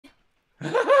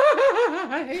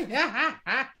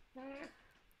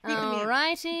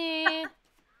Alrighty.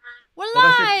 We're Well,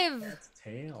 live! that's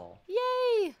tail.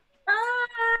 Yay! Ah,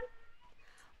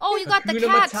 Oh, you got the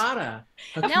Hakuna cat. Matata.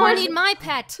 Now I need my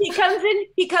pet. he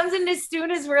comes in as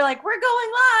soon as we're like, we're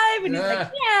going live. And he's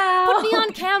like, yeah. Put me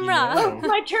on camera. Oh,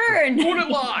 my turn. Put it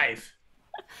live.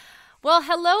 Well,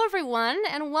 hello everyone,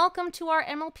 and welcome to our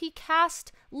MLP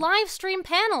Cast live stream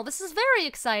panel. This is very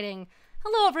exciting.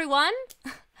 Hello everyone.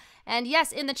 And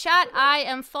yes, in the chat, I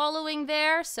am following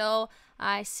there, so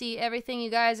I see everything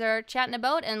you guys are chatting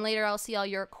about, and later I'll see all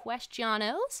your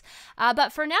questionos.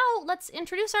 But for now, let's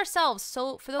introduce ourselves.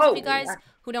 So for those of you guys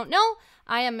who don't know,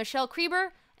 I am Michelle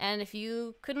Creber, and if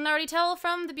you couldn't already tell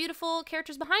from the beautiful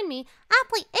characters behind me, I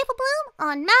play April Bloom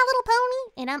on My Little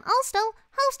Pony, and I'm also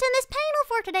hosting this panel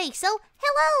for today. So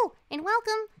hello, and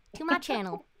welcome to my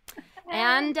channel.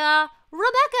 And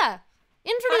Rebecca,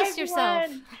 introduce yourself.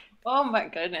 Oh my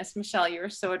goodness, Michelle, you're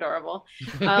so adorable.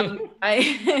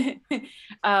 I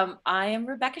am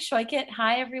Rebecca Schoikett.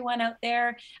 Hi everyone out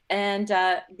there, and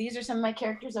these are some of my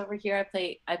characters over here.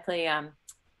 I play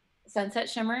Sunset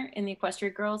Shimmer in the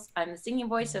Equestria Girls. I'm the singing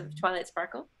voice of Twilight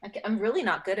Sparkle. I'm really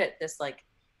not good at this, like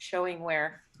showing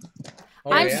where.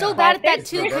 I'm so bad at that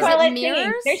too because it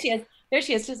mirrors. There she is. There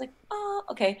she is. She's like, oh,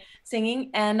 okay, singing,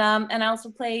 and I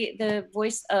also play the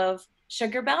voice of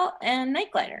Sugar Belle and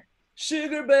Night Glider.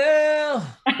 Sugar Belle.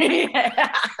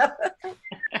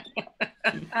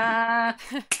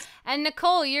 And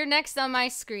Nicole, you're next on my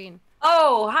screen.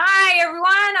 Oh, hi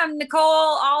everyone. I'm Nicole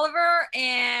Oliver,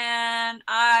 and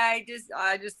I just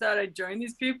thought I'd join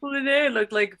these people today. It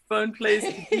looked like a fun place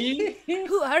to be.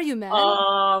 Who are you, man?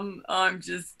 I'm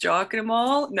just jocking them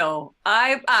all. No,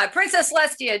 I Princess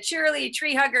Celestia, Cheerily,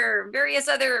 Tree Hugger, various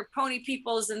other pony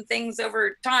peoples and things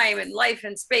over time and life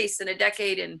and space and a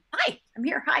decade. And hi, I'm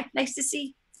here. Hi, nice to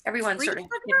see everyone. Tree Sort of.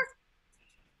 Hugger?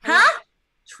 Huh?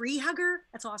 Tree Hugger?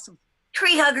 That's awesome.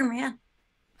 Tree Hugger, man.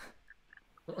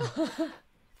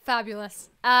 Fabulous.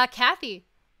 Cathy.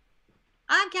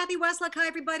 I'm Cathy Westlock. Hi,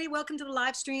 everybody. Welcome to the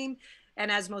live stream.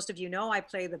 And as most of you know, I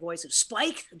play the voice of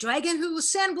Spike, the dragon who was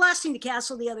sandblasting the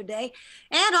castle the other day.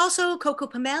 And also Coco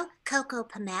Pamel,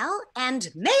 and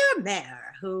Mayor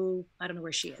Mare, who I don't know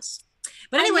where she is.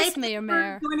 But anyway, miss Mayor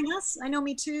Mare. Joining us. I know,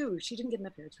 me too. She didn't get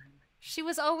enough airtime. She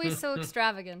was always so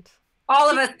extravagant. All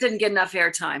of us didn't get enough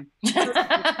airtime.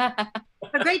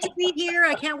 But great to be here.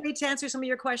 I can't wait to answer some of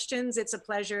your questions. It's a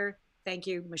pleasure. Thank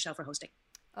you, Michelle, for hosting.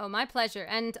 Oh, my pleasure.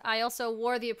 And I also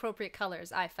wore the appropriate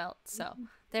colors, I felt. So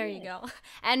there you go.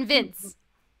 And Vince.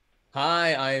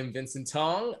 Hi, I am Vincent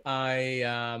Tong.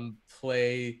 I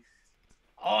play.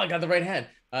 Oh, I got the right hand.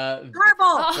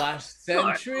 Garble! Flash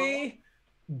Sentry.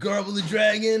 Garble the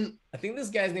Dragon. I think this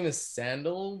guy's name is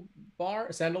Sandalwood.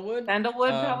 Sandalwood,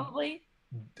 probably.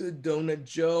 The Donut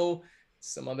Joe.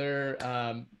 Some other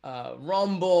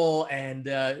Rumble and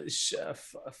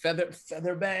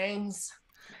Feather Bangs.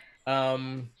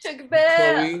 Sugar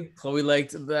Belle. Chloe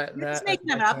liked that. You're just making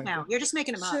them up now. You're just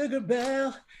making them up. Sugar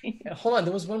Belle. Yeah, hold on,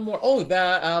 there was one more. Oh,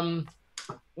 the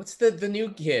what's the new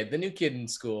kid? The new kid in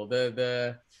school.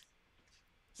 The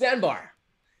Sandbar.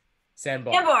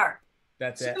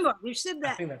 That's it. Sandbar. You said I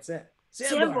that. think that's it.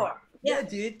 Sandbar. Yeah,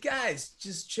 dude, guys,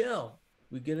 just chill.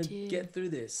 We're gonna get through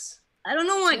this. I don't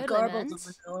know why Good Garble's ones.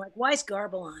 on though. Like, why is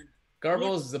Garble on?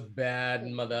 Garble's a bad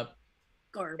mother.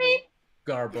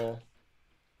 Garble.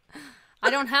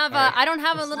 I don't have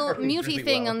a little mutey really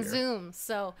thing well on here. Zoom,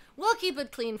 so we'll keep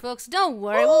it clean, folks. Don't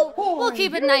worry, we'll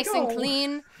keep it nice and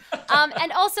clean.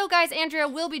 And also, guys, Andrea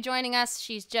will be joining us.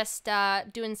 She's just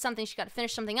doing something. She got to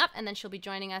finish something up, and then she'll be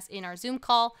joining us in our Zoom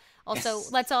call. Also,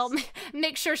 let's all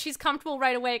make sure she's comfortable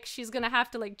right away, because she's gonna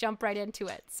have to like jump right into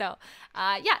it. So,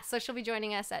 yeah, so she'll be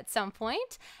joining us at some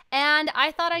point. And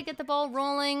I thought I'd get the ball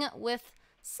rolling with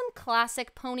some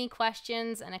classic pony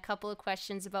questions and a couple of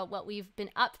questions about what we've been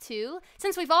up to.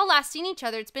 Since we've all last seen each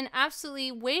other, it's been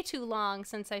absolutely way too long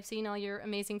since I've seen all your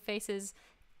amazing faces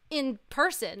in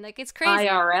person. Like, it's crazy.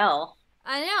 IRL.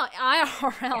 I know,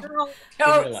 IRL.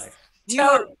 In real life.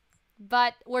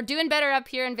 But we're doing better up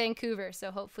here in Vancouver, so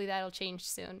hopefully that'll change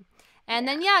soon. And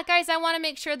then, yeah, guys, I want to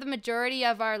make sure the majority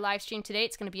of our live stream today,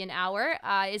 it's going to be an hour,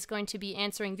 is going to be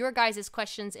answering your guys'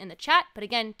 questions in the chat. But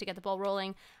again, to get the ball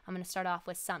rolling, I'm going to start off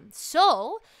with some.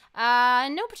 So,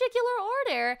 no particular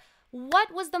order.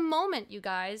 What was the moment, you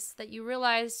guys, that you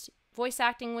realized voice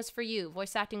acting was for you?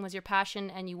 Voice acting was your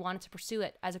passion and you wanted to pursue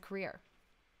it as a career?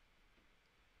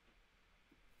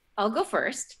 I'll go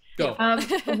first. Go.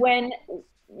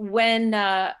 When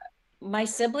my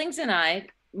siblings and I,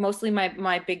 mostly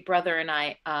my big brother and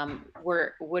I,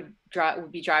 would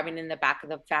be driving in the back of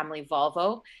the family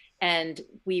Volvo, and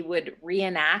we would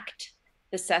reenact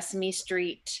the Sesame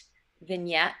Street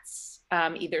vignettes,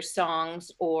 either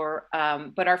songs or,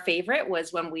 but our favorite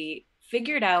was when we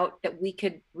figured out that we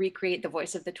could recreate the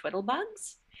voice of the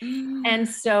Twiddlebugs. And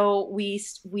so we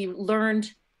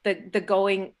learned the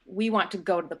going, we want to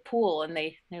go to the pool, and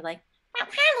they're like,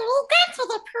 we'll get to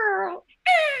the pool.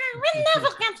 We'll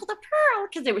never get to the pool,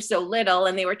 because they were so little,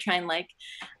 and they were trying like,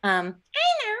 I know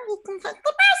we can take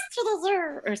the bus to the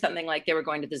zoo, or something, like they were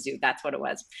going to the zoo. That's what it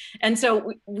was. And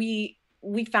so we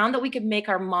found that we could make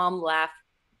our mom laugh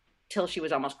till she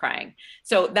was almost crying.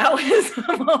 So that was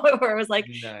a moment where I was like,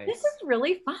 Nice. this is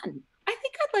really fun. I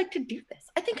think I'd like to do this.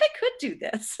 I think I could do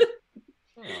this.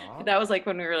 That was like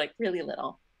when we were like really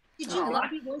little. Did you want to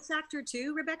be a voice actor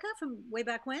too, Rebecca, from way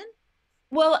back when?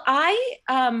 Well, I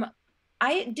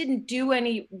didn't do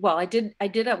any, well, I did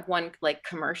a one like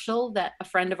commercial that a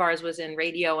friend of ours was in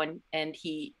radio, and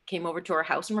he came over to our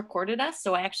house and recorded us.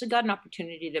 So I actually got an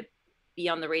opportunity to be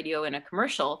on the radio in a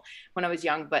commercial when I was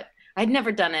young, but I'd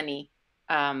never done any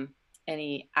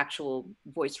actual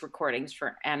voice recordings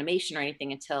for animation or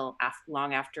anything until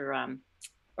long after,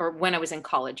 or when I was in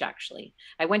college. Actually,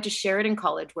 I went to Sheridan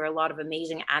College, where a lot of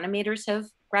amazing animators have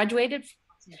graduated,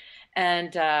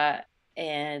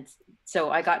 and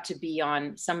so I got to be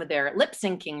on some of their lip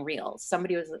syncing reels.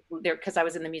 Somebody was there because I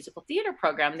was in the musical theater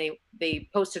program. They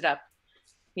posted up,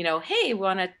 hey,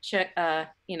 want to check,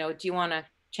 do you want a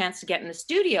chance to get in the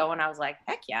studio? And I was like,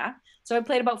 heck yeah. So I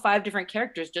played about 5 different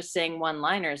characters, just saying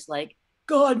one-liners like,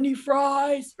 "God, any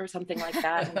fries?" or something like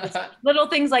that. And just little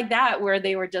things like that, where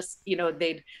they were just,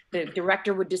 the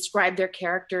director would describe their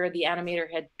character. The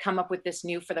animator had come up with this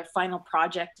new for their final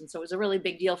project. And so it was a really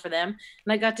big deal for them.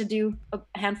 And I got to do a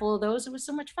handful of those. It was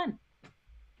so much fun.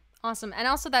 Awesome. And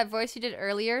also that voice you did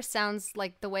earlier sounds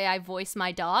like the way I voice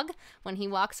my dog when he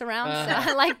walks around.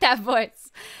 So I like that voice.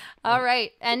 All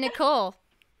right. And Nicole.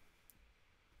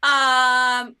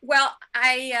 Well,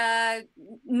 I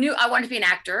knew I wanted to be an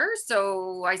actor,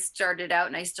 so I started out,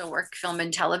 and I still work film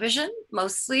and television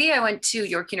mostly. I went to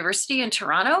York University in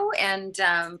Toronto, and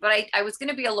but I was going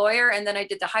to be a lawyer, and then I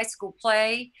did the high school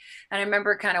play, and I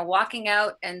remember kind of walking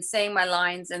out and saying my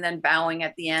lines and then bowing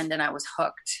at the end, and I was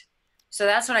hooked. So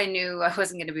that's when I knew I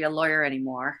wasn't going to be a lawyer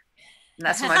anymore. And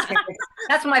that's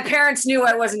when my parents knew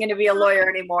I wasn't going to be a lawyer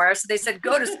anymore. So they said,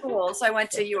 go to school. So I went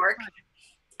to York.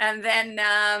 And then,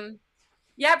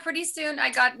 pretty soon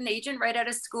I got an agent right out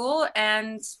of school,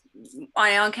 and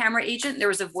my on-camera agent. There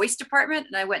was a voice department,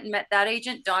 and I went and met that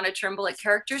agent, Donna Trimble at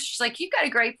Characters. She's like, "You got a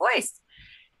great voice."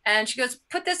 And she goes,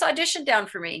 "Put this audition down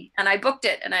for me." And I booked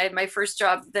it, and I had my first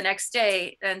job the next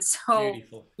day. And so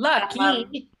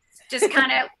lucky, just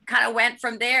kind of went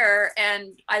from there.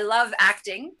 And I love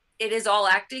acting. It is all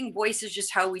acting. Voice is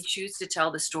just how we choose to tell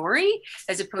the story,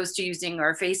 as opposed to using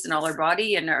our face and all our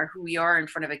body and who we are in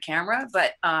front of a camera.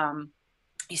 But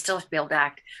you still have to be able to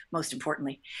act, most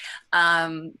importantly.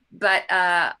 But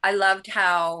I loved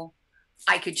how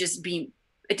I could just be,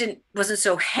 wasn't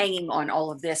so hanging on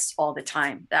all of this all the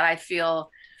time, that I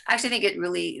actually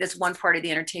think that's one part of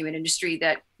the entertainment industry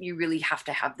that you really have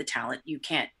to have the talent. You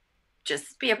can't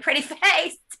just be a pretty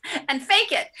face and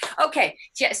fake it. Okay.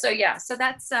 Yeah. So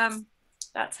that's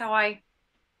how I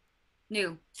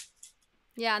knew.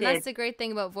 Yeah, and that's the great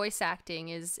thing about voice acting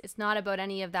is it's not about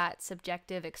any of that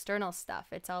subjective external stuff.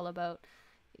 It's all about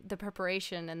the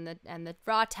preparation and the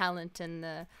raw talent and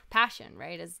the passion,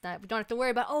 right? Is that we don't have to worry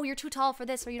about, oh, you're too tall for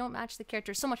this or you don't match the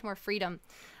character. So much more freedom.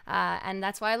 And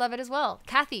that's why I love it as well.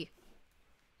 Cathy.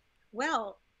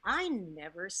 Well, I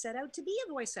never set out to be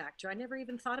a voice actor. I never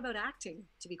even thought about acting,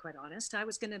 to be quite honest. I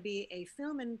was going to be a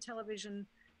film and television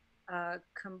a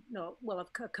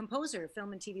composer.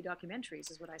 Film and TV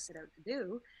documentaries is what I set out to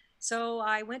do. So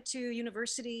I went to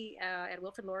university at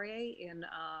Wilfrid Laurier in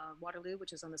Waterloo,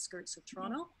 which is on the skirts of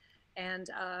Toronto. And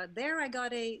there I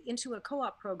got into a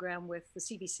co-op program with the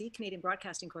CBC, Canadian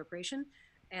Broadcasting Corporation,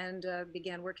 and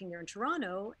began working there in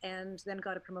Toronto, and then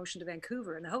got a promotion to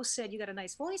Vancouver. And the host said, "You got a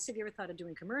nice voice. Have you ever thought of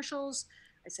doing commercials?"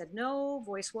 I said, "No,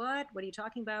 voice what? What are you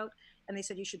talking about?" And they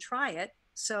said, "You should try it."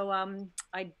 So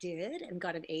I did, and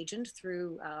got an agent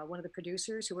through one of the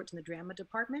producers who worked in the drama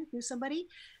department, knew somebody,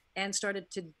 and started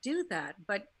to do that.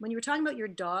 But when you were talking about your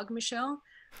dog, Michelle,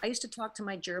 I used to talk to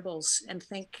my gerbils and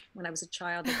think when I was a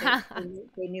child that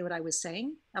they knew what I was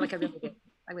saying. Like I really did.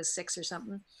 I was 6 or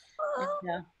something.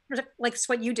 And, like it's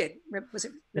what you did. Was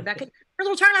it Rebecca?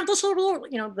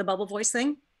 The bubble voice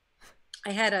thing.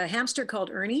 I had a hamster called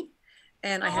Ernie,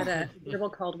 and I had a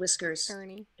gerbil called Whiskers.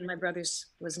 Ernie. And my brother's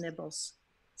was Nibbles.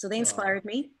 So they inspired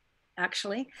me,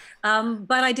 actually.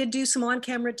 But I did do some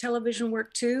on-camera television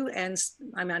work too, and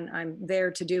I'm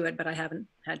there to do it, but I haven't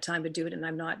had time to do it, and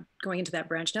I'm not going into that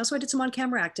branch now. So I did some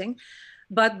on-camera acting.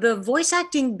 But the voice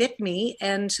acting bit me,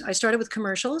 and I started with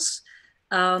commercials.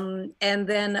 And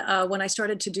then when I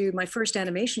started to do my first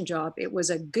animation job, it was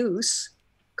a goose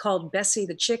called Bessie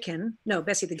the Chicken. No,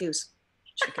 Bessie the Goose.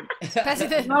 Chicken. Bessie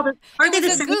the, Aren't they it the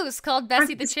was a same? goose called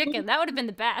Bessie the Chicken. That would have been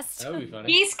the best. That would be funny.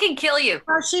 Geese can kill you.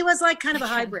 Well, she was like kind of a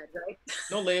hybrid, right?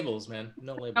 No labels, man.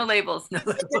 No labels. No labels. No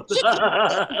She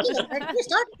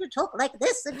started to talk like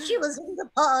this, and she was in the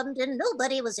pond, and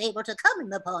nobody was able to come in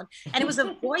the pond. And it was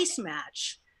a voice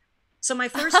match. So my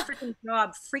first freaking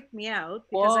job freaked me out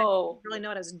because I didn't really know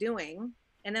what I was doing.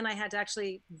 And then I had to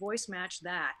actually voice match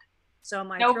that. So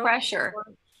my No throat- pressure.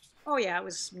 Oh yeah, it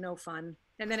was no fun.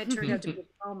 And then it turned out to be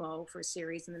a promo for a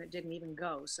series, and then it didn't even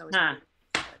go. So it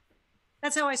was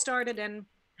that's how I started, and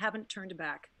haven't turned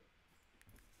back.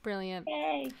 Brilliant.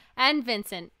 Yay. And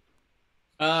Vincent.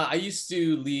 I used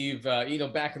to leave, you know,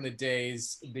 back in the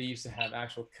days, they used to have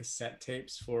actual cassette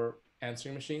tapes for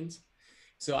answering machines.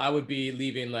 So I would be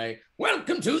leaving like,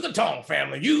 welcome to the Tong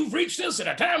family. You've reached us at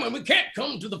a time when we can't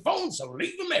come to the phone, so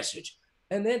leave a message.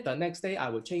 And then the next day I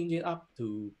would change it up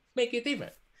to make it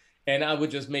different. And I would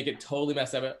just make it totally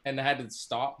messed up. And I had to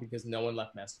stop because no one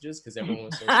left messages because everyone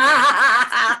was so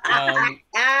scared.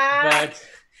 But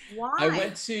Why? I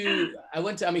went to,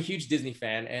 I'm a huge Disney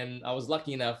fan, and I was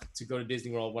lucky enough to go to Disney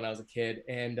World when I was a kid.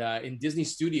 And in Disney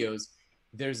Studios,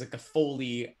 there's like a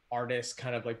Foley artist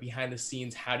kind of like behind the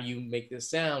scenes. How do you make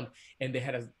this sound? And they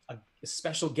had a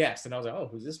special guest. And I was like, oh,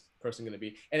 who's this person going to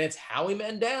be? And it's Howie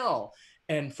Mandel.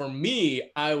 And for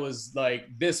me, I was like,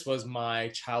 this was my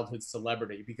childhood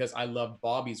celebrity because I loved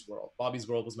Bobby's World. Bobby's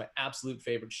World was my absolute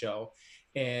favorite show.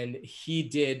 And he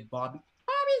did Bobby's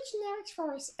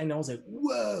voice. And I was like,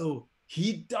 whoa,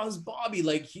 he does Bobby.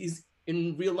 Like he's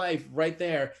in real life right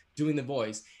there doing the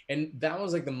voice. And that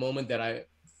was like the moment that I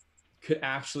could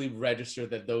actually register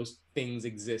that those things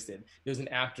existed. There's an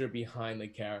actor behind the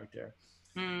character.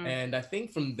 And I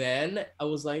think from then I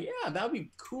was like, yeah, that would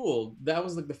be cool. That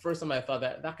was like the first time I thought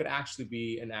that that could actually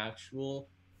be an actual,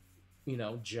 you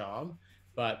know, job.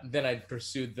 But then I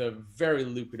pursued the very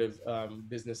lucrative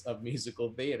business of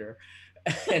musical theater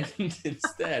and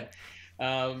instead.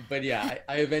 But yeah,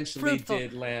 I eventually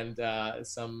did land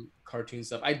some cartoon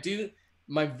stuff.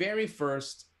 My very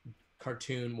first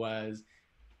cartoon was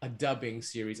a dubbing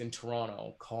series in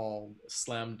Toronto called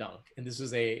Slam Dunk. And this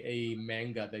was a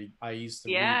manga that I used to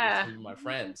read with some of my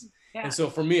friends. And so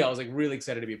for me, I was like really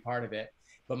excited to be a part of it.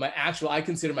 But I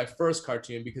consider my first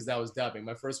cartoon, because that was dubbing,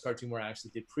 my first cartoon where I actually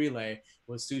did prelay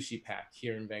was Sushi Pack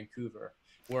here in Vancouver,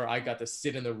 where I got to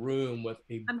sit in the room with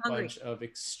a bunch of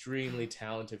extremely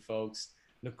talented folks.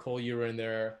 Nicole, you were in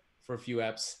there for a few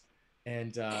eps.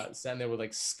 And sat there with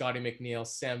like Scotty McNeil,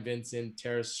 Sam Vincent,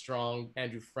 Tara Strong,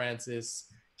 Andrew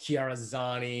Francis, Kiara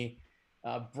Zani,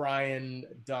 Brian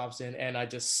Dobson, and I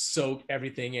just soaked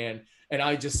everything in. And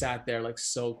I just sat there like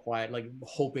so quiet, like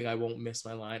hoping I won't miss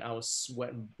my line. I was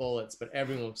sweating bullets, but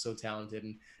everyone was so talented,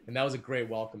 and that was a great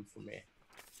welcome for me.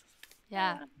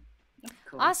 Yeah.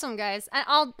 Cool. Awesome, guys.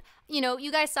 And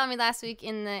you guys saw me last week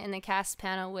in the cast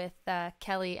panel with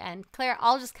Kelly and Claire.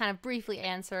 I'll just kind of briefly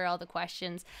answer all the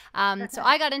questions. So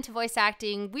I got into voice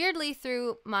acting weirdly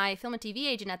through my film and TV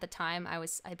agent at the time. I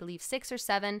was, I believe, 6 or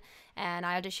 7, and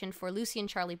I auditioned for Lucy and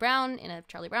Charlie Brown in a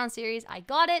Charlie Brown series. I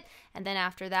got it, and then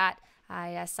after that,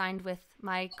 I signed with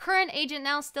my current agent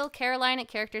now, still Caroline at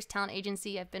Characters Talent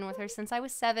Agency. I've been with her since I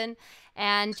was 7.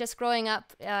 And just growing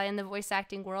up in the voice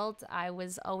acting world, I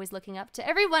was always looking up to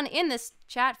everyone in this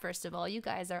chat, first of all. You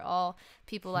guys are all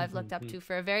people I've looked up to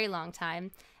for a very long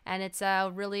time. And it's a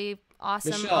really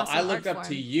awesome, Michelle, awesome I looked art up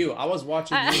form. to you. I was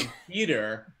watching you in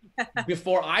theater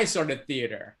before I started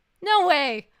theater. No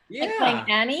way. Yeah, Like playing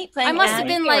Annie? I must have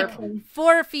been like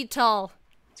 4 feet tall.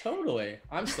 totally.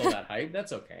 I'm still that height.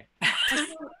 That's okay.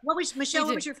 What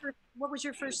was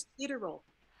your first theater role?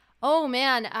 Oh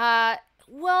man,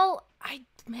 well,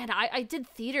 I did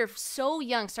theater so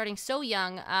young, starting so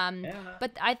young.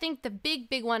 But I think the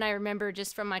big one I remember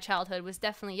just from my childhood was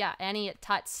definitely Annie at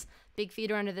Tut's Big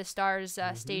Theater Under the Stars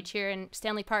stage here in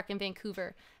Stanley Park in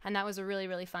Vancouver, and that was a really,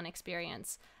 really fun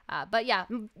experience. But yeah,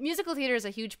 musical theater is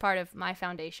a huge part of my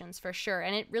foundations for sure,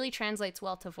 and it really translates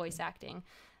well to voice acting.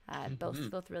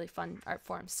 Both really fun art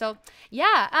forms. So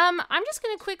yeah, I'm just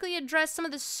gonna quickly address some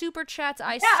of the super chats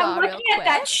I saw I'm real looking quick.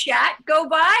 at that chat go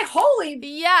by. Holy,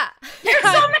 Yeah. there's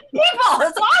so many people.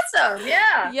 That's awesome.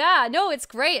 Yeah. Yeah, no, it's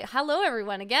great. Hello,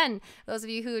 everyone. Again, those of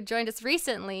you who joined us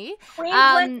recently.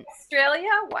 Queensland, Australia.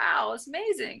 Wow, it's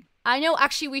amazing. I know,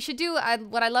 actually, we should do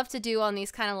what I love to do on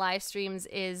these kind of live streams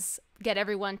is get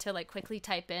everyone to like quickly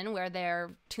type in where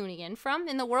they're tuning in from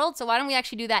in the world. So why don't we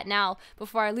actually do that now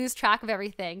before I lose track of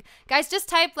everything? Guys, just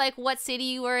type like what city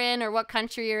you were in or what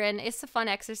country you're in. It's a fun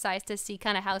exercise to see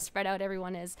kind of how spread out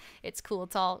everyone is. It's cool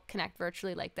to all connect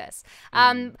virtually like this.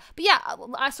 But yeah,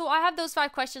 so I have those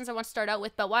 5 questions I want to start out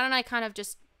with, but why don't I kind of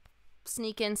just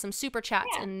sneak in some super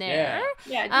chats in there?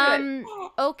 Yeah, do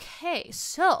it. Okay,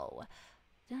 so...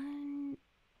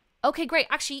 Okay, great.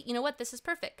 Actually, you know what? This is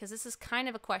perfect because this is kind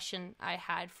of a question I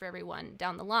had for everyone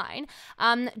down the line.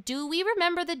 Do we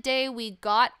remember the day we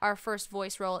got our first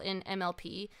voice role in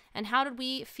MLP, and how did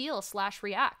we feel /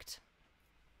 react?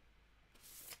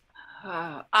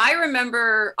 I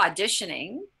remember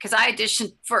auditioning because I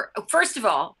auditioned for, first of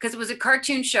all, because it was a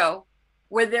cartoon show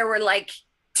where there were like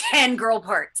 10 girl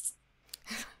parts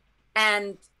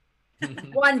and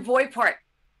one boy part.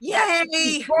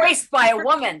 Yay! Voiced by a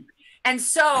woman. And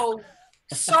so,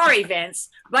 sorry, Vince,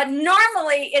 but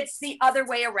normally it's the other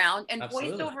way around. And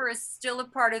Absolutely. voiceover is still a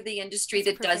part of the industry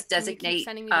that does Can you keep designate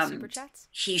sending me the super chats?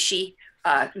 he, she,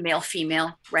 male,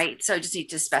 female, right? So I just need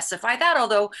to specify that.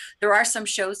 Although there are some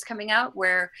shows coming out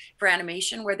where, for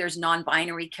animation, where there's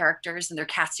non-binary characters and they're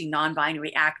casting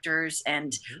non-binary actors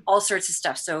and all sorts of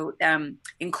stuff. So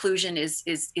inclusion is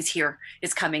here,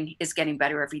 is coming, is getting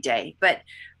better every day. But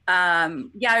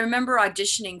yeah, I remember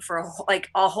auditioning for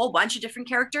a whole bunch of different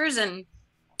characters and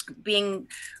being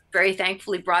very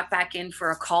thankfully brought back in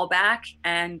for a callback.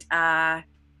 And I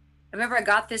remember I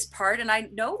got this part, and I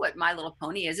know what My Little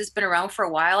Pony is. It's been around for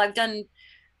a while. I've done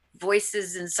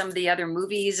voices in some of the other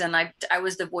movies, and I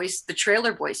was the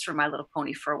trailer voice for My Little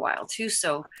Pony for a while too.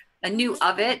 So I knew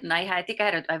of it, and I think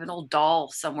I have an old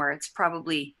doll somewhere. It's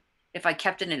probably, if I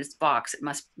kept it in its box, it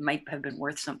might have been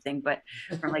worth something, but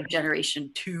from like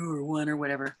generation 2 or 1 or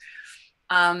whatever.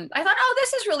 I thought, oh,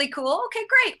 this is really cool. Okay,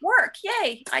 great, work,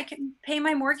 yay! I can pay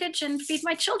my mortgage and feed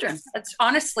my children. That's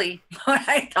honestly what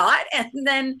I thought.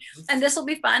 And this will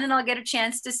be fun, and I'll get a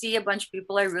chance to see a bunch of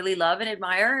people I really love and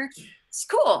admire. It's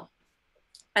cool.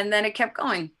 And then it kept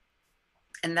going,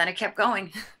 and then it kept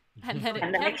going, And then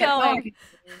and then it it kept kept going.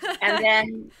 going, and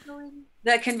then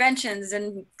the conventions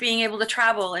and being able to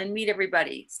travel and meet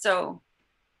everybody. So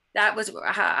that was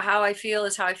how I feel,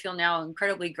 is how I feel now.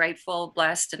 Incredibly grateful,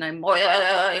 blessed, and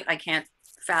I can't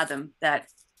fathom that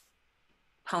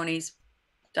Pony's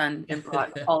done and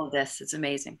brought all of this. It's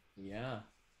amazing. Yeah.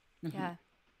 Yeah.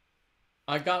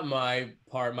 I got my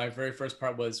part. My very first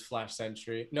part was Flash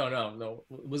Sentry. No.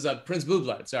 It was Prince Blue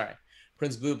Blood. Sorry,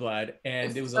 Prince Blue Blood,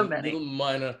 and it was a little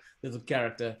minor little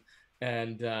character.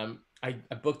 And I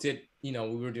booked it. You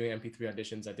know, we were doing MP3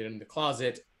 auditions. I did it in the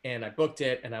closet, and I booked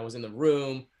it, and I was in the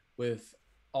room with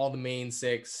all the main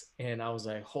 6, and I was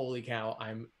like, holy cow,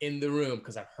 I'm in the room,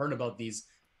 because I've heard about the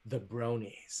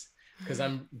bronies, because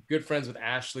I'm good friends with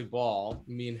Ashley Ball.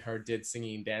 Me and her did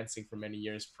singing and dancing for many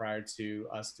years prior to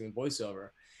us doing voiceover.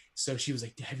 So she was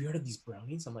like, have you heard of these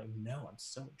bronies? I'm like, no, I'm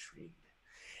so intrigued.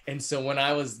 And so when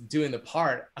I was doing the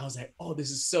part, I was like, oh, this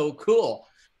is so cool.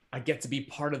 I get to be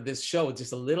part of this show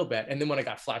just a little bit. And then when I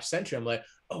got Flash Sentry, I'm like,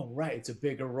 oh, right, it's a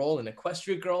bigger role in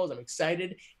Equestria Girls. I'm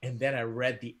excited. And then I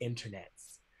read the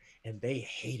internets, and they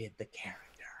hated the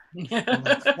character. I'm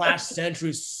like, Flash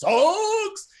Sentry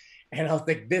sucks. And I was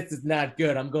like, this is not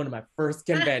good. I'm going to my first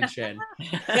convention.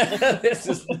 This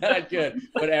is not good.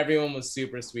 But everyone was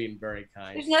super sweet and very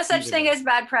kind. There's no such thing as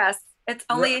bad press. It's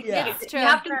only, It's true. you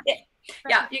have to,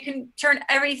 yeah, you can turn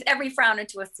every frown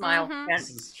into a smile. Mhm. This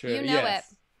is true. You know it.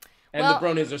 And Well- the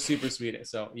bronies are super sweet.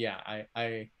 So yeah,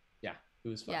 it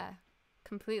was fun. Yeah,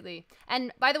 completely.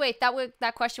 And by the way,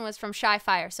 that question was from Shy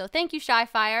Fire. So thank you, Shy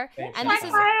Fire. Thanks, And Shy this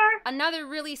is Fire. another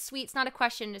really sweet, it's not a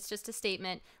question, it's just a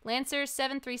statement.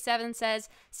 Lancer737 says,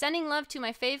 sending love to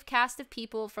my fave cast of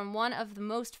people from one of the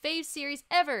most fave series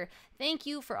ever. Thank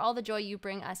you for all the joy you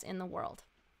bring us in the world.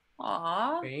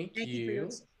 Aw, Thank Thank you for you. your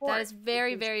support. That is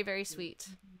very, very, very sweet.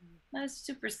 that's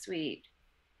super sweet.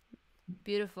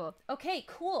 Beautiful. Okay,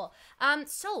 cool.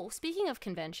 So speaking of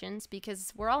conventions,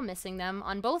 because we're all missing them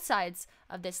on both sides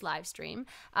of this live stream,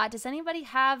 does anybody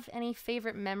have any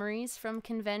favorite memories from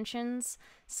conventions,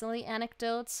 silly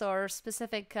anecdotes, or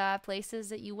specific places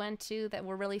that you went to that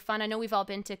were really fun? I know we've all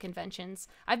been to conventions.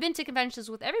 I've been to conventions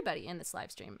with everybody in this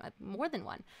live stream, more than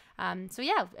one. So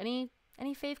yeah, any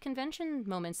fave convention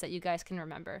moments that you guys can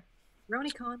remember?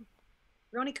 BronyCon,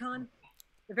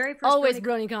 the very first. Always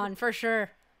BronyCon. BronyCon, for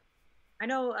sure. I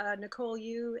know Nicole,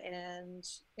 you and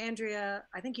Andrea.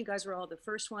 I think you guys were all the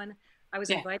first one. I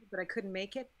was Yeah. invited, but I couldn't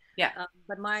make it. Yeah.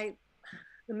 But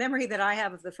the memory that I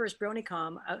have of the first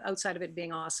BronyCon, outside of it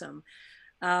being awesome,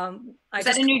 Is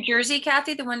that in New Jersey,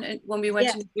 Cathy? The one when we went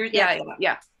to New Jersey?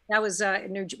 Yeah. That was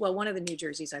one of the New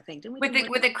Jerseys, I think. Didn't we?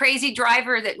 With the crazy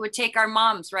driver that would take our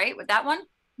moms, right? With that one?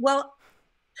 Well.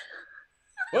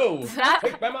 Whoa!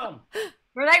 Take my mom.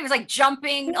 Right? It was like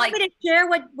jumping. You want me to share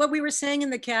what we were saying in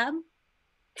the cab?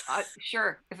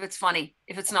 Sure, if it's funny.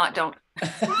 If it's not, don't.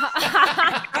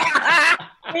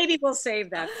 Maybe we'll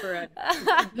save that for a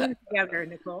together,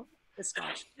 Nicole.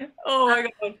 Oh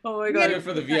my god!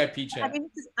 For the VIP chat. I mean,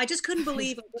 I just couldn't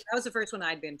believe that was the first one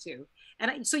I'd been to,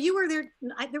 and so you were there.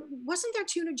 Wasn't there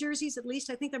 2 New Jerseys at least?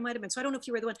 I think there might have been. So I don't know if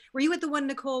you were the one. Were you at the one,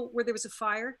 Nicole, where there was a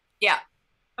fire? Yeah.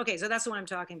 Okay, so that's the one I'm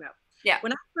talking about. Yeah.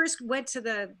 When I first went to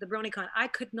the BronyCon, I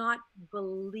could not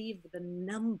believe the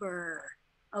number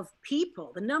of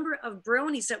people, the number of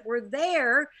bronies that were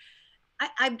there.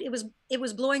 It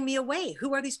was blowing me away.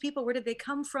 Who are these people? Where did they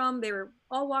come from? They were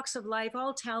all walks of life,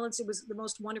 all talents. It was the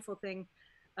most wonderful thing,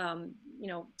 to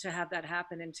have that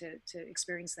happen and to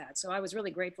experience that. So I was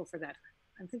really grateful for that.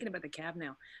 I'm thinking about the cab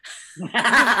now. Take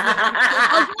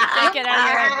it out of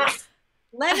your head.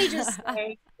 Let me just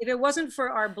say, if it wasn't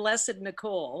for our blessed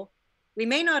Nicole, we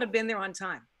may not have been there on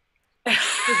time.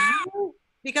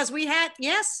 Because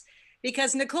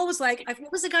because Nicole was like,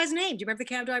 what was the guy's name? Do you remember the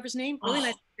cab driver's name? Really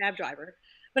nice cab driver.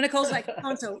 But Nicole's like,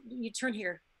 oh, so you turn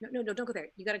here. No, don't go there.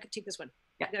 You got to take this one.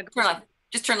 Yeah, turn left.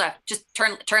 Just turn left. Just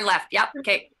turn left. Yep.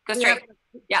 Okay, go straight.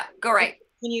 Yeah, go right.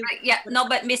 Right. Yeah, no,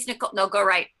 but Miss Nicole, no, go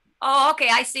right. Oh, okay,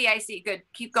 I see. Good,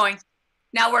 keep going.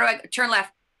 Now where do I turn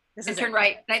left? And turn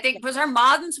right. And I think, was our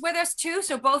moms with us too?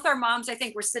 So both our moms, I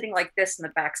think, were sitting like this in the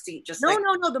back seat. Just no.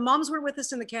 The moms were with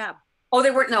us in the cab. Oh,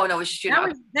 they weren't. No, it was just you.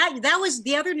 That was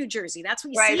the other New Jersey. That's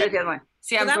what you see. Right, the other one.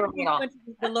 See, I'm going it all.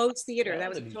 The Lowe's Theater. That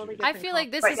was totally different. I feel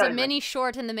like this is a mini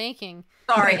short in the making.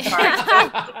 Sorry.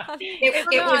 I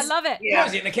love it. Yeah.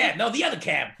 Was it in the cab? No, the other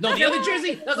cab. No, the other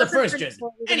Jersey. That was the first Jersey.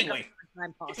 Anyway.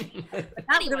 There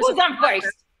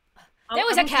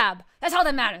was a cab. That's all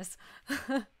that matters.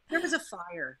 There was a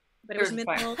fire, but it was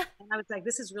minimal. And I was like,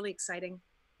 this is really exciting.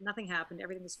 Nothing happened.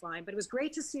 Everything was fine. But it was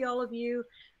great to see all of you.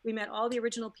 We met all the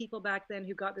original people back then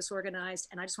who got this organized.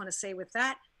 And I just want to say with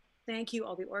that, thank you,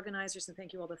 all the organizers, and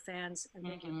thank you, all the fans. And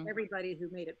thank you, everybody who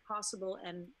made it possible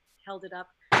and held it up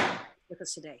with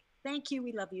us today. Thank you.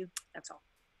 We love you. That's all.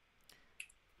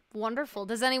 Wonderful.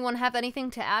 Does anyone have anything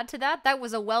to add to that? That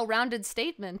was a well-rounded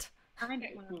statement.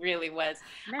 It really was.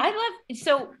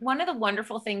 So one of the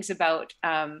wonderful things about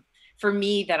for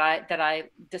me that I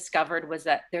discovered was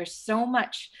that there's so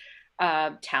much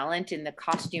talent in the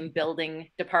costume building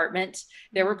department.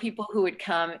 There were people who would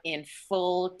come in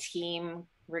full team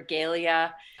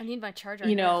regalia. I need my charger.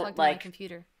 Like my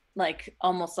computer, like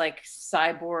almost like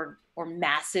cyborg or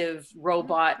massive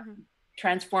robot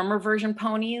transformer version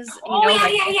ponies.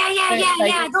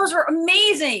 Yeah. Those were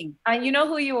amazing. You know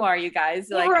who you are, you guys.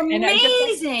 They were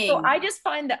amazing. I just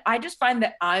find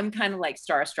that I'm kind of like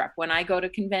starstruck when I go to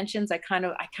conventions. I kind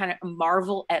of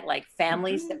marvel at like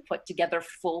families that put together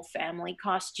full family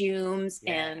costumes.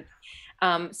 And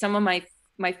some of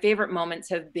my favorite moments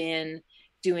have been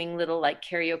doing little like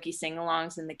karaoke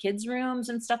sing-alongs in the kids' rooms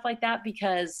and stuff like that,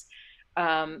 because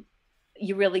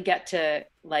you really get to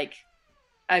like,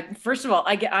 first of all,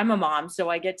 I'm a mom, so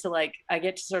I get to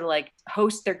sort of like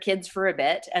host their kids for a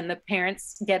bit, and the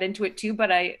parents get into it too.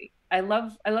 But I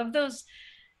love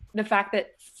the fact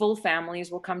that full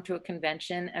families will come to a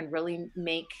convention and really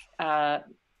make a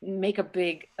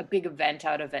big event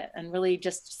out of it, and really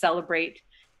just celebrate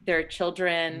their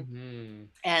children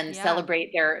and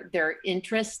celebrate their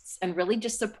interests, and really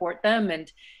just support them. And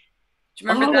do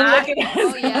you remember that?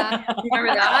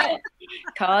 Remember that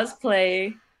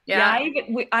cosplay? Yeah,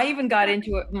 I even got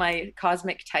into my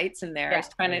cosmic tights in there. I was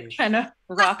trying to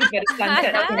rock a bit of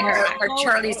sunset or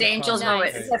Charlie's Angels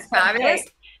moment. That's fabulous.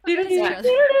 That's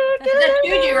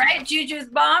Juju, right? Juju's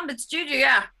bomb. It's Juju,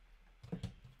 yeah.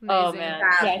 Amazing. Oh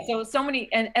man, so many,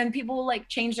 and people will like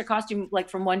change their costume like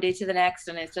from one day to the next,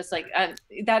 and it's just like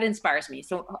that inspires me.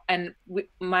 So, and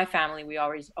my family, we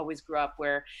always grew up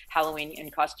where Halloween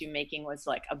and costume making was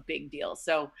like a big deal.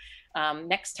 So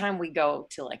next time we go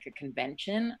to like a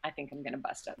convention, I think I'm gonna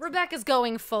bust up. Rebecca's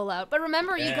going full out, but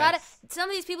remember, you gotta. Some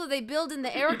of these people, they build in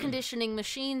the air conditioning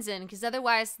machines in, because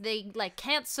otherwise they like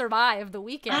can't survive the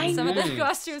weekend. Some of the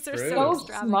costumes are so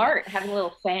smart, having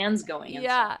little fans going.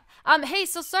 Yeah. Hey,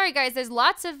 so sorry guys, there's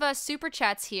lots of super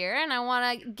chats here, and I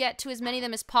want to get to as many of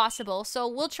them as possible. So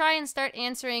we'll try and start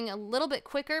answering a little bit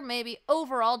quicker, maybe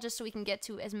overall, just so we can get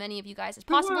to as many of you guys as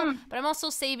possible. But I'm also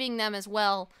saving them as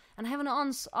well and I have an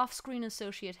off-screen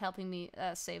associate helping me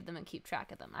save them and keep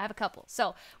track of them. I have a couple.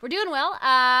 So we're doing well.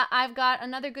 I've got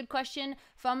another good question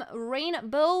from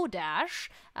Rainbow Dash,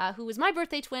 who is my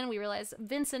birthday twin. We realize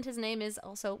Vincent, his name is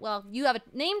also, well, you have a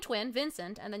name twin,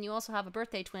 Vincent, and then you also have a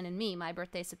birthday twin in me. My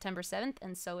birthday is September 7th,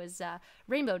 and so is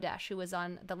Rainbow Dash, who was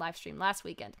on the live stream last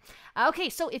weekend. Okay,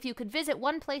 so if you could visit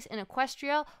one place in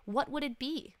Equestria, what would it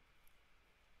be?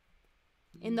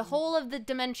 In the whole of the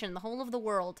dimension, the whole of the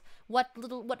world, what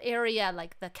area,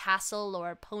 like the castle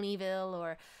or Ponyville,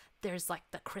 or there's like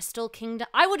the Crystal Kingdom?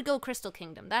 I would go Crystal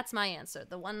Kingdom. That's my answer.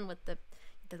 The one with the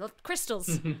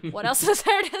crystals. What else is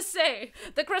there to say?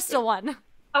 The crystal one.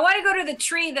 I want to go to the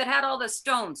tree that had all the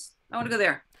stones. I want to go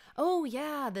there. Oh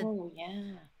yeah,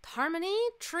 Harmony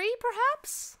tree,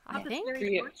 perhaps. I think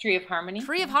Tree of Harmony.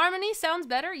 Tree of Harmony sounds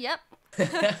better. Yep.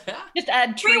 Just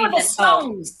add Tree with the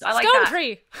stones. I like Stone that.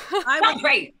 tree.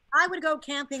 I would go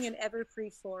camping in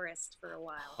Everfree Forest for a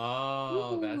while.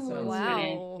 Oh, that sounds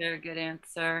Wow. Good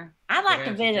answer. I'd like Good to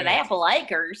answer, visit good Apple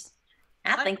Acres.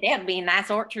 I think that'd be a nice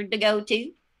orchard to go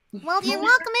to. Well, you're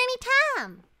welcome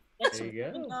anytime. There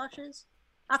you go. Cautious.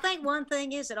 I think one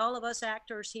thing is that all of us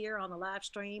actors here on the live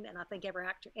stream, and I think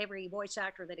every voice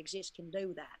actor that exists can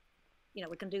do that. You know,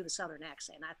 we can do the Southern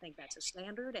accent. I think that's a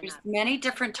standard. And There's many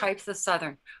different types of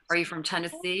Southern. Are you from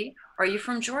Tennessee? Are you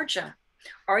from Georgia?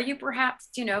 Are you perhaps,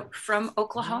 from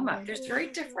Oklahoma? There's very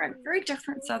different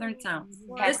Southern sounds.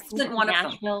 This isn't one of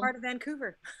them. part of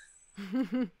Vancouver.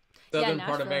 Southern part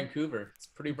Nashville. of Vancouver. It's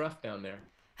pretty rough down there.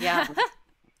 Yeah.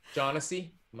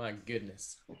 Shaughnessy? My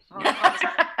goodness.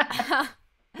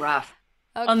 Rough.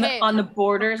 Okay. On the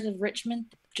borders of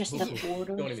Richmond, just the Ooh,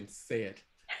 borders. Don't even say it.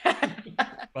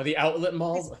 By the outlet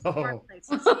malls? Oh.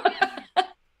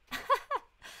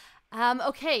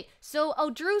 Okay, so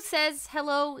Drew says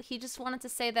hello. He just wanted to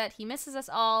say that he misses us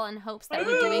all and hopes that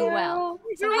we're doing well.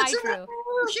 So hi, Drew.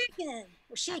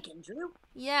 We're shaking, Drew.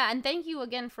 Yeah, and thank you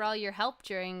again for all your help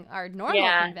during our normal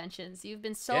Yeah. conventions. You've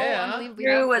been so Yeah. unbelievably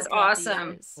Drew helpful was throughout the awesome.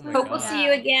 years. Oh my Hope we'll God. see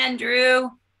you again,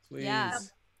 Drew. Please. Yeah.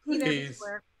 Please.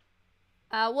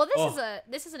 Well,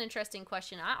 this is an interesting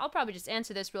question. I'll probably just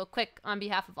answer this real quick on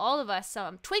behalf of all of us.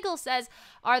 Twiggle says,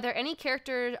 "Are there any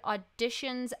character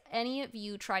auditions any of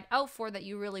you tried out for that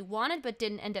you really wanted but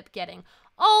didn't end up getting?"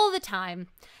 All the time.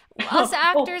 Us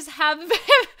actors have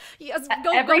yes,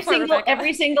 every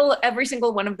Rebecca.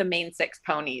 single one of the main 6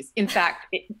 ponies. In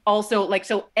fact,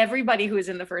 so everybody who is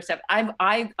in the first step.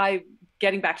 I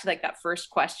getting back to like that first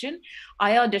question.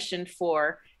 I auditioned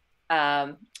for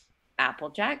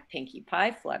Applejack, Pinkie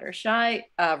Pie, Fluttershy,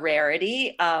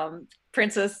 Rarity,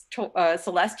 Princess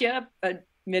Celestia,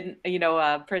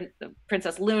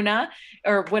 Princess Luna,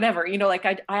 or whatever. I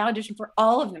auditioned for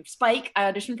all of them. Spike,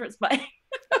 I auditioned for Spike.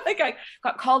 I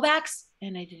got callbacks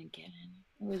and I didn't get in.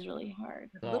 It was really hard,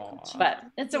 Aw. but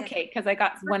it's okay because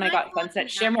when I got Sunset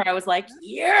Shimmer, I was like,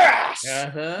 yes,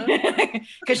 Uh-huh.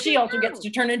 because she also gets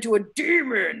to turn into a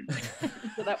demon.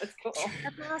 So that was cool.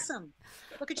 That's awesome.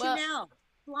 Look at Well, you now.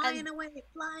 Flying away,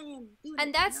 flying.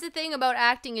 And that's the thing about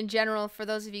acting in general, for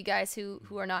those of you guys who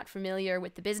are not familiar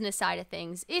with the business side of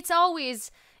things. It's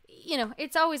always,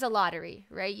 it's always a lottery,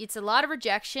 right? It's a lot of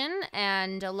rejection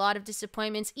and a lot of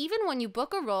disappointments. Even when you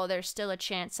book a role, there's still a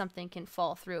chance something can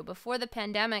fall through. Before the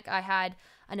pandemic, I had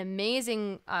an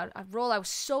amazing a role I was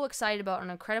so excited about, an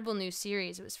incredible new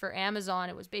series. It was for Amazon.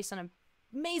 It was based on an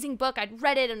amazing book. I'd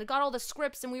read it and got all the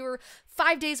scripts, and we were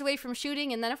 5 days away from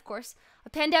shooting, and then of course a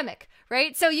pandemic,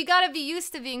 right? So you got to be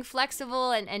used to being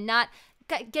flexible and not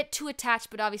get too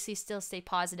attached, but obviously still stay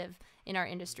positive in our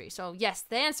industry. So yes,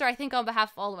 the answer, I think, on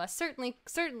behalf of all of us,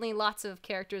 certainly lots of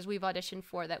characters we've auditioned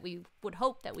for that we would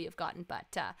hope that we have gotten,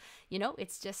 but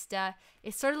it's just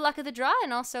it's sort of luck of the draw,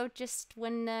 and also just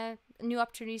when new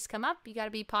opportunities come up, you got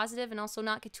to be positive and also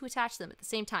not get too attached to them at the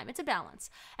same time. It's a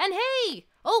balance. And hey,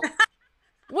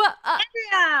 what?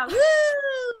 Andrea, woo!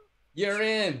 You're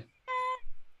in.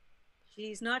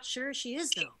 She's not sure she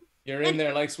is though. You're in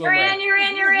there like You're swimwear. in. You're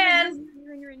in. You're in.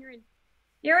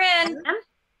 You're in.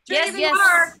 Yes, you Yes.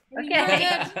 are.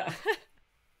 Okay.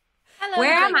 Hello.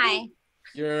 Where am Jackie. I?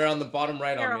 You're on the bottom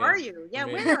right Where on me. are you? Yeah,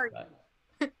 where are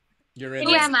you? You're in.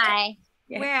 Who there. am I?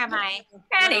 Yeah. Where am I?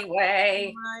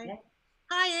 Anyway.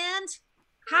 Hi, Aunt.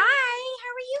 Hi, how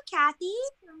are you, Cathy?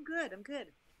 I'm good.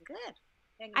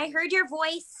 Hang I on. heard your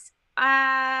voice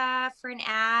for an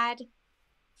ad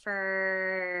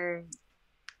for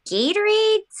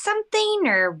Gatorade something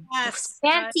or Yes,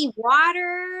 fancy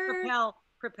water.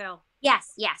 Propel.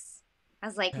 Yes. I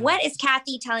was like, what is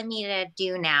Cathy telling me to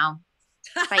do now?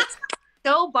 Like,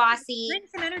 so bossy. Drink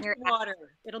some energy You're- water.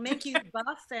 It'll make you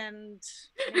buff and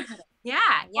Yeah,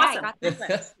 I Awesome.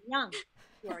 got Young.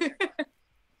 You are young.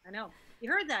 I know. You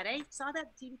heard that, eh? Saw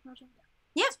that TV commercial?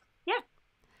 Yeah.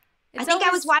 It's I think I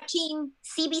always- was watching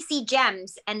CBC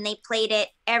Gems and they played it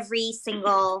every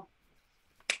single.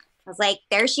 I was like,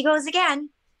 there she goes again.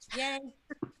 Yay.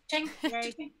 Ching.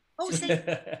 Yay. Oh,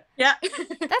 say. Yeah.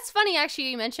 That's funny, actually,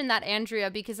 you mentioned that,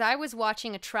 Andrea, because I was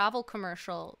watching a travel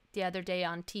commercial the other day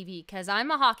on TV, because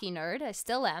I'm a hockey nerd, I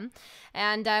still am,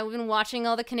 and I've been watching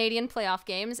all the Canadian playoff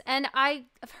games, and I've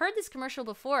heard this commercial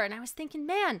before, and I was thinking,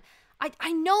 man,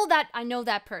 I know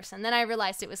that person. Then I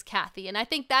realized it was Cathy, and I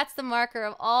think that's the marker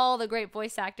of all the great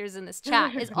voice actors in this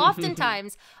chat, is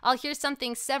oftentimes I'll hear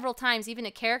something several times, even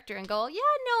a character, and go, yeah,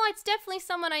 no, it's definitely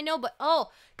someone I know, but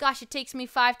oh, gosh, it takes me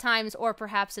 5 times or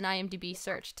perhaps an IMDb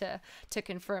search to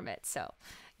confirm it. So,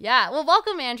 yeah. Well,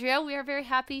 welcome, Andrea. We are very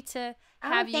happy to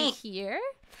have you here.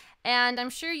 And I'm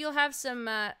sure you'll have some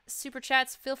super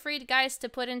chats. Feel free, guys, to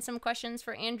put in some questions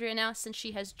for Andrea now since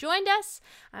she has joined us.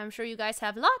 I'm sure you guys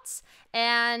have lots.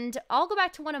 And I'll go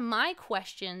back to one of my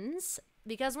questions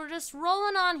because we're just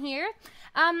rolling on here.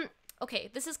 Okay,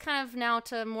 this is kind of now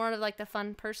to more like the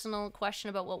fun personal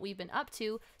question about what we've been up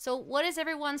to. So what has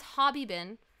everyone's hobby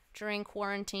been during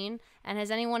quarantine? And has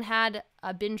anyone had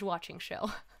a binge watching show?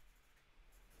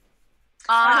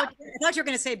 I thought you were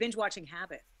going to say binge watching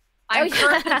habit. I'm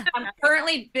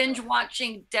currently binge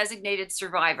watching Designated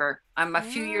Survivor. I'm a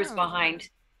few years behind.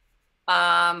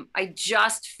 I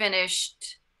just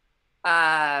finished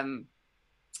Flack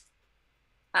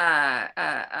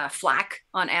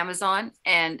on Amazon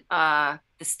and The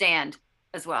Stand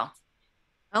as well.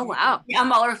 Oh, wow. Yeah,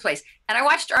 I'm all over the place. And I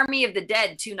watched Army of the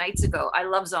Dead 2 nights ago. I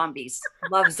love zombies.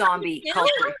 Love zombie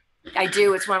culture. I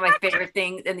do. It's one of my favorite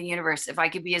things in the universe. If I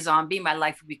could be a zombie, my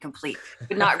life would be complete.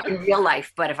 But not in real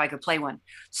life, but if I could play one.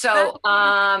 So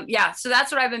yeah, so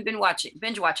that's what I've been binge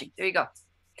watching. There you go.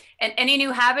 And any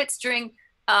new habits during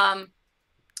well,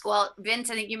 Vince,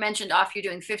 I think you mentioned you're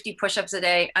doing 50 push-ups a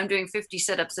day. I'm doing 50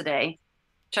 sit-ups a day,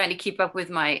 trying to keep up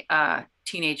with my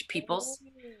teenage peoples.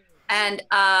 And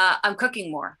I'm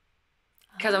cooking more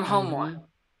because I'm home more.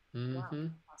 Mm-hmm.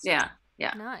 Yeah.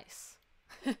 Nice.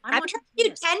 I'm trying to do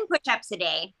 10 push-ups a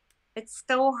day. It's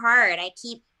so hard. I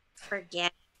keep forgetting.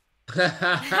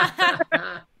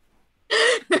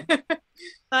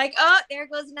 Like, oh, there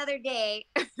goes another day.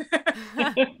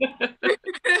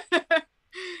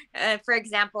 For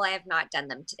example, I have not done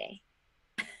them today.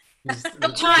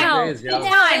 Now,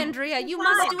 Andrea, you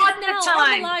must do it now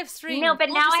on the live stream. No, but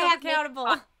Hold now I yourself have accountable.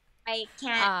 I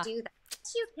can't do that.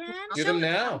 You can. Do them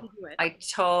now. I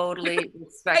totally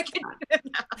respect that.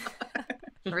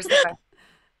 Respect.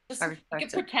 Just, you can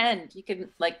pretend. You can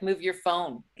like move your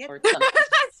phone or something.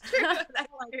 That's true.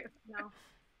 That's true. No.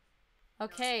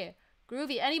 Okay,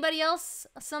 groovy. Anybody else?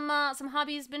 Some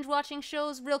hobbies, binge watching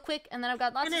shows, real quick, and then I've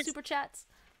got lots of super chats.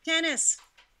 Tennis,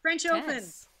 French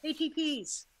Tennis. Open,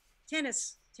 ATPs,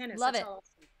 tennis. Love it.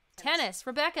 Tennis.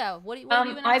 Rebecca, what have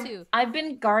you been up to? I've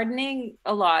been gardening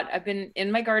a lot. I've been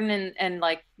in my garden and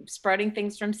like sprouting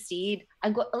things from seed.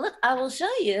 Look, I will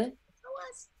show you.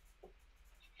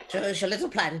 Show us your little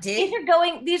planty.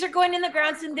 These are going in the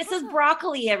ground soon. This is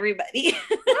broccoli, everybody.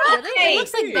 Really? It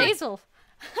looks like basil.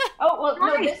 Oh, well,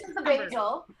 no, this is the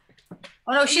basil.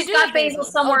 Oh no, she's got basil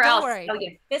somewhere else. Worry. Oh, yeah.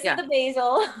 This is the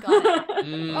basil. Got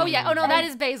it. Oh yeah. Oh no, that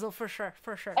is basil for sure.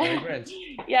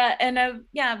 Yeah, and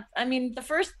yeah, I mean, the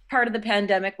first part of the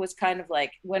pandemic was kind of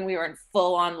like when we were in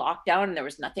full on lockdown and there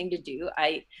was nothing to do.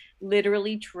 I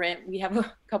literally trimmed. We have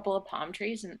a couple of palm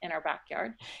trees in our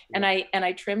backyard, and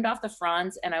I trimmed off the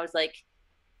fronds, and I was like,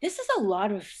 this is a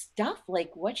lot of stuff.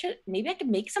 Like, maybe I could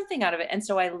make something out of it. And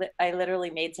so I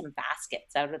literally made some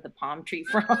baskets out of the palm tree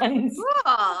fronds.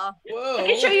 Whoa. I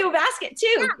can show you a basket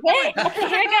too. Hey,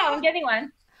 here I go. I'm getting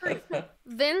one.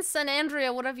 Vince and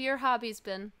Andrea, what have your hobbies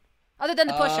been? Other than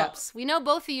the push-ups. We know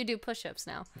both of you do push-ups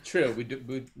now. True. We do.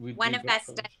 One of us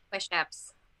does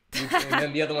push-ups. And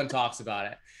then the other one talks about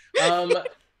it.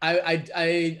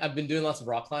 I've been doing lots of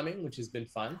rock climbing, which has been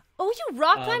fun. Oh, you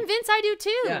rock climb, Vince? I do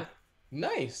too. Yeah.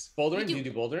 Nice. Bouldering? Do you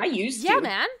do bouldering? I used to. Yeah,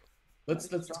 man. Let's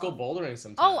go bouldering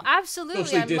sometime. Oh, absolutely.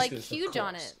 Socially I'm like distanced, huge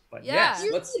on it. But yeah.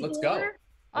 yes, let's go.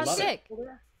 Oh, sick.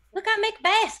 Look, I make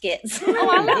baskets. Oh, I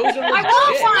want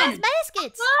one.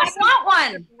 Baskets. I want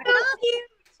one.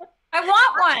 I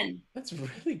want one. That's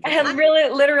really good. I had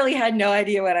literally had no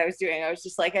idea what I was doing. I was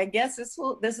just like, I guess this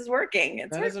is working.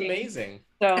 It's That is amazing.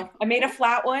 So I made a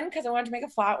flat one because I wanted to make a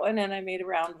flat one, and I made a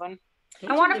round one.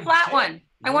 I want a flat one.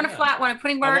 I want a flat one. I'm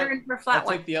putting my order in for a flat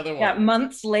one. I'll take the other one. Yeah,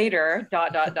 months later, ...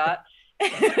 Thing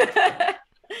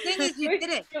is, you did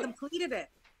it. You completed it.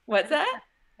 What's that?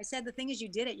 I said the thing is, you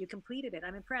did it. You completed it.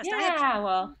 I'm impressed. Yeah,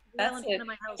 well, that's in front it. of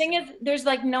my house. Thing is,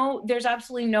 there's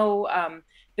absolutely no.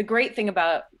 The great thing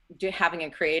about having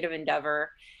a creative endeavor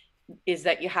is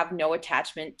that you have no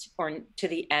attachment or to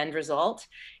the end result.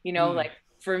 You know, like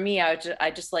for me, I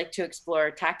just like to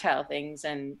explore tactile things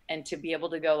and to be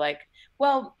able to go like,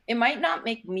 well, it might not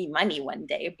make me money one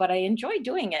day, but I enjoy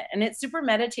doing it, and it's super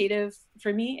meditative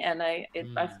for me, and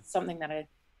that's something that I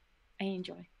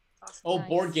enjoy. Awesome. Oh, nice.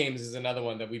 Board games is another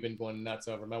one that we've been going nuts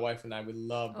over. My wife and I, we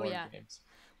love board games.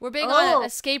 We're big on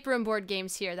escape room board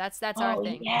games here. That's our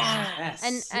thing. Yeah.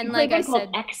 Yes. And like I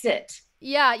said, Exit.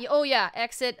 Yeah. Oh yeah.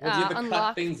 Exit. Well, do you have to Unlock.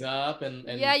 cut things up and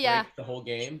break the whole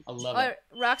game? I love it.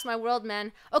 Rocks my world,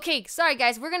 man. Okay, sorry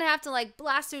guys, we're gonna have to like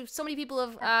blast through. So many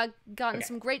people have gotten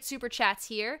some great super chats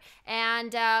here,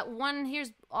 and one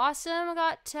here's awesome. I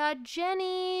got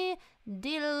Jenny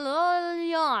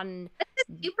Dylyon.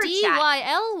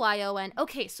 Dylyon.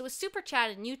 Okay, so a super chat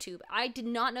in YouTube. I did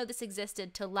not know this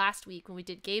existed till last week when we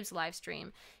did Gabe's live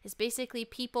stream. Is basically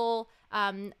people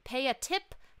pay a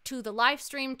tip to the live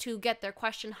stream to get their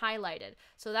question highlighted.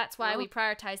 So that's why we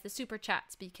prioritize the super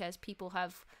chats, because people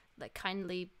have like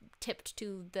kindly tipped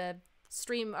to the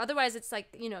stream. Otherwise it's like,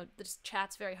 you know, this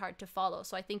chat's very hard to follow.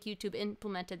 So I think YouTube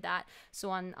implemented that. So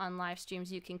on live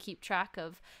streams you can keep track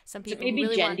of some people who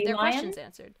really want their questions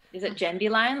answered. Is it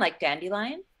Gendylyon, like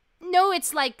dandelion? No,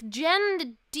 it's like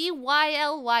Jen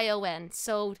Dylyon.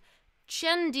 So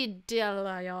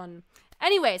Gendylyon.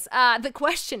 Anyways, the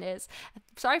question is,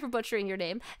 sorry for butchering your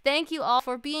name. Thank you all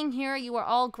for being here. You are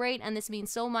all great, and this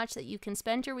means so much that you can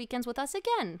spend your weekends with us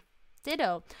again.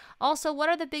 Ditto. Also, what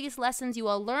are the biggest lessons you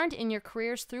all learned in your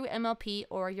careers through MLP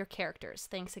or your characters?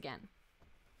 Thanks again.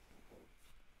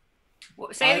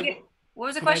 Say it again. What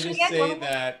was the question again? I just say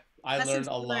that I learned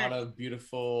a lot of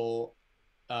beautiful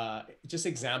just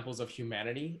examples of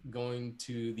humanity going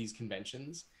to these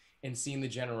conventions and seeing the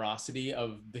generosity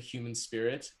of the human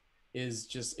spirit is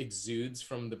just exudes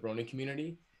from the Brony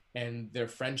community, and their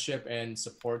friendship and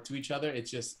support to each other.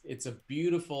 It's a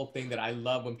beautiful thing that I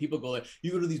love when people go like,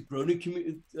 you go to these Brony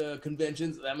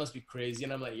conventions, that must be crazy.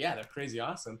 And I'm like, yeah, they're crazy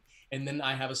awesome. And then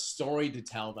I have a story to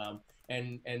tell them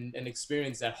and an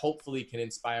experience that hopefully can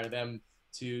inspire them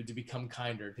to become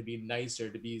kinder, to be nicer,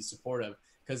 to be supportive,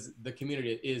 because the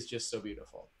community is just so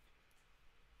beautiful.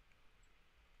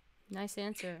 Nice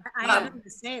answer. I have nothing to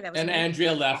say. That was and amazing.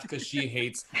 Andrea left because she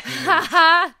hates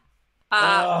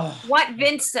what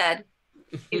Vince said,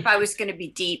 if I was going to be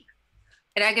deep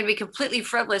and I'm going to be completely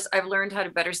frivolous, I've learned how to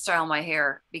better style my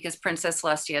hair because Princess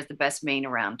Celestia has the best mane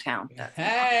around town.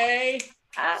 Hey!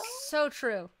 So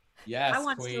true. Yes, I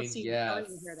want to queen, still see yes. colors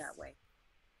in here that way.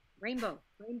 Rainbow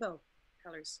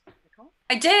colors. Nicole?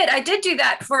 I did do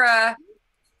that for a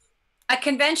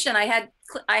convention. I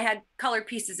had colored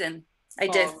pieces in. I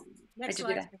did. Next I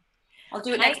did slide. that. I'll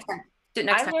do it next time.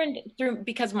 I learned through,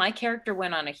 because my character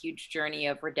went on a huge journey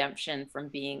of redemption from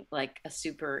being like a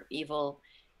super evil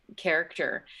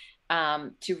character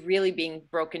to really being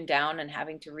broken down and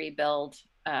having to rebuild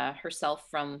herself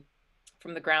from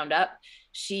the ground up.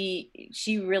 She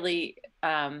really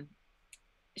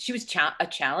she was a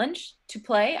challenge to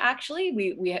play. Actually,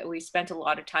 we spent a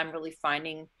lot of time really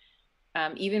finding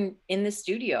even in the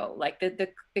studio, like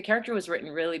the character was written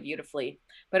really beautifully,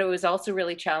 but it was also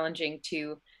really challenging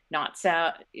to not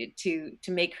sound to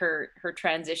make her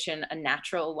transition a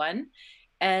natural one,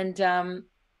 and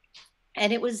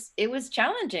it was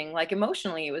challenging, like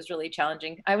emotionally it was really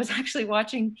challenging. I was actually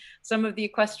watching some of the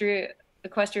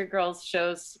Equestria Girls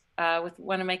shows with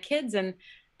one of my kids, and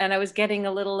I was getting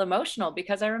a little emotional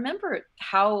because I remember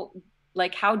how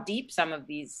deep some of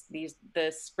the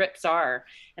scripts are,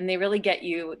 and they really get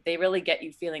you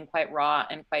feeling quite raw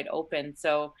and quite open.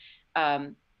 So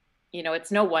you know,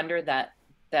 it's no wonder that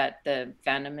the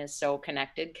fandom is so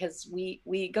connected, because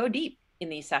we go deep in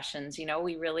these sessions. You know,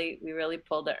 we really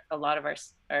pulled a lot of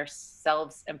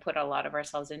ourselves and put a lot of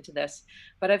ourselves into this.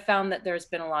 But I've found that there's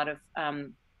been a lot of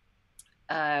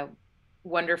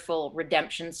wonderful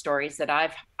redemption stories that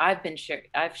I've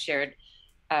shared.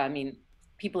 I mean,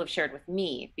 people have shared with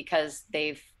me because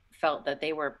they've felt that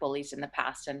they were bullies in the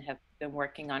past and have been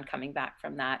working on coming back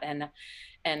from that. And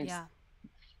yeah.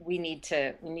 we need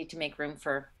to make room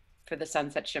for the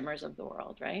sunset shimmers of the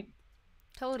world, right?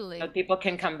 Totally. So people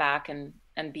can come back and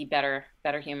be better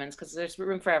humans, because there's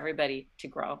room for everybody to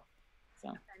grow.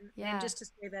 So and just to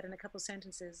say that in a couple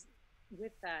sentences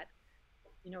with that,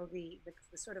 you know, the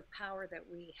sort of power that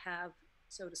we have,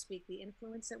 so to speak, the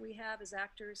influence that we have as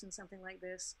actors in something like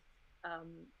this,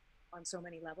 on so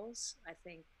many levels. I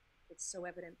think it's so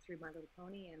evident through My Little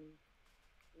Pony, and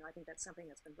you know, I think that's something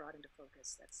that's been brought into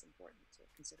focus that's important to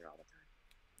consider all the time.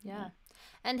 Yeah.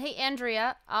 And hey,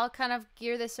 Andrea, I'll kind of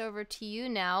gear this over to you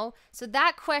now. So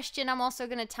that question I'm also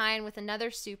going to tie in with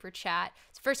another super chat.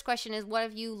 So first question is, what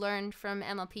have you learned from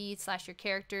MLP/your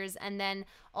characters? And then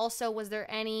also, was there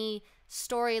any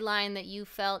storyline that you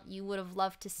felt you would have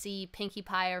loved to see Pinkie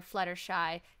Pie or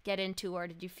Fluttershy get into, or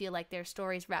did you feel like their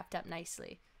stories wrapped up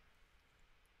nicely?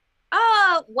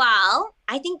 Well,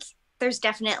 I think there's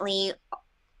definitely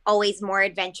always more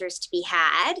adventures to be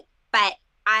had, but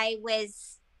I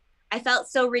felt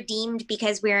so redeemed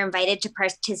because we were invited to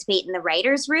participate in the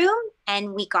writer's room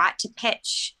and we got to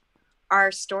pitch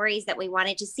our stories that we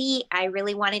wanted to see. I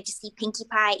really wanted to see Pinkie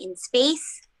Pie in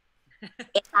space.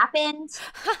 It happened.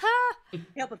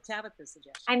 Help with Tabitha's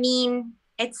suggestion. I mean,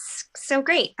 it's so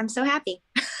great. I'm so happy.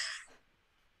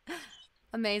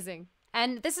 Amazing.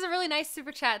 And this is a really nice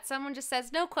super chat. Someone just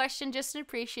says, no question, just an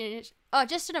appreciation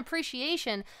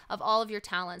of all of your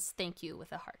talents. Thank you,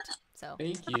 with a heart. So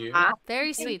Thank you.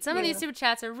 very sweet. Some of these super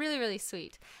chats are really, really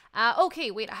sweet. Okay,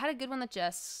 wait, I had a good one that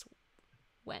just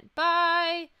went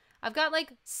by. I've got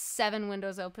like 7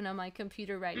 windows open on my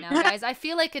computer right now, guys. I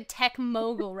feel like a tech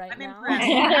mogul right now.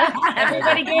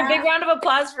 Everybody give a big round of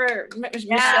applause for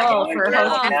Michelle for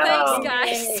hosting. Thanks,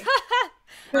 guys.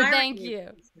 Thank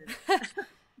you.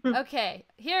 Okay,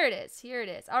 here it is.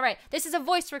 All right, this is a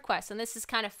voice request, and this is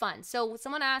kind of fun. So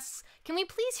someone asks, can we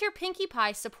please hear Pinkie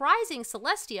Pie surprising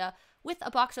Celestia with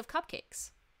a box of cupcakes?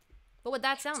 What would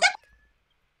that sound like?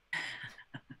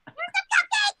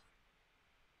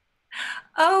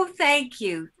 Oh, thank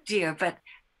you, dear, but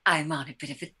I'm on a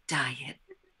bit of a diet.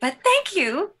 But thank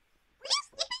you.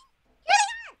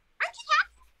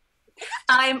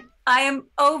 I am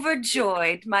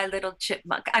overjoyed, my little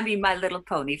my little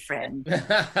pony friend.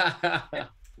 A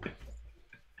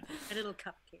little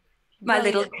cupcake. My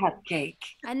little cupcake.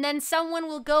 And then someone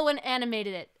will go and animate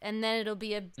it, and then it'll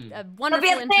be a wonderful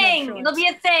It'll be a thing. It'll be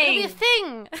a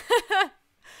thing.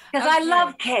 Because I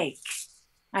love cake.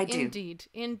 I do.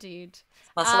 Indeed.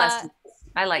 Well, Celeste,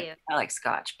 I like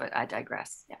scotch, but I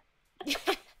digress. Yeah.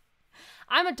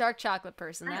 I'm a dark chocolate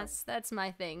person. That's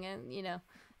my thing, and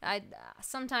I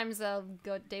sometimes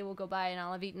day will go by and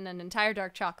I'll have eaten an entire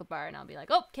dark chocolate bar and I'll be like,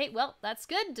 oh, okay, well, that's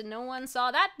good. No one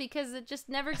saw that because it just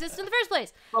never existed in the first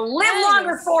place. We'll live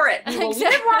longer for it. We'll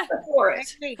live longer for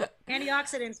it.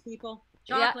 Antioxidants, people.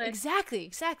 Chocolate. Yeah,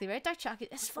 exactly, right? Dark chocolate,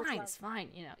 it's fine.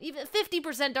 Even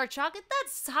 50% dark chocolate,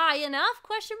 that's high enough,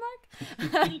 question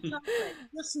mark?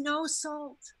 Just no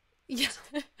salt. Yeah.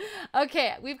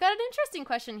 Okay, we've got an interesting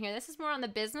question here. This is more on the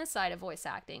business side of voice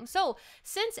acting. So,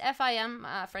 since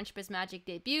FIM, Friendship is Magic,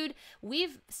 debuted,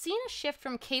 we've seen a shift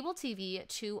from cable TV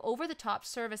to over-the-top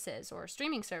services or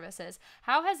streaming services.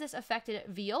 How has this affected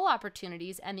VO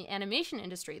opportunities and the animation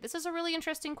industry? This is a really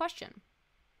interesting question.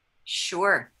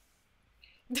 Sure.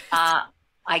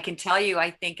 I can tell you,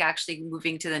 I think actually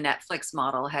moving to the Netflix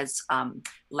model has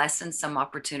lessened some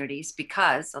opportunities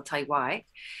because, I'll tell you why.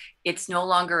 It's no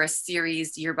longer a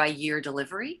series year by year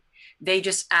delivery. They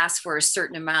just ask for a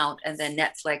certain amount and then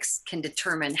Netflix can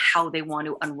determine how they want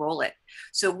to unroll it.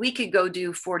 So we could go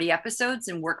do 40 episodes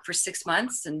and work for 6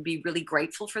 months and be really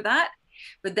grateful for that.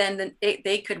 But then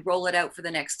they could roll it out for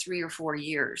the next 3 or 4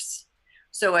 years.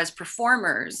 So as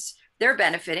performers, they're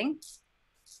benefiting.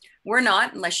 We're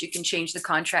not, unless you can change the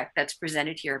contract that's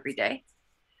presented here every day.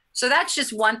 So that's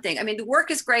just one thing. I mean, the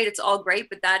work is great. It's all great,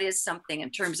 but that is something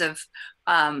in terms of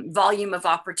volume of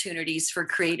opportunities for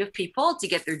creative people to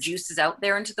get their juices out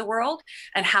there into the world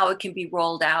and how it can be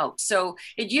rolled out. So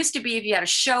it used to be if you had a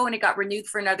show and it got renewed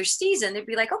for another season, they'd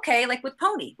be like, okay, like with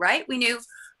Pony, right? We knew,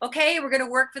 okay, we're going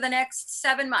to work for the next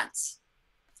 7 months.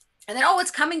 And then, oh,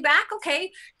 it's coming back.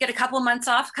 Okay, get a couple of months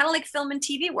off, kind of like film and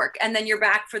TV work. And then you're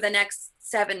back for the next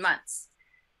 7 months.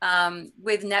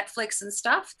 With Netflix and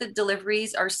stuff, the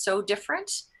deliveries are so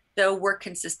different. The work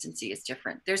consistency is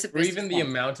different. There's a or even the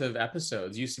amount of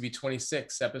episodes used to be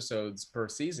 26 episodes per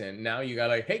season. Now you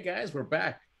got like, hey guys, we're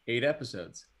back. 8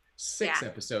 episodes, 6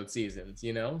 episode seasons,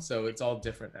 so it's all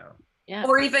different now. Yeah.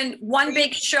 Or even one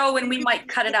big show and we might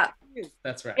cut it up.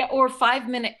 That's right. Yeah, or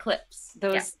 5-minute clips.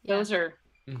 Those are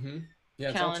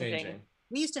it's all changing.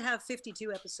 We used to have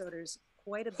 52 episoders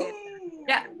quite a bit.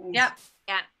 Yeah.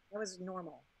 That was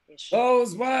normal.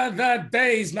 Those were the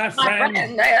days, my friend.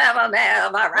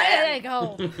 There you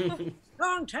go.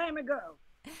 Long time ago.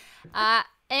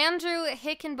 Andrew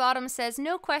Hickenbottom says,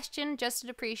 no question, just an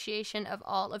appreciation of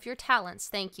all of your talents.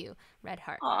 Thank you, Red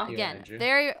Heart. Again,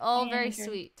 very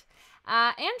sweet.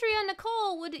 Andrea,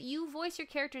 Nicole, would you voice your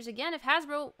characters again if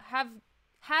Hasbro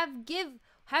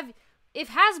if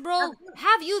Hasbro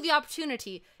have you the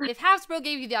opportunity, if Hasbro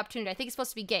gave you the opportunity, I think it's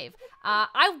supposed to be gave.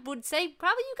 I would say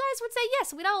probably you guys would say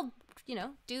yes. We'd all, you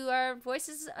know, do our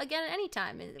voices again at any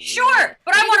time. Sure,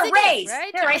 but I want a raise.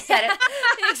 Right? There, I said it.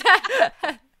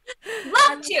 Exactly.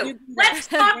 Love to. Let's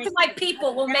talk to my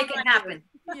people. We'll make it happen.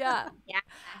 Yeah. Yeah.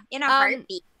 In a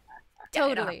heartbeat.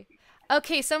 Totally.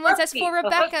 Okay, someone says for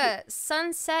Rebecca,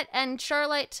 Sunset and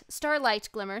Starlight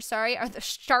Glimmer,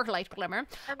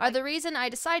 are the reason I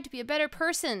decided to be a better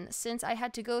person since I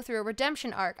had to go through a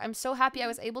redemption arc. I'm so happy I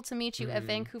was able to meet you at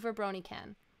Vancouver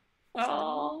BronyCon.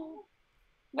 Oh,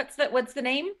 what's the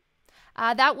name?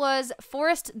 That was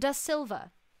Forrest Da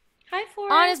Silva. Hi,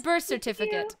 Forrest. On his birth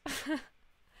certificate.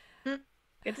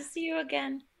 Good to see you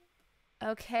again.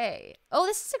 Okay. Oh,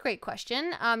 this is a great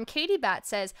question. Katie Bat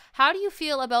says, how do you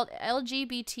feel about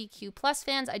LGBTQ plus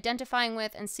fans identifying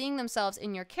with and seeing themselves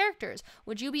in your characters?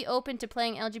 Would you be open to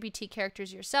playing LGBT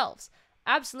characters yourselves?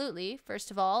 Absolutely,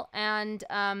 first of all. And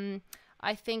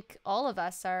I think all of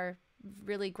us are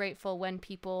really grateful when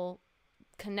people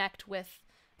connect with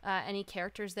any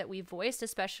characters that we voiced,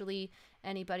 especially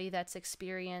anybody that's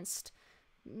experienced,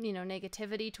 you know,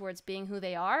 negativity towards being who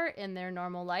they are in their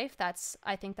normal life. That's,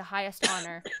 I think, the highest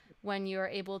honor when you're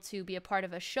able to be a part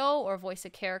of a show or voice a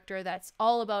character that's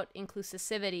all about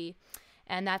inclusivity.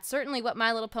 And that's certainly what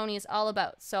My Little Pony is all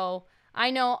about. So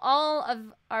I know all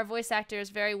of our voice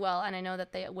actors very well, and I know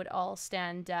that they would all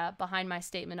stand behind my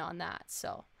statement on that.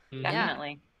 So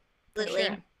Definitely. Yeah, for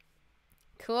sure.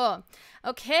 Cool.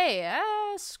 Okay,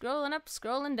 scrolling up,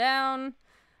 scrolling down.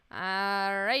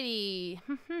 Alrighty.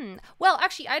 Well,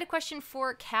 actually, I had a question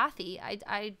for Cathy.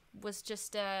 I was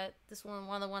just this one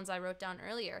of the ones I wrote down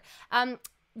earlier.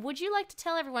 Would you like to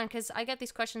tell everyone, because I get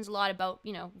these questions a lot about,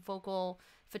 you know, vocal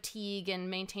fatigue and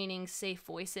maintaining safe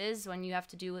voices when you have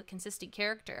to do a consistent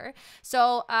character.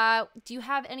 So do you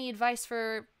have any advice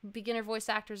for beginner voice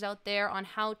actors out there on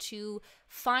how to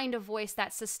find a voice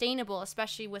that's sustainable,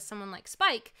 especially with someone like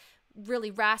Spike, really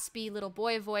raspy little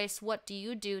boy voice? What do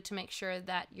you do to make sure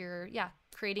that you're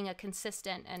creating a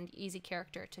consistent and easy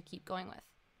character to keep going with?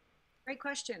 Great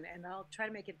question, and I'll try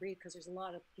to make it brief because there's a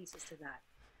lot of pieces to that.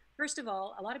 First of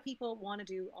all, a lot of people want to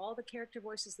do all the character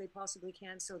voices they possibly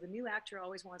can, so the new actor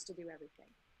always wants to do everything.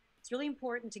 It's really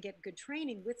important to get good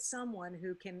training with someone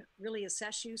who can really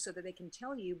assess you so that they can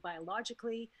tell you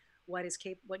biologically what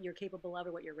you're capable of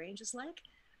or what your range is like.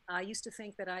 I used to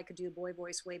think that I could do a boy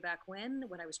voice way back when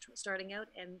I was starting out,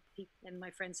 and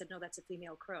my friend said, no, that's a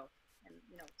female crow. And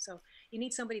you know, so you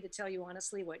need somebody to tell you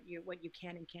honestly what you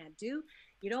can and can't do.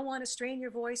 You don't want to strain your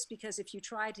voice, because if you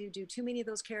try to do too many of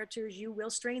those characters, you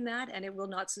will strain that and it will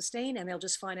not sustain, and they'll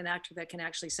just find an actor that can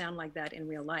actually sound like that in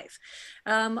real life.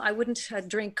 I wouldn't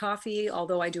drink coffee,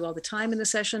 although I do all the time in the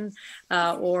session,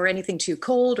 or anything too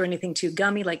cold or anything too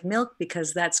gummy like milk,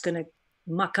 because that's going to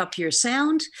muck up your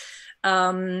sound.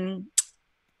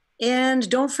 And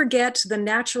don't forget the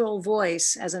natural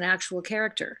voice as an actual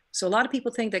character. So a lot of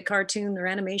people think that cartoon or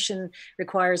animation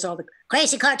requires all the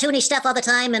crazy cartoony stuff all the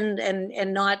time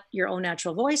and not your own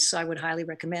natural voice. So I would highly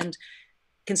recommend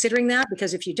considering that,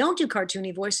 because if you don't do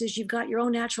cartoony voices, you've got your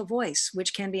own natural voice,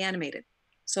 which can be animated.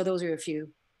 So those are a few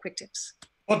quick tips.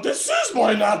 But this is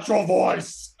my natural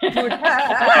voice. What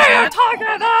are you talking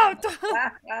about?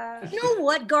 You know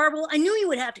what, Garble? I knew you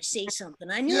would have to say something.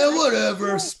 I knew. Yeah,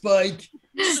 whatever, Spike.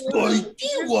 Spikey,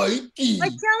 whitey. I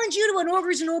challenge you to an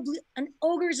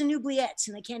ogres and oubliettes,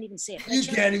 and I can't even say it. You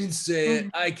can't even say it.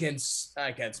 I can't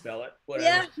spell it. Whatever.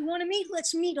 Yeah, you want to meet?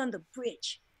 Let's meet on the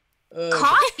bridge.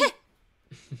 Coffee.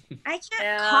 I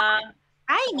can't.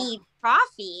 I need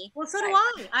coffee. Well, so do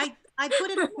I. I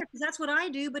put it in there because that's what I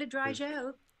do, but it dries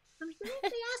out.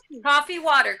 Coffee,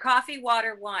 water,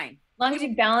 wine. As long as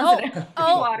you balance it.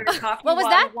 Water, coffee, what was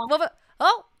water, that? wine.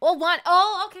 Wine.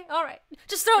 Oh, okay, all right.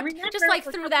 Just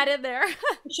threw that in there.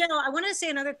 Michelle, I want to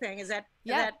say another thing is that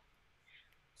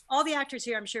all the actors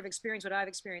here, I'm sure, have experienced what I've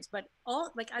experienced, but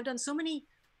I've done so many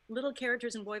little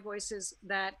characters and boy voices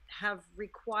that have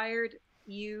required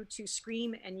you to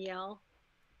scream and yell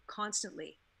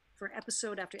constantly for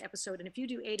episode after episode. And if you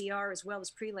do ADR as well as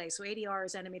prelay, so ADR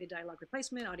is animated dialogue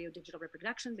replacement, audio digital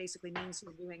reproduction, basically means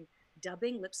you're doing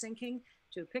dubbing, lip syncing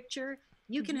to a picture.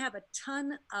 You can have a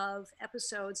ton of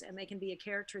episodes and they can be a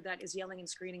character that is yelling and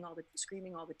screaming all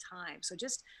the time. So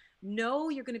just know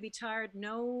you're going to be tired.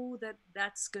 Know that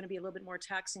that's going to be a little bit more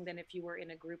taxing than if you were in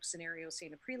a group scenario, say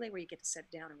in a prelay, where you get to sit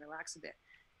down and relax a bit.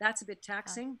 That's a bit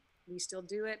taxing. We still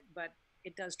do it, but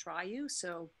it does try you.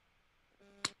 So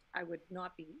I would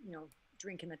not be,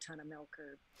 drinking a ton of milk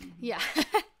or. Yeah.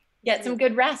 Get some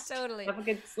good rest. Totally. Have a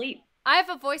good sleep. I have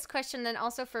a voice question then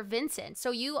also for Vincent.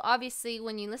 So you obviously,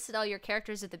 when you listed all your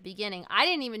characters at the beginning, I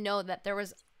didn't even know that there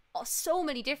was so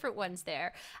many different ones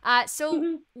there.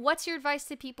 So what's your advice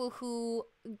to people who,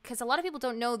 because a lot of people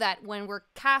don't know that when we're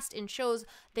cast in shows,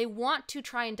 they want to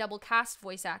try and double cast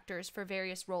voice actors for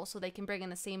various roles so they can bring in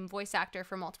the same voice actor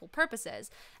for multiple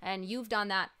purposes. And you've done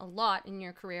that a lot in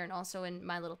your career and also in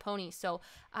My Little Pony. So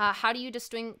how do you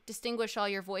distinguish all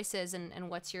your voices, and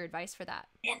what's your advice for that?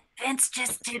 And Vince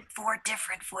just did 4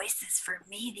 different voices for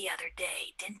me the other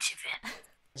day, didn't you,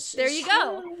 Vince? There you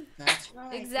go. That's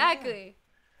right. Exactly.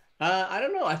 I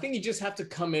don't know. I think you just have to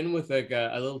come in with like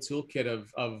a little toolkit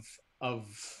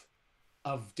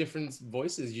of different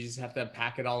voices. You just have to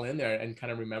pack it all in there and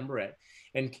kind of remember it.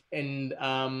 And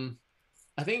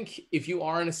I think if you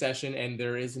are in a session and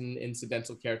there is an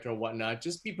incidental character or whatnot,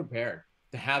 just be prepared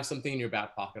to have something in your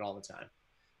back pocket all the time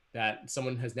that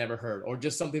someone has never heard, or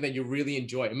just something that you really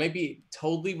enjoy. It might be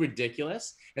totally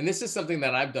ridiculous. And this is something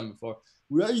that I've done before.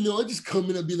 Well, I just come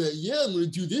in and be like, yeah, I'm going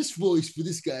to do this voice for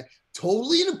this guy.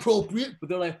 Totally inappropriate. But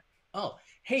they're like, oh,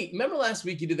 hey, remember last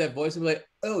week you did that voice? I'm like,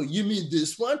 oh, you mean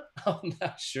this one? I'm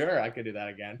not sure I could do that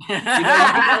again. You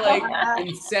gotta like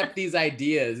incept these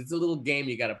ideas. It's a little game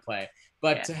you got to play.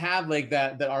 But to have like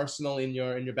that arsenal in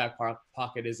your back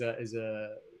pocket is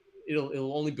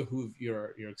it'll only behoove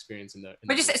your experience in the.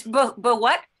 But you say, but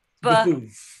what?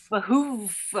 Behoove.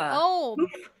 Oh,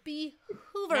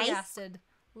 behoovergasted.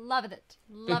 Love it.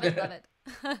 Love it. Love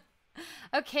it.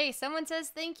 Okay, someone says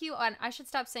thank you on, I should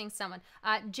stop saying someone.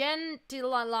 Jen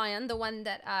DeLion, the one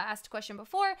that asked a question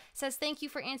before, says thank you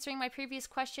for answering my previous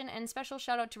question, and special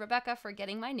shout out to Rebecca for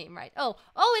getting my name right. Oh,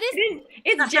 it is.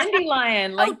 It's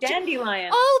Dandelion, like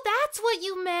Dandelion. Oh, that's what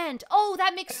you meant. Oh,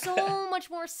 that makes so much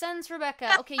more sense,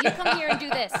 Rebecca. Okay, you come here and do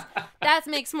this. That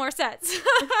makes more sense.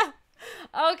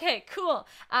 Okay, cool.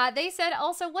 They said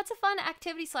also, what's a fun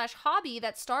activity / hobby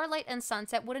that Starlight and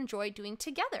Sunset would enjoy doing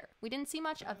together? We didn't see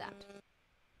much of that.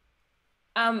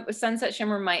 Sunset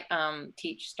Shimmer might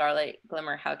teach Starlight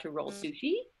Glimmer how to roll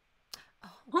sushi.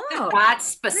 Oh, that's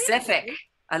specific. Really?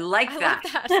 I like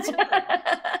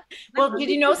that. Well, did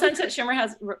you know Sunset Shimmer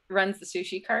runs the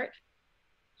sushi cart?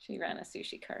 She ran a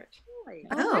sushi cart. Really?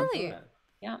 Oh, really?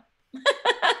 Yeah.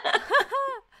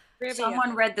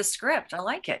 Someone read the script. I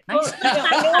like it. Nice.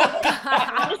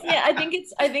 Honestly, I think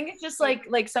it's just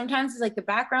like sometimes it's like the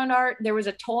background art. There was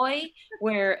a toy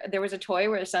where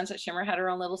the Sunset Shimmer had her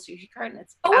own little sushi cart, and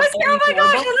it's oh my gosh, I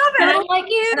love it. And I'm like,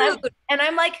 and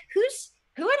I'm like,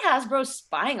 who at Hasbro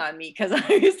spying on me? Because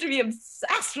I used to be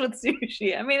obsessed with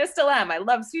sushi. I mean, I still am. I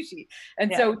love sushi,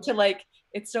 and so to like.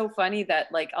 It's so funny that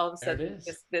like all of a sudden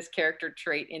this character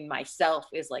trait in myself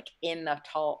is like in a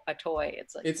toy.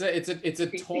 It's like it's a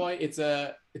toy. It's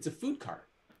a food cart.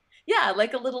 Yeah,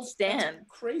 like a little stand. That's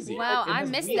crazy. Wow, I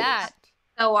missed that.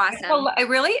 So awesome. Oh,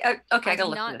 really? Okay, I gotta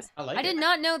look at this. I did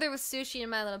not know there was sushi in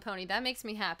My Little Pony. That makes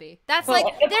me happy. That's like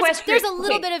there's a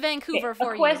little bit of Vancouver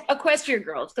for you. Equestria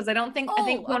girls, because I think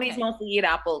ponies mostly eat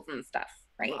apples and stuff.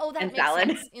 Right? Oh, that and makes salad.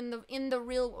 sense in the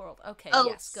real world. Okay,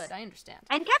 yes, good. I understand.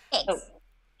 And cupcakes.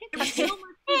 So much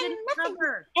we didn't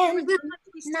cover.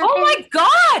 Oh my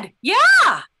God!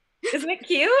 Yeah, isn't it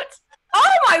cute?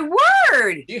 Oh my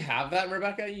word! Do you have that,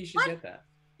 Rebecca? You should get that.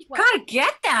 You gotta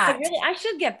get that. I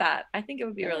should get that. I think it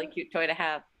would be a really cute toy to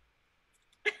have.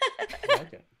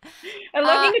 Okay. I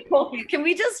love Nicole. Can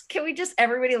we just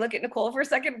everybody look at Nicole for a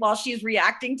second while she's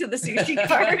reacting to the sushi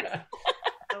card?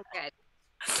 So good.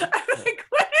 I'm like,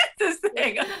 what is this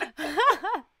thing?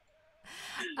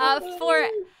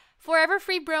 Forever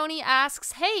Free Brony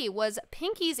asks, hey, was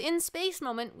Pinky's in space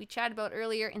moment we chatted about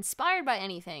earlier inspired by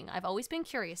anything? I've always been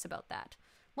curious about that.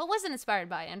 What was it inspired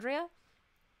by, Andrea?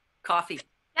 Coffee.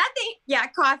 Nothing. Yeah,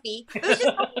 coffee. It was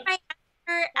just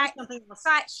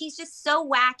she's just so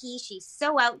wacky. She's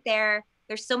so out there.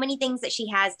 There's so many things that she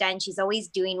has done. She's always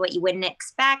doing what you wouldn't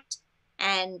expect.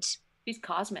 And she's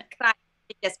cosmic. To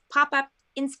just pop up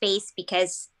in space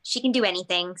because she can do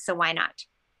anything. So why not?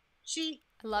 She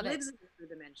love lives it. in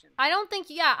another dimension. I don't think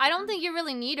you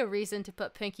really need a reason to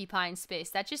put Pinkie Pie in space.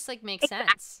 That just like makes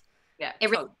sense. Yeah.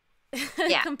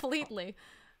 Yeah. Completely.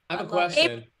 I have a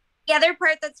question. The other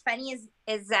part that's funny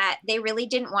is that they really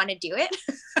didn't want to do it.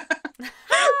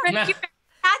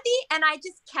 Cathy and I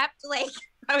just kept like,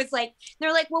 I was like,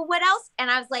 they're like, well, what else?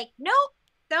 And I was like, nope,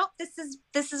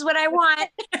 this is what I want.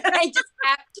 And I just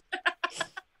kept.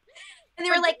 And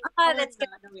they were like, oh, that's good.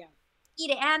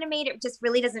 To animate it just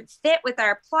really doesn't fit with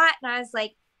our plot. And I was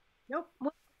like, nope,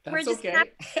 we're just okay.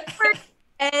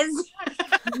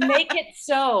 Make it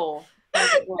so.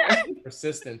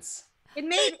 Persistence. It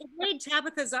made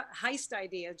Tabitha's heist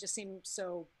idea just seem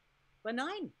so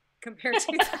benign. compared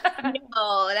to.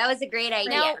 Oh, that was a great idea.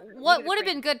 Now, what would have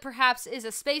been good, perhaps, is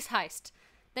a space heist.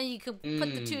 Then you could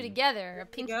put the two together. A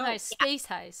pink heist, space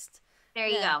heist. There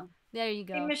you go. There you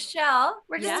go. Hey, Michelle,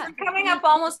 we're Yeah. coming up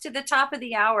almost to the top of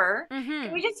the hour. Mm-hmm.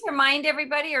 Can we just remind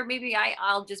everybody, or maybe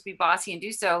I'll just be bossy and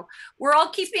do so. We're all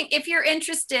keeping, if you're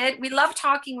interested, we love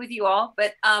talking with you all,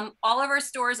 but all of our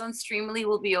stores on Streamily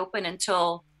will be open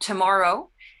until tomorrow.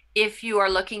 If you are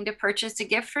looking to purchase a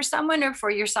gift for someone or for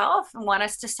yourself and want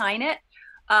us to sign it,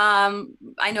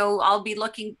 I know I'll be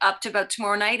looking up to about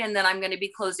tomorrow night, and then I'm going to be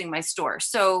closing my store.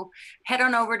 So head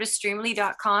on over to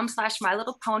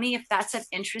streamily.com/mylittlepony if that's of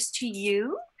interest to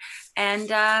you. And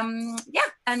yeah,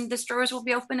 and the stores will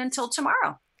be open until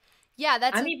tomorrow.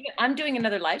 Yeah, I'm doing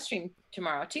another live stream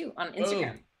tomorrow too on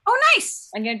Instagram. Oh, nice.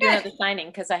 I'm going to do another signing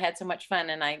because I had so much fun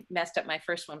and I messed up my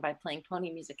first one by playing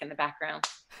pony music in the background.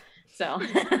 So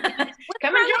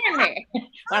come and join me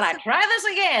while I try this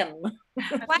again.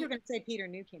 I thought you were going to say Peter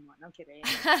New came on. I'm kidding.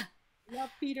 Love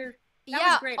Peter. That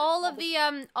was great. all of the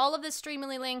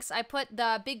Streamily links. I put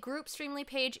the big group Streamily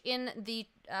page in the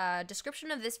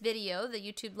description of this video, the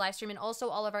YouTube live stream, and also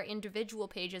all of our individual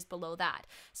pages below that.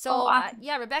 So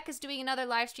yeah, Rebecca's doing another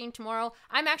live stream tomorrow.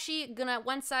 I'm actually gonna,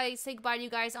 once I say goodbye to you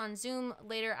guys on Zoom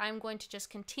later, I'm going to just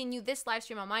continue this live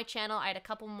stream on my channel. I had a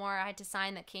couple more I had to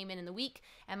sign that came in the week,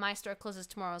 and my store closes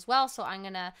tomorrow as well, so I'm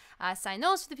gonna sign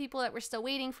those for the people that were still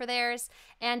waiting for theirs.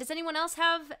 And does anyone else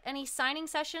have any signing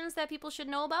sessions that people should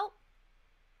know about?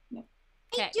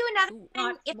 I do another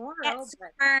one if tomorrow, it gets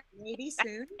super maybe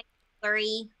soon.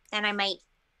 blurry, then I might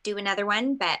do another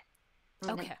one, but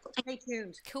Okay. Stay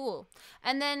tuned. Cool.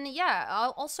 And then, yeah,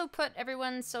 I'll also put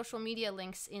everyone's social media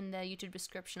links in the YouTube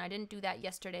description. I didn't do that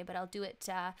yesterday, but I'll do it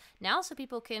now so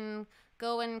people can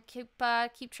go and keep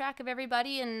track of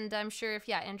everybody. And I'm sure if,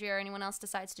 Andrea or anyone else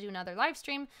decides to do another live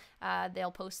stream,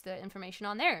 they'll post the information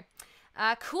on there.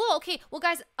 Cool. Okay. Well,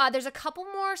 guys, there's a couple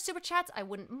more super chats. I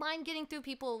wouldn't mind getting through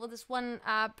people. Well, this one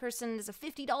person is a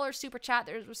 $50 super chat.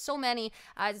 There's so many.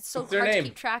 It's so hard to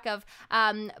keep track of.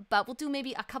 But we'll do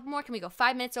maybe a couple more. Can we go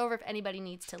 5 minutes over? If anybody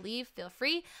needs to leave, feel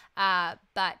free.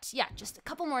 But yeah, just a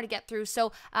couple more to get through.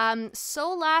 So,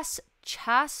 Solas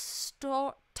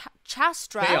Chastra.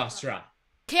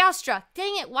 Chaostra.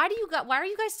 Dang it. Why are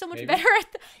you guys so much better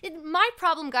at my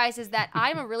problem, guys, is that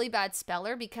I'm a really bad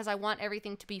speller because I want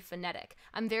everything to be phonetic.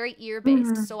 I'm very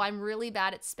ear-based, so I'm really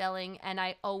bad at spelling, and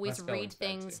I always read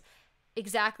things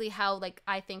exactly how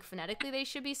I think phonetically they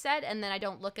should be said, and then I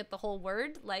don't look at the whole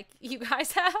word like you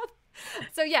guys have.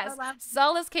 So yes,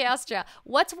 Solas Chaostra.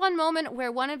 What's one moment where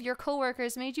one of your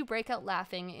coworkers made you break out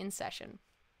laughing in session?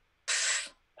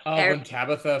 When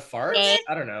Tabitha farts?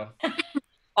 I don't know.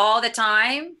 All the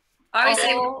time.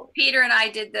 Obviously, Peter and I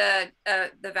did the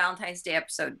Valentine's Day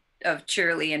episode of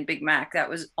Cheerily and Big Mac. That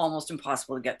was almost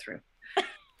impossible to get through.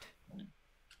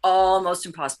 Almost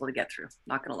impossible to get through.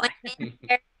 Not gonna lie.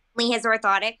 Only his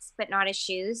orthotics, but not his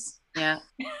shoes. Yeah.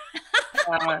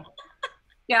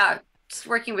 Yeah. Just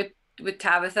working with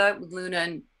Tabitha, with Luna,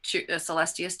 and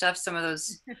Celestia stuff. Some of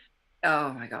those.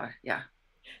 Oh my God. Yeah.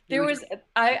 There was,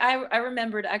 I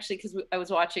remembered actually, because I was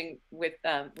watching with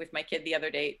my kid the other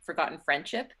day, Forgotten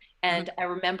Friendship, and I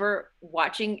remember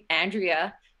watching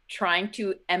Andrea trying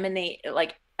to emulate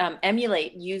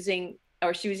using,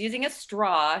 or she was using a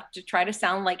straw to try to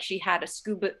sound like she had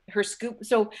her scoop.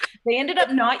 So they ended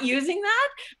up not using that,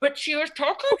 but she was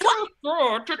talking to the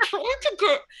straw to try to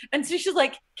get, and so she's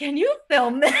like, "Can you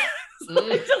film this?"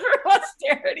 Just for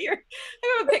posterity. I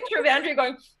have a picture of Andrea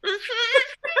going.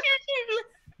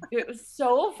 It was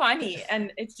so funny,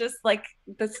 and it's just like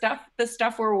the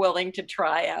stuff we're willing to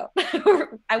try out.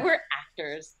 We're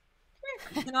actors.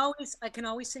 I can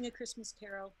always sing a Christmas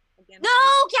carol again. No,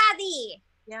 Cathy.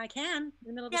 Yeah, I can. In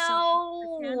the middle of the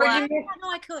song.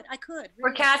 No, I could. Really.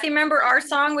 Or Cathy, remember our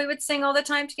song we would sing all the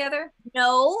time together?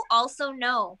 No, also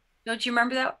no. Don't you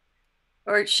remember that?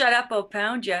 Or Shut Up, I'll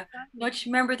Pound Ya. Don't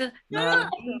you remember the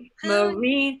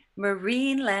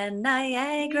Marine Land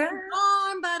Niagara?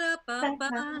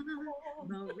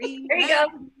 There you go.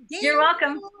 You're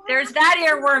welcome. There's that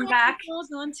earworm back.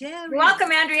 You're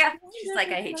welcome, Andrea. She's like,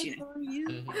 I hate you.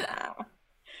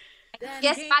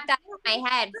 Just got that in my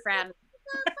head from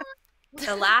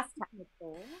the last time.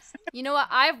 You know what?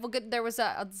 There was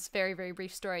this very, very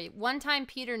brief story. One time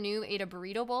Peter New ate a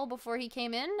burrito bowl before he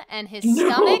came in, and his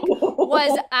stomach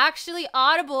was actually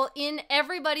audible in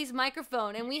everybody's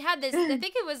microphone. And we had this, I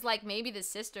think it was maybe the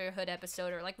sisterhood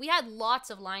episode, or we had lots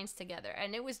of lines together,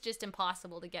 and it was just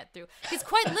impossible to get through. Because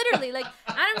quite literally,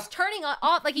 Adam's turning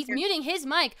off, he's muting his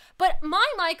mic, but my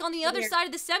mic on the other side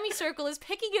of the semicircle is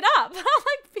picking it up. I'm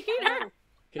like,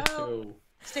 Peter.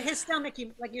 So his stomach,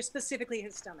 you're specifically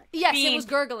his stomach. Yes, it was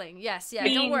gurgling. Yes, yeah,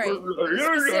 don't worry.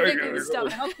 Specifically his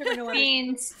stomach.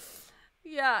 Beans.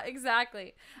 Yeah,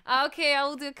 exactly. Okay,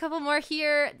 I'll do a couple more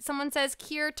here. Someone says,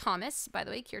 Kier Thomas, by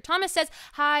the way, Kier Thomas says,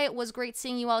 hi, it was great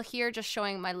seeing you all here, just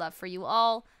showing my love for you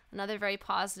all. Another very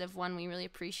positive one. We really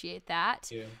appreciate that.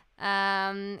 Yeah.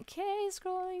 Okay,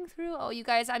 scrolling through. Oh, you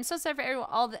guys, I'm so sorry for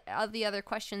all the other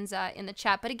questions in the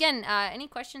chat. But again, any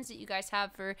questions that you guys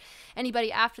have for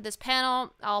anybody after this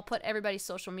panel, I'll put everybody's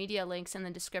social media links in the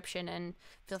description, and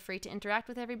feel free to interact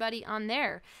with everybody on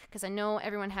there, because I know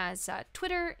everyone has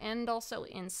Twitter and also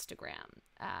Instagram.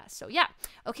 So yeah.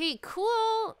 Okay,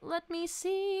 cool. Let me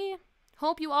see.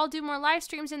 Hope you all do more live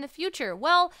streams in the future.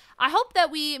 Well, I hope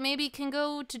that we maybe can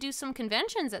go to do some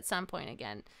conventions at some point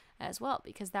again as well,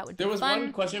 because that would be fun. There was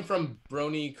one question from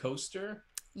Brony Coaster.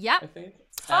 Yep. I think.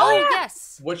 Oh,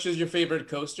 yes. Which is your favorite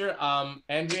coaster?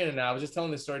 Andrea and I was just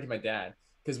telling this story to my dad,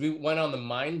 because we went on the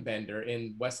Mind Bender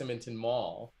in West Edmonton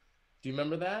Mall. Do you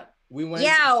remember that? We went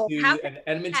to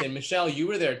Edmonton. Michelle, you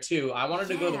were there too. I wanted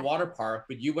to go to the water park,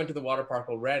 but you went to the water park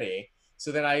already.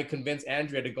 So then I convinced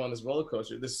Andrea to go on this roller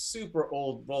coaster, this super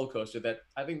old roller coaster that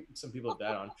I think some people have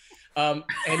died on.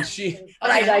 And she,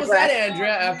 how was that,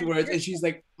 Andrea, afterwards? And she's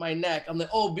like, my neck. I'm like,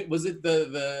 oh, was it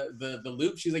the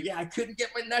loop? She's like, yeah, I couldn't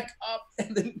get my neck up.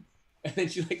 And then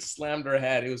she like slammed her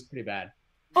head. It was pretty bad.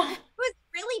 It was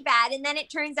really bad. And then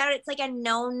it turns out it's like a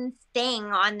known thing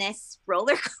on this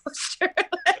roller coaster.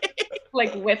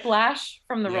 Like whiplash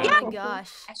from the roller coaster. Oh my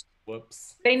gosh.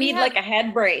 Whoops. They need like a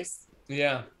head brace.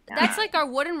 Yeah. That's like our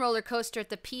wooden roller coaster at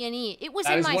the P&E. It was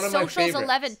in my Socials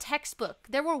 11 textbook.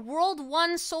 There were World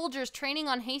I soldiers training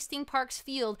on Hastings Park's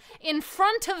field in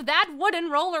front of that wooden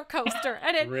roller coaster,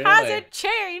 and it hasn't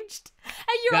changed.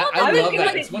 And you're all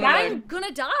I'm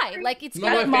gonna die. Like it's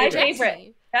my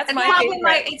favorite. That's my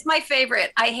favorite. It's my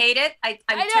favorite. I hate it. I'm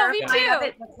terrified of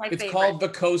it. That's my it's favorite. Called the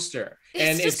coaster,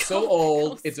 and it's so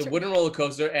old. It's a wooden roller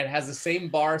coaster, and has the same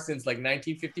bar since like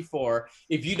 1954.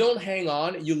 If you don't hang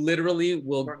on, you literally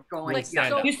will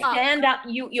stand up. You stand up.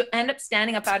 You end up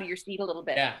standing up out of your seat a little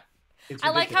bit. Yeah.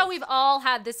 I like how we've all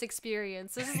had this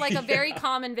experience. This is like a very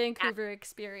common Vancouver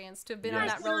experience to have been on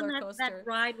that roller coaster. That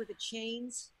ride with the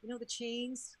chains, you know, the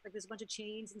chains, like there's a bunch of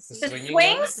chains and seats. The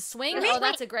swings? The swing? Oh,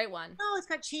 that's a great one. No, it's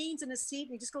got chains in a seat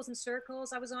and it just goes in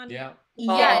circles. I was on. Yeah.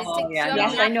 Yes,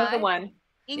 I know the one.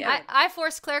 I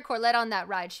forced Claire Corlett on that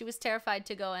ride. She was terrified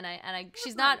to go, and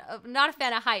she's not a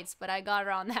fan of heights, but I got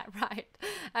her on that ride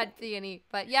at P&E.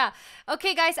 But yeah,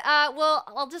 okay, guys. Well,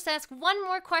 I'll just ask one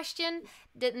more question.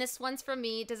 This one's from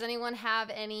me. Does anyone have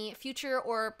any future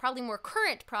or probably more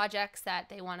current projects that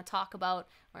they want to talk about,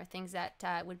 or things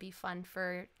that would be fun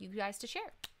for you guys to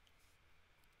share?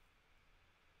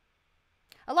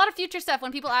 A lot of future stuff.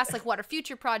 When people ask like what are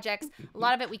future projects, a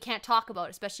lot of it we can't talk about,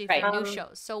 especially for new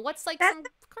shows. So what's like some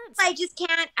current stuff? I just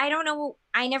can't. I don't know.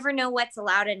 I never know what's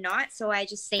allowed and not, so I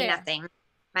just say nothing.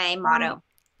 My motto.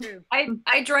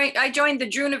 I joined the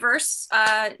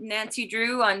Drew-niverse, Nancy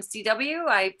Drew on CW.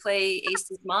 I play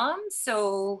Ace's mom.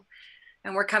 So,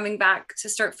 and we're coming back to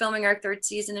start filming our 3rd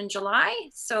season in July.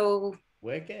 So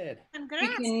wicked. You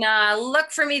can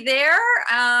look for me there.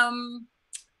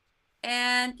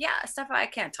 And yeah, stuff I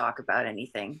can't talk about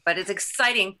anything, but it's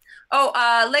exciting.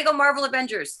 Oh, Lego Marvel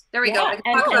Avengers. There we go. I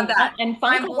can talk about that. And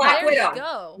I'm Black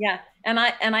Widow. Yeah, and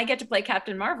I get to play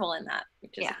Captain Marvel in that,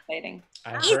 which is exciting.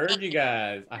 I heard you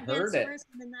guys. I heard it.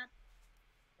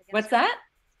 What's that?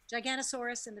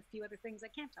 Giganosaurus and a few other things I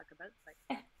can't talk about.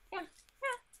 But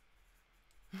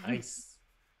Nice.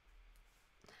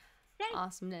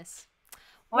 Awesomeness.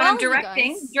 Well, I'm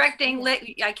directing.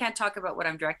 I can't talk about what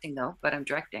I'm directing though, but I'm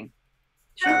directing.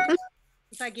 Sure.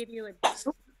 If I give you a,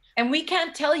 and we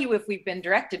can't tell you if we've been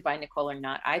directed by Nicole or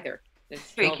not either.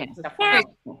 Sure you can.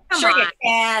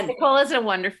 Nicole is a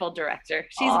wonderful director.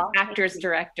 She's an actor's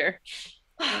director.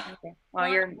 Well,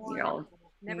 you're all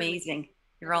amazing.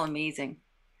 You're all amazing.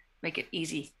 Make it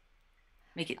easy.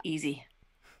 Make it easy.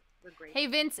 We're great. Hey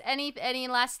Vince, any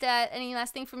last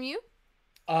thing from you?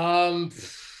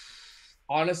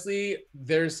 Honestly,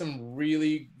 there's some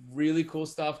really, really cool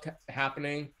stuff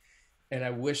happening, and I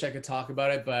wish I could talk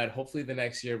about it, but hopefully the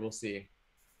next year we'll see.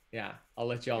 Yeah, I'll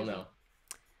let you all know.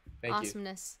 Thank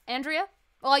Awesomeness. You. Andrea?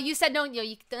 Well, you said no,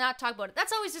 you cannot talk about it.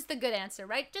 That's always just the good answer,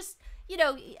 right? Just,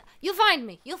 you'll find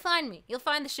me. You'll find me. You'll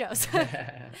find the shows.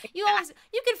 You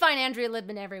can find Andrea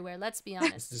Libman everywhere, let's be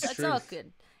honest. That's all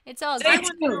good. It's all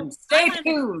good. Stay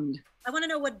tuned. I want to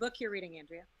know what book you're reading,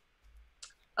 Andrea.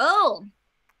 Oh,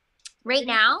 right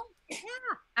now?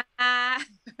 Yeah.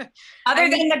 Other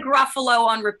than the Gruffalo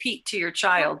on repeat to your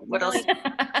child, what else?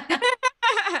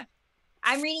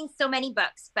 I'm reading so many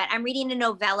books, but I'm reading a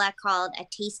novella called A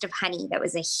Taste of Honey that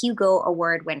was a Hugo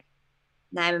Award winner.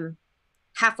 And I'm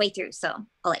halfway through, so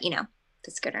I'll let you know if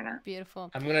it's good or not. Beautiful.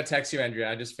 I'm gonna text you,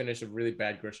 Andrea. I just finished a really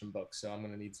bad Grisham book, so I'm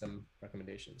gonna need some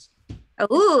recommendations.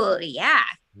 Oh, yeah.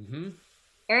 Mm-hmm.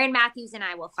 Aaron Matthews and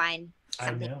I will find I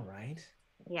something. know, right?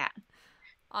 Yeah.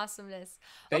 Awesomeness.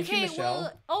 Thank you, Okay, Michelle.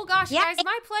 well, oh gosh, Yeah. guys,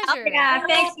 my pleasure. Yeah,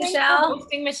 thanks, Michelle.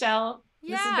 Hosting Michelle.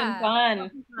 Yeah. This has been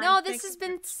fun. No, this Thanks. has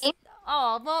been.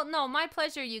 Oh, well, no, my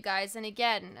pleasure, you guys. And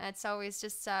again, it's always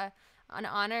just an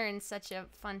honor and such a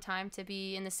fun time to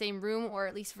be in the same room, or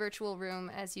at least virtual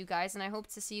room, as you guys. And I hope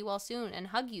to see you all soon and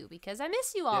hug you because I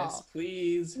miss you all. Yes,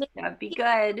 please. That'd be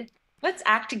good. Let's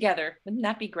act together. Wouldn't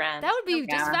that be grand? That would be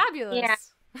just Yeah.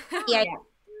 fabulous. Yeah. Yeah.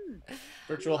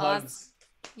 Virtual Awesome. hugs.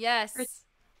 Yes. Is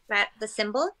that the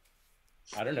symbol?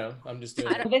 I don't know. I'm just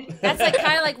doing I it. don't- That's like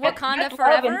kind of like Wakanda That's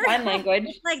love and forever. sign language.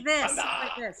 Like this.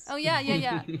 Like this. Oh yeah, yeah,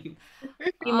 yeah.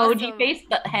 Emoji Awesome. face,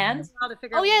 the hands. Well, to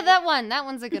figure Oh yeah, that one. That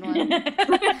one's a good one.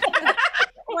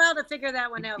 well, to figure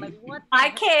that one out. Like what? I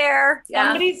care.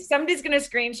 Yeah. Somebody's gonna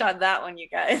screenshot that one, you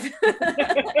guys.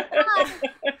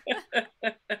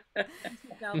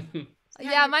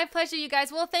 Yeah, my pleasure, you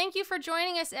guys. Well, thank you for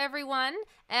joining us, everyone.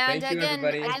 And Thank you, again,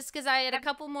 everybody. just because I had a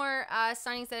couple more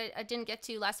signings that I didn't get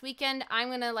to last weekend, I'm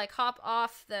going to like hop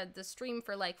off the stream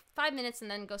for like 5 minutes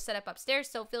and then go set up upstairs.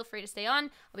 So feel free to stay on.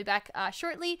 I'll be back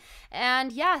shortly.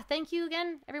 And yeah, thank you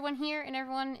again, everyone here and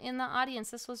everyone in the audience.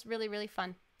 This was really, really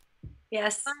fun.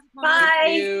 Yes. Bye. Bye.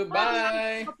 Thank you.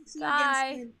 Bye. Hope to see you again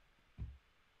Bye. soon.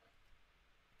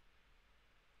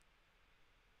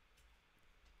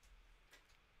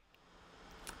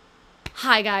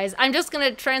 Hi guys, I'm just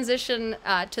gonna transition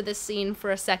to this scene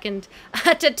for a second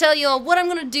to tell you all what I'm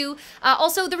gonna do.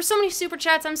 Also, there were so many super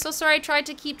chats. I'm so sorry. I tried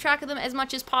to keep track of them as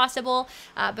much as possible,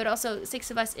 but also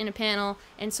 6 of us in a panel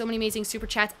and so many amazing super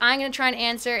chats. I'm gonna try and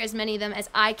answer as many of them as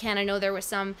I can. I know there were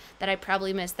some that I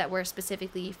probably missed that were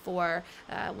specifically for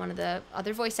one of the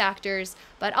other voice actors,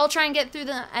 but I'll try and get through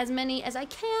as many as I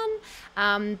can.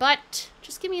 But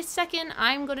just give me a second.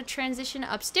 I'm gonna transition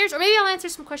upstairs, or maybe I'll answer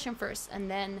some question first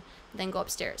and then go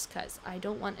upstairs, because I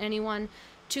don't want anyone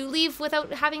to leave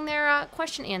without having their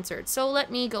question answered. So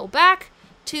let me go back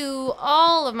to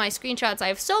all of my screenshots. I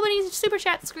have so many super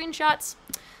chat screenshots.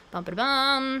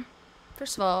 Bum-ba-da-bum.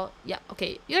 First of all, yeah,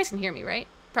 okay, you guys can hear me, right?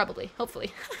 Probably,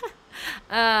 hopefully.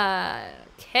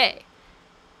 Okay.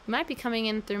 Might be coming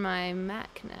in through my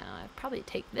Mac now. I'll probably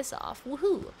take this off.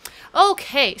 Woohoo.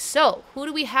 Okay, so who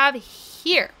do we have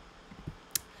here?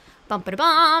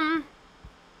 Bum-ba-da-bum.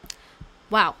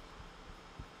 Wow.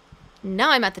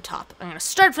 Now I'm at the top. I'm going to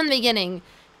start from the beginning.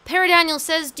 Paradaniel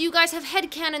says, do you guys have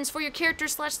headcanons for your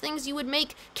characters / things you would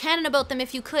make canon about them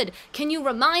if you could? Can you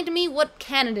remind me what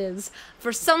canon is?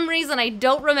 For some reason, I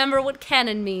don't remember what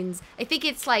canon means. I think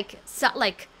it's like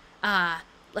subtext,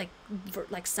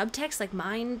 like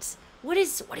mind. What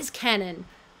is canon?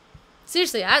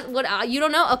 Seriously, you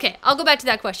don't know? Okay, I'll go back to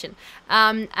that question.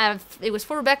 It was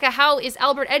for Rebecca. How is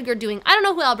Albert Edgar doing? I don't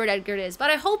know who Albert Edgar is, but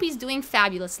I hope he's doing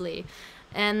fabulously.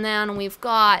 And then we've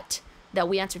got that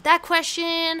we answered that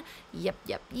question. Yep.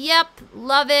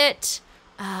 Love it.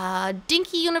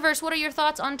 Dinky Universe, what are your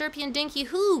thoughts on Derpy and Dinky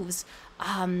hooves?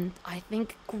 I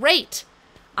think great.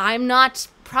 I'm not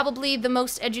probably the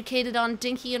most educated on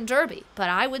Dinky and Derby, but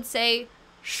I would say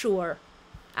sure.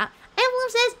 Emblem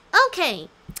says, okay.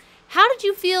 How did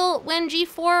you feel when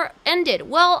G4 ended?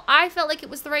 Well, I felt like it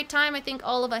was the right time. I think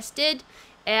all of us did.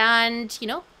 And,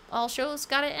 all shows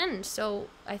gotta end. So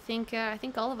I think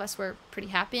all of us were pretty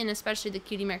happy, and especially the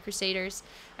Cutie Mark Crusaders.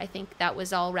 I think that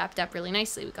was all wrapped up really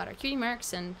nicely. We got our Cutie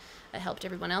Marks, and it helped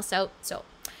everyone else out. So,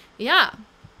 yeah.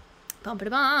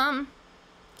 Bum-ba-da-bum.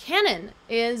 Canon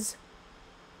is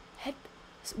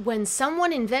when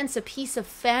someone invents a piece of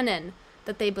fanon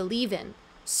that they believe in.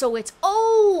 So it's,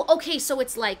 so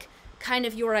it's like kind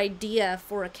of your idea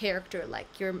for a character,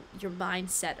 like your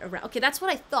mindset around. Okay, that's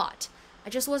what I thought. I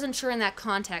just wasn't sure in that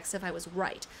context if I was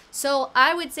right. So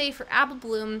I would say for Apple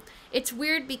Bloom, it's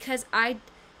weird because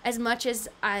as much as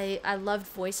I loved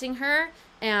voicing her,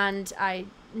 and I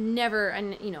never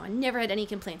had any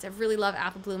complaints. I really love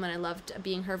Apple Bloom and I loved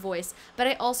being her voice. But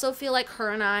I also feel like her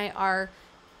and I are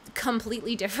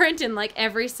completely different in like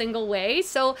every single way.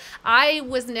 So I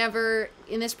was never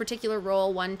in this particular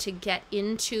role one to get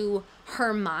into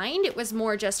her mind. It was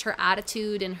more just her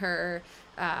attitude and her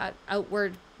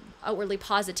outwardly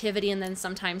positivity, and then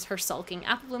sometimes her sulking.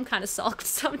 Apple Bloom kind of sulks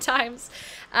sometimes.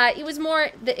 It was more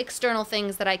the external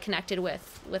things that I connected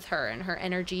with her and her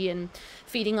energy, and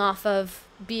feeding off of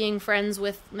being friends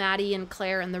with Maddie and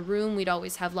Claire in the room. We'd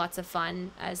always have lots of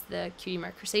fun as the Cutie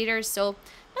Mark Crusaders. So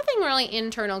nothing really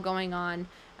internal going on.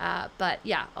 But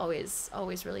yeah, always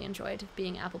really enjoyed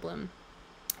being Apple Bloom.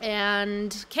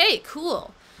 And okay,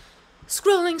 cool.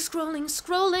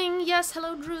 Scrolling. Yes,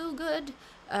 hello, Drew. Good.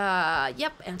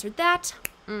 Yep, answered that.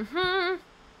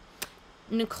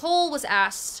 Nicole was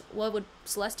asked, what would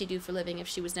Celestia do for a living if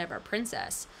she was never a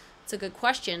princess? It's a good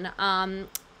question.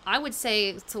 I would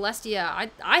say Celestia,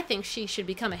 I think she should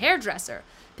become a hairdresser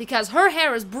because her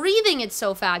hair is breathing. It's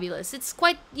so fabulous. It's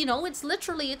quite, it's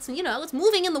literally, it's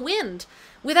moving in the wind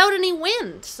without any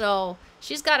wind. So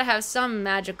she's got to have some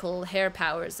magical hair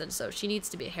powers. And so she needs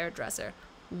to be a hairdresser.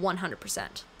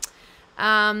 100%.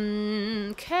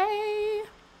 Okay.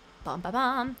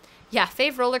 Bum. Yeah,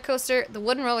 fave roller coaster. The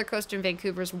wooden roller coaster in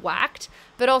Vancouver's whacked,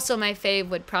 but also my fave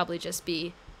would probably just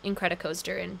be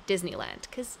Incredicoaster in Disneyland,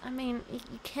 because I mean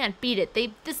you can't beat it.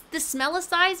 The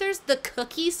smellicizers, the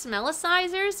cookie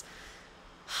smellicizers,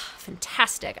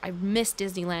 fantastic. I miss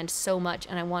Disneyland so much,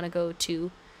 and I want to go to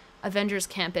Avengers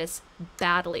Campus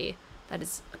badly. That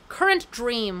is a current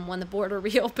dream when the border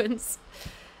reopens.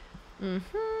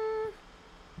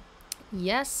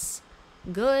 Yes,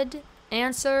 good,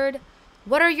 answered.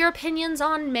 What are your opinions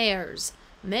on mares?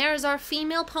 Mares are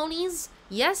female ponies?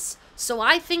 Yes, so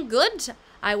I think good.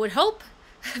 I would hope,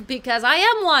 because I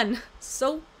am one.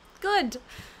 So good.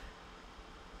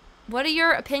 What are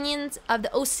your opinions of the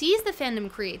OCs the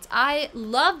fandom creates? I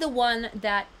love the one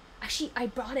that, actually, I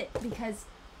brought it because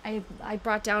I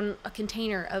brought down a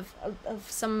container of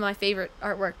some of my favorite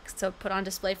artwork to put on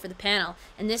display for the panel.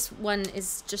 And this one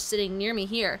is just sitting near me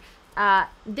here.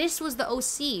 This was the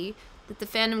OC that the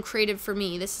fandom created for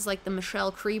me. This is like the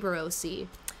Michelle Creber OC,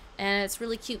 and it's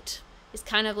really cute. It's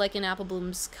kind of like an Apple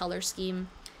Bloom's color scheme,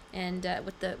 and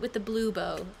with the blue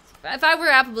bow. If I were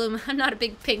Apple Bloom, I'm not a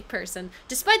big pink person,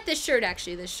 despite this shirt.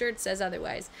 Actually, this shirt says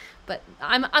otherwise, but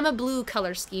I'm a blue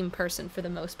color scheme person for the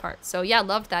most part. So yeah,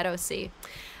 loved that OC.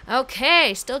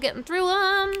 Okay, still getting through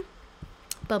them.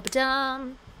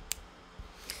 Bum-ba-dum.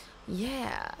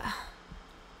 Yeah.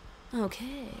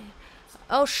 Okay.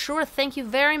 Oh, sure. Thank you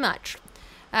very much.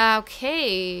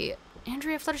 Okay.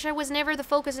 Andrea, Fluttershy was never the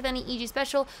focus of any EG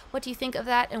special. What do you think of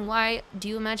that, and why do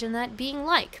you imagine that being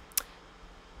like?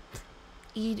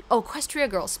 Equestria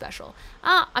Girls special.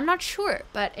 I'm not sure,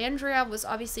 but Andrea was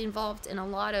obviously involved in a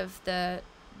lot of the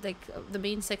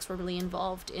main six were really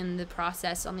involved in the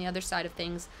process on the other side of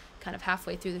things, kind of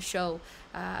halfway through the show.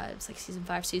 It's like season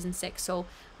 5, season 6. So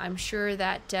I'm sure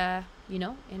that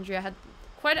Andrea had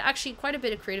quite a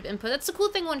bit of creative input. That's the cool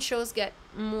thing when shows get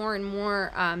more and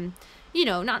more,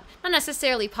 not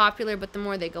necessarily popular, but the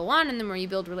more they go on and the more you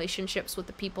build relationships with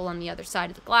the people on the other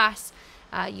side of the glass,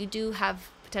 you do have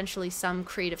potentially some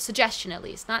creative suggestion, at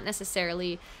least. Not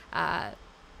necessarily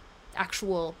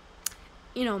actual,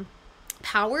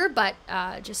 power, but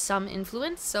just some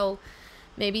influence. So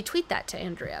maybe tweet that to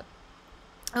Andrea.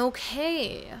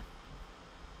 Okay.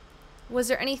 Was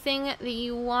there anything that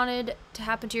you wanted to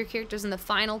happen to your characters in the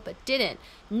final but didn't?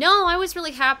 No, I was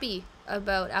really happy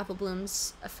about Apple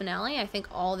Bloom's finale. I think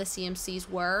all the CMCs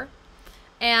were.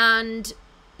 And,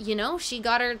 they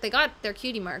got their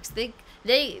cutie marks. They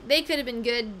could have been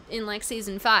good in like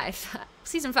season 5.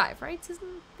 Season 5, right? I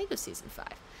think it was season 5.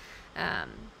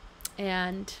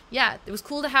 And yeah, it was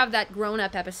cool to have that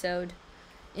grown-up episode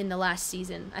in the last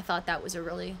season. I thought that was a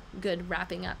really good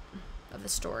wrapping up of the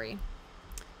story.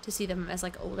 To see them as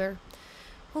like older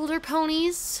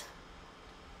ponies.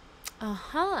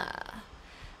 Oh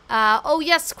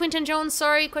yes, Quinton Jones,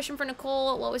 sorry. Question for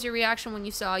Nicole. What was your reaction when you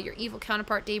saw your evil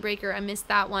counterpart Daybreaker? I missed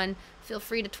that one. Feel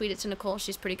free to tweet it to Nicole.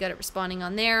 She's pretty good at responding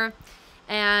on there.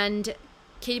 And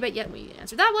Katie, but yet we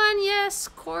answered that one. Yes,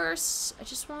 of course. I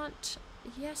just want,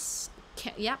 yes.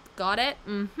 Yep, got it.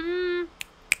 Boom,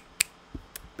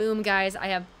 guys. I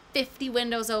have 50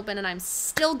 windows open and I'm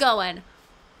still going.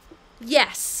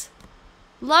 Yes.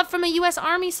 Love from a U.S.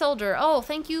 Army soldier. Oh,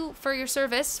 thank you for your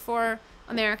service for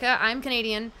America. I'm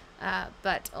Canadian,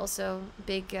 but also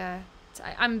big.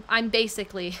 I'm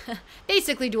basically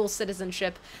dual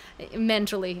citizenship,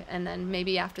 mentally, and then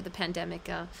maybe after the pandemic,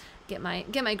 get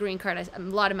my green card. A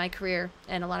lot of my career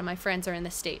and a lot of my friends are in the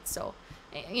States, so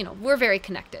we're very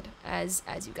connected, as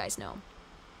you guys know.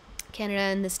 Canada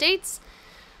and the States.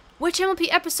 Which MLP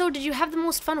episode did you have the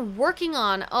most fun working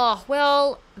on? Oh,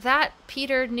 well, that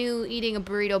Peter knew eating a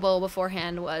burrito bowl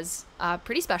beforehand was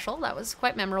pretty special. That was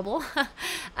quite memorable.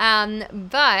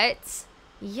 But,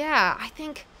 yeah, I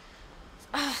think,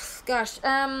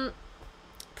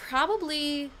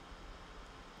 probably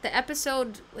the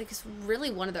episode, it's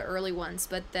really one of the early ones,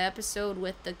 but the episode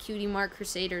with the Cutie Mark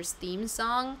Crusaders theme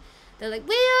song. They're like,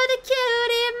 we are the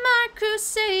Cutie Mark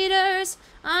Crusaders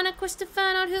on a quest to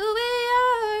find out who we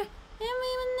are, and we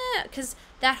will because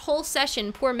that whole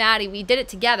session, poor Maddie, we did it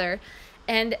together,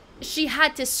 and she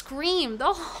had to scream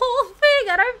the whole thing,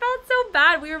 and I felt so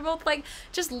bad. We were both like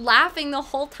just laughing the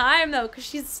whole time though, because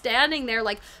she's standing there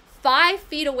like 5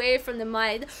 feet away from the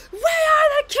mic. We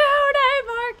are the Q&A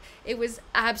mark. It was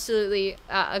absolutely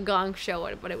a gong show,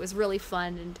 but it was really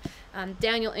fun. And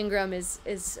Daniel Ingram is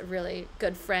a really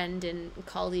good friend and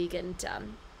colleague, and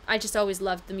I just always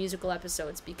loved the musical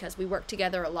episodes because we worked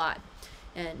together a lot,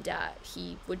 and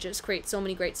he would just create so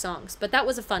many great songs. But that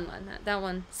was a fun one. That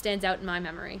one stands out in my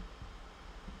memory.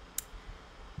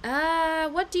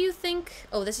 What do you think?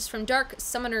 Oh, this is from Dark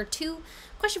Summoner 2.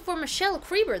 Question for Michelle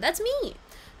Creber. That's me.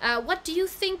 What do you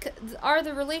think are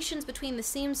the relations between the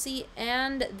CMC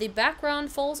and the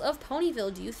background foals of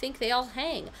Ponyville? Do you think they all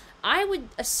hang? I would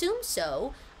assume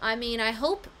so. I mean, I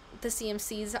hope the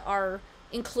CMCs are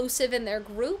inclusive in their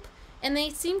group, and they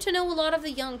seem to know a lot of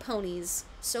the young ponies.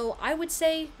 So I would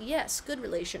say, yes, good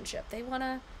relationship. They want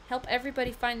to help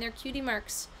everybody find their cutie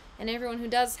marks, and everyone who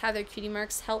does have their cutie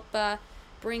marks help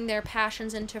bring their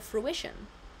passions into fruition.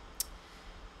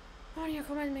 Oh, your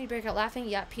comment made me break out laughing.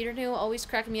 Yeah, Peter knew, always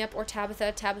cracking me up. Or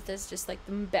Tabitha. Tabitha's just like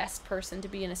the best person to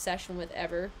be in a session with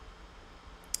ever.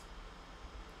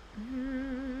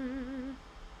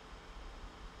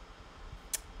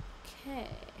 Okay.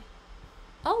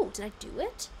 Oh, did I do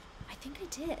it? I think I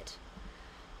did.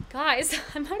 Guys,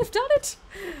 I might have done it.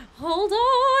 Hold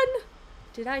on.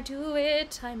 Did I do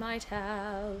it? I might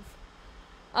have.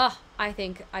 Ah, I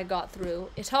think I got through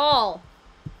it all.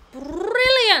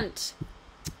 Brilliant.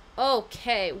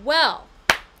 Okay, well,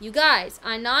 you guys,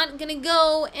 I'm not gonna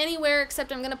go anywhere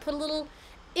except I'm gonna put a little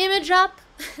image up,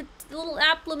 a little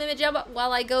Applum image up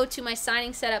while I go to my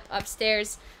signing setup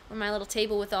upstairs where my little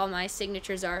table with all my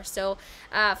signatures are. So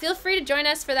feel free to join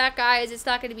us for that, guys. It's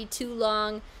not gonna be too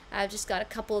long. I've just got a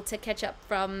couple to catch up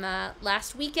from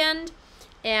last weekend.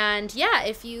 And yeah,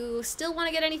 if you still want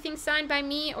to get anything signed by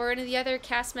me or any of the other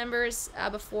cast members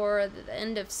before the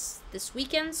end of this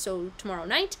weekend, so tomorrow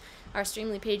night, our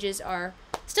Streamily pages are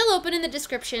still open in the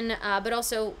description, but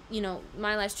also, you know,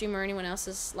 my live stream or anyone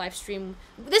else's live stream.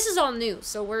 This is all new,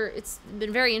 so it's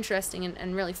been very interesting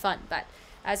and really fun. But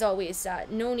as always,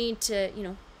 no need to, you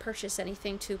know, purchase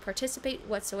anything to participate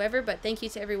whatsoever. But thank you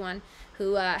to everyone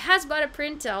who has bought a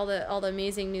print, all the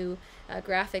amazing new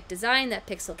graphic design that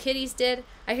Pixel Kitties did.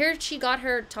 I heard she got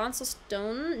her tonsil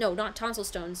stone, no, not tonsil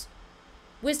stones,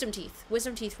 wisdom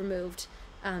teeth removed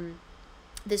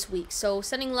this week. So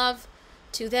sending love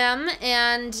to them,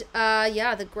 and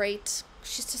yeah,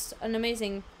 she's just an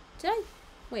amazing.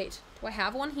 Wait, do I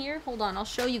have one here? Hold on, I'll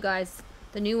show you guys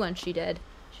the new one she did.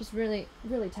 She's really,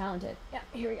 really talented. Yeah,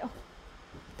 here we go.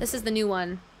 This is the new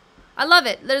one. I love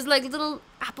it. There's like little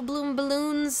apple bloom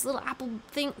balloons, little apple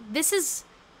thing.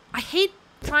 I hate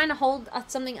trying to hold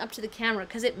something up to the camera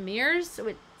because it mirrors, so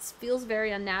it feels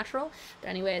very unnatural. But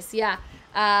anyways, yeah,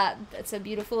 it's a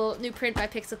beautiful new print by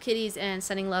Pixel Kitties, and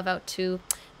sending love out to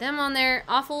them on their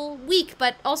awful week.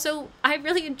 But also, I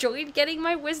really enjoyed getting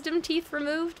my wisdom teeth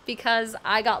removed because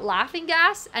I got laughing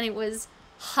gas, and it was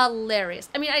hilarious.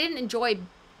 I mean, I didn't enjoy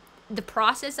the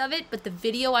process of it, but the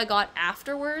video I got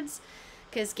afterwards,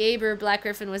 because Gaber Black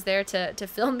Griffin was there to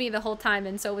film me the whole time,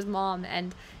 and so was Mom,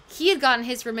 and he had gotten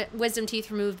his wisdom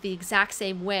teeth removed the exact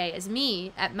same way as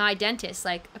me at my dentist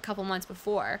like a couple months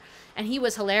before, and he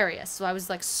was hilarious. So I was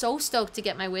like so stoked to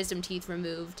get my wisdom teeth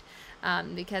removed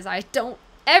because I don't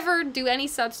ever do any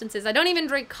substances. I don't even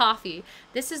drink coffee.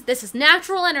 This is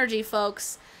natural energy,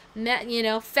 folks. You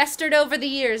know, festered over the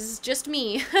years. It's just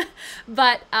me.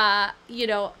 But, you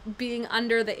know, being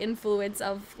under the influence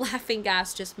of laughing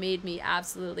gas just made me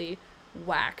absolutely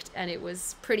whacked, and it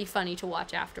was pretty funny to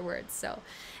watch afterwards. So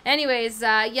anyways,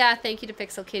 yeah, thank you to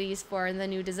Pixel Kitties for the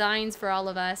new designs for all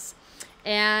of us.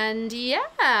 And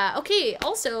yeah, okay,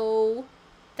 also,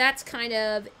 that's kind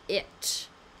of it.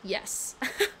 Yes.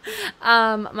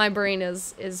 My brain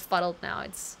is fuddled now.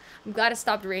 I'm glad it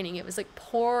stopped raining. It was like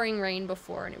pouring rain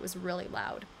before, and it was really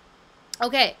loud.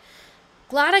 Okay,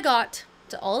 glad I got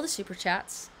to all the super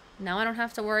chats. Now I don't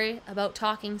have to worry about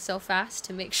talking so fast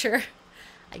to make sure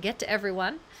I get to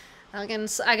everyone. I can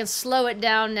slow it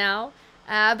down now.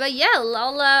 But yeah,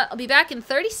 I'll be back in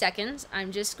 30 seconds.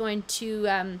 I'm just going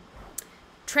to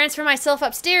transfer myself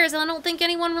upstairs, and I don't think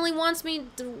anyone really wants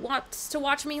to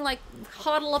watch me like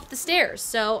hodl up the stairs.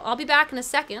 So I'll be back in a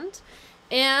second.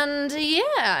 And yeah,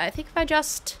 I think if I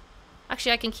just...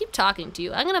 Actually, I can keep talking to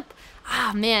you.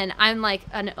 Man, I'm like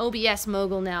an OBS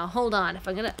mogul now. Hold on.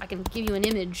 I can give you an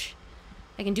image.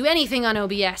 I can do anything on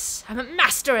OBS. I'm a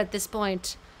master at this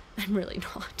point. I'm really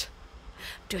not.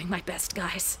 I'm doing my best,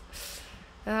 guys.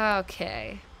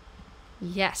 Okay.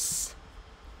 Yes.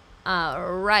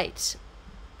 Right.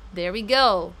 There we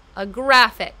go. A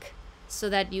graphic. So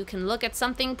that you can look at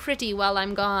something pretty while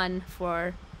I'm gone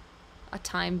for a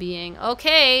time being.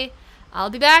 Okay. I'll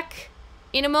be back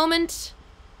in a moment.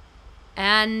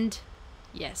 And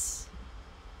yes.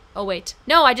 Oh, wait.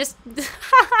 No, I just...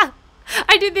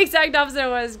 I did the exact opposite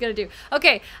of what I was going to do.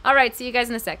 Okay. All right. See you guys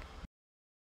in a sec.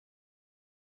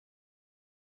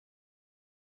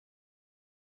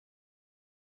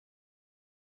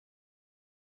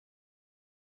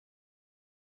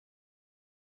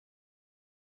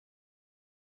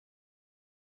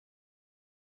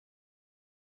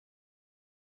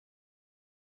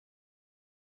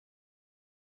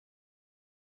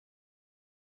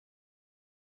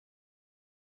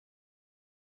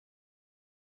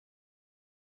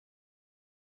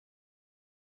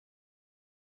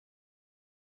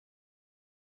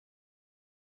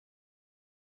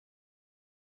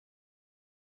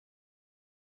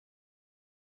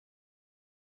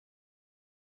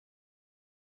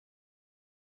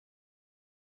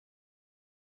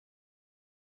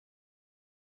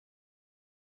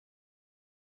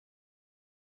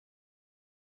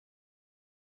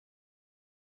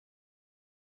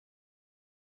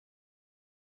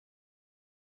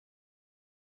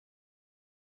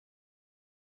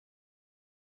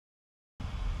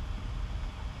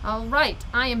 All right,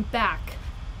 I am back.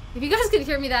 If you guys could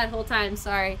hear me that whole time,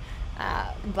 sorry.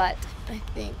 But I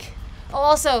think... Oh,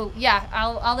 also, yeah,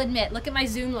 I'll admit, look at my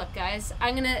Zoom look, guys.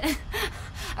 I'm gonna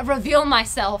reveal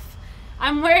myself.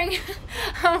 I'm wearing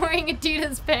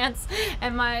Adidas pants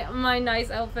and my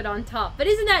nice outfit on top. But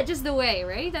isn't that just the way,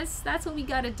 right? That's what we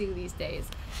gotta do these days.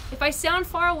 If I sound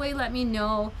far away, let me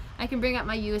know. I can bring up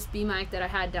my USB mic that I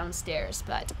had downstairs,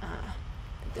 but I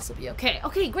think this will be okay.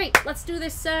 Okay, great. Let's do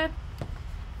this.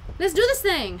 Let's do this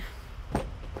thing.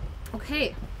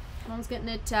 Okay, Mom's getting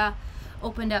it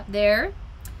opened up there.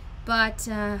 But,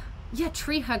 yeah,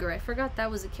 Tree Hugger. I forgot that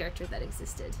was a character that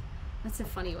existed. That's a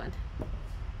funny one.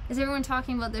 Is everyone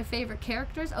talking about their favorite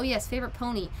characters? Oh, yes, favorite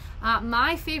pony.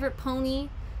 My favorite pony,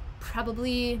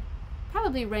 probably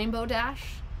Rainbow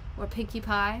Dash or Pinkie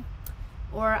Pie.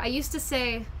 Or I used to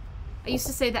say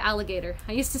the alligator.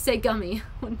 I used to say Gummy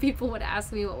when people would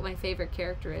ask me what my favorite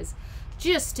character is.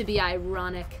 Just to be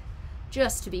ironic.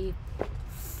 Just to be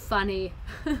funny.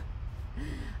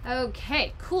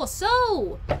 Okay, cool.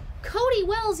 So, Cody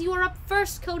Wells, you are up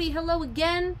first. Cody, hello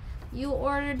again. You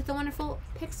ordered the wonderful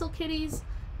Pixel Kitties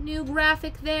new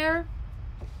graphic there.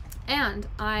 And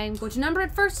I'm going to number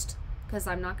it first, because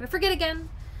I'm not going to forget again.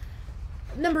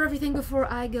 Number everything before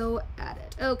I go at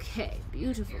it. Okay,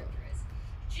 beautiful.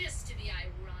 Just to be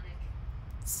ironic.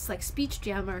 It's like Speech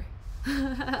Jammer.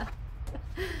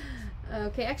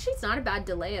 Okay, actually it's not a bad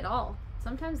delay at all.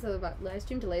 Sometimes the live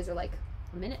stream delays are like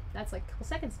a minute. That's like a couple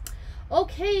seconds.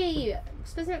 Okay,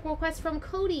 specific request from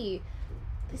Cody.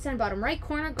 Please send bottom right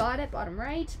corner. Got it, bottom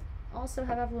right. Also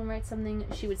have Evelyn write something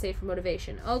she would say for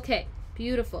motivation. Okay,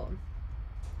 beautiful.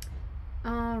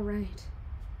 All right.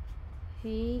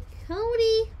 Hey,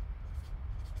 Cody.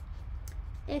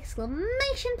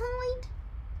 Exclamation point.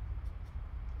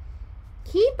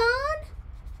 Keep on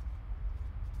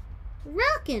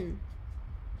rockin'.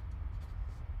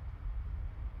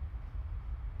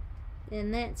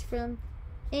 And that's from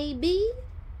AB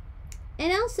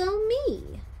and also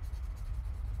me,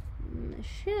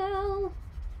 Michelle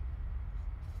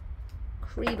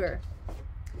Creber.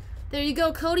 There you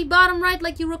go, Cody, bottom right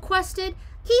like you requested.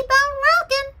 Keep on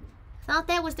rockin'. Thought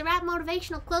that was the right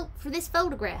motivational quote for this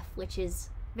photograph, which is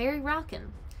very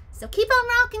rockin'. So keep on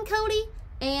rockin', Cody,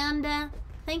 and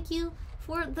thank you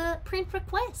for the print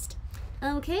request.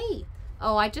 Okay.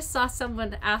 Oh, I just saw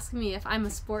someone ask me if I'm a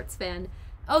sports fan.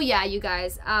 Oh yeah, you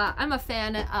guys, I'm a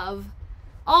fan of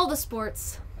all the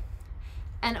sports,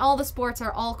 and all the sports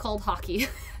are all called hockey.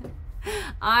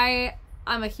 I'm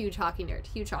a huge hockey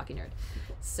nerd,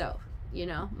 So, you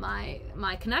know, my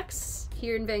Canucks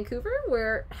here in Vancouver,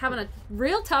 we're having a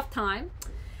real tough time,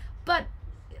 but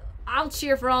I'll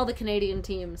cheer for all the Canadian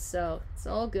teams, so it's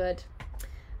all good.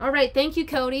 All right, thank you,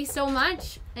 Cody, so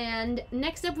much. And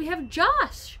next up we have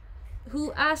Josh,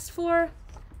 who asked for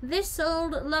this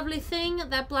old lovely thing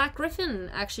that Black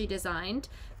Griffin actually designed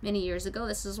many years ago.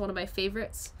 This is one of my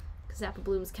favorites because Apple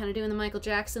Bloom's kind of doing the Michael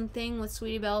Jackson thing with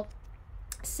Sweetie Belle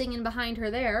singing behind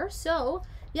her there. So,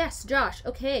 yes, Josh,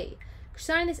 okay.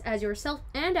 Sign this as yourself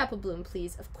and Apple Bloom,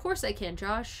 please. Of course I can,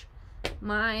 Josh.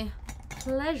 My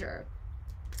pleasure.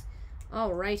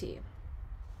 Alrighty.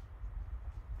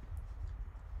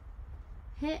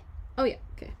 Hey. Oh, yeah,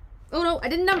 okay. Oh, no, I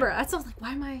didn't number it. That's all like,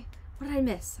 why am I... What did I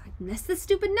miss? I missed the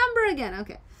stupid number again.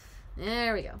 Okay.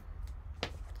 There we go.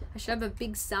 I should have a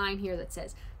big sign here that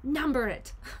says, number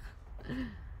it.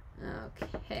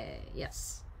 Okay,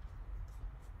 yes.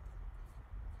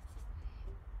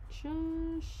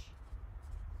 Josh.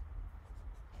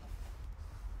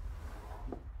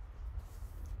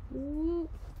 Ooh.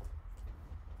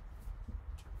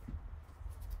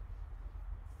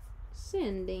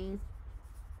 Sending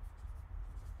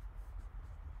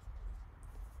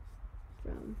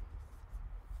from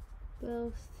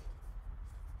both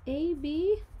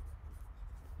AB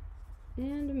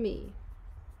and me.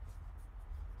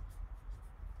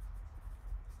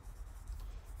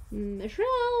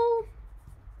 Michelle.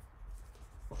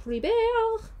 Creber.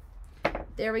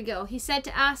 There we go. He said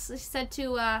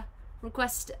to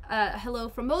request hello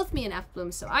from both me and F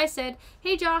Bloom. So I said,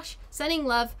 hey Josh, sending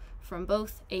love from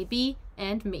both AB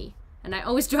and me. And I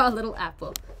always draw a little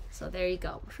apple. So there you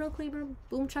go. Michelle Creber,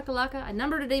 boom chakalaka. I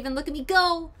numbered it even. Look at me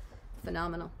go.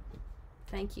 Phenomenal.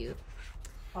 Thank you.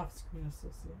 Off-screen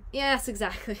associate. Yes,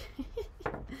 exactly.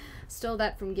 Stole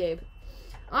that from Gabe.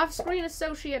 Off-screen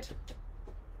associate.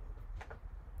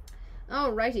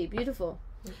 Alrighty, beautiful.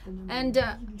 And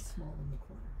really small in the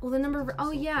corner. well, the number.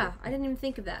 Oh yeah, I didn't even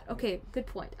think of that. Okay, good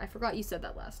point. I forgot you said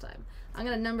that last time. I'm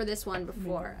gonna number this one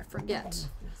before I forget.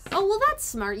 Oh well, that's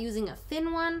smart. Using a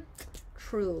thin one.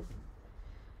 True.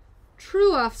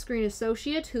 True off-screen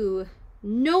associate who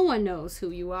no one knows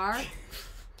who you are.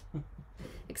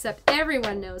 Except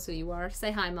everyone knows who you are.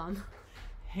 Say hi, Mom.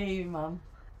 Hey, Mom.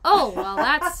 Oh, well,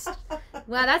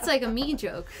 that's like a me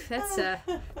joke. That's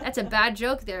a bad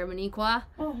joke there, Moniqua.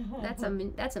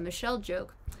 That's a Michelle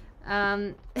joke.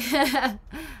 Oh,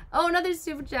 another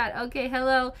super chat. Okay,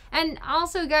 hello. And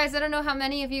also, guys, I don't know how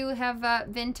many of you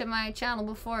have been to my channel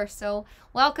before, so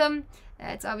welcome.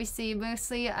 It's obviously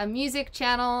mostly a music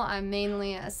channel. I'm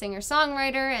mainly a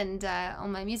singer-songwriter, and all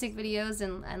my music videos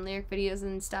and lyric videos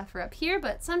and stuff are up here,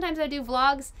 but sometimes I do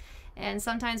vlogs, and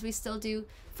sometimes we still do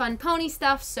fun pony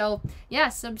stuff. So yeah,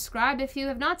 subscribe if you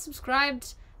have not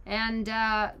subscribed, and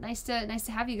nice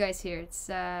to have you guys here. It's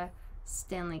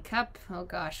Stanley Cup. Oh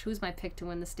gosh, who's my pick to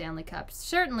win the Stanley Cup?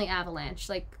 Certainly Avalanche,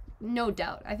 like no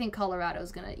doubt. I think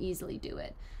Colorado's gonna easily do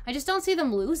it. I just don't see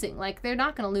them losing. Like, they're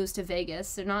not gonna lose to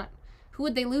Vegas. They're not. Who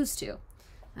would they lose to?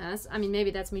 I mean,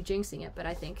 maybe that's me jinxing it, but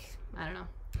I don't know.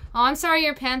 Oh, I'm sorry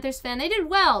you're a Panthers fan. They did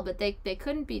well, but they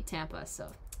couldn't beat Tampa,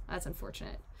 so that's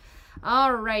unfortunate.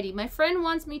 Alrighty, my friend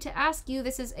wants me to ask you,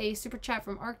 this is a super chat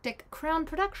from Arctic Crown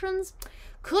Productions.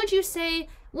 Could you say,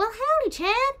 well, howdy,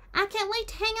 Chad. I can't wait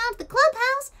to hang out at the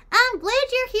clubhouse. I'm glad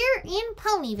you're here in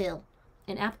Ponyville.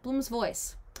 In Applebloom's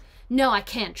voice. No, I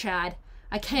can't, Chad.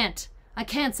 I can't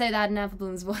say that in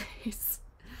Applebloom's voice.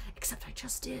 Except I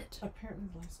just did. Apparently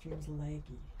the live stream's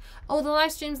laggy. Oh, the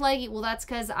live stream's laggy. Well, that's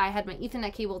because I had my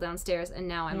Ethernet cable downstairs, and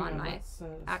now I'm on my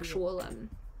actual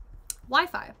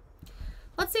Wi-Fi.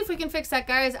 Let's see if we can fix that,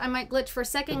 guys. I might glitch for a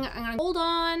second. I'm gonna hold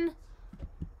on.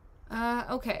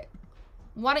 Okay.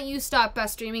 Why don't you stop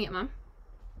streaming it, Mom?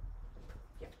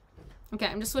 Okay,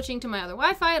 I'm just switching to my other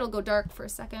Wi-Fi. It'll go dark for a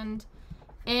second.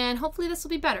 And hopefully this will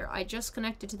be better. I just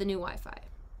connected to the new Wi-Fi.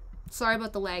 Sorry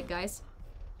about the lag, guys.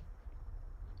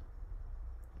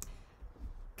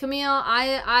 Camille,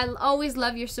 I always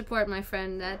love your support, my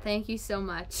friend. Thank you so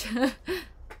much.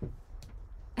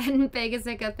 And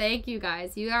Pegasica, thank you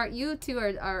guys. You two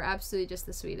are absolutely just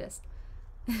the sweetest.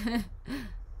 I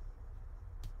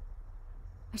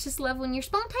just love when you're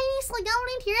spontaneously going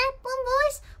into your Applebloom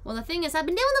voice. Well, the thing is, I've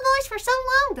been doing the voice for so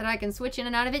long that I can switch in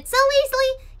and out of it so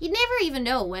easily, you'd never even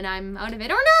know when I'm out of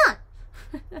it or not.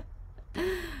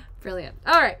 Brilliant.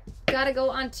 All right, gotta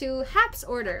go on to Hap's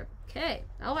order. Okay.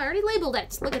 Oh, I already labeled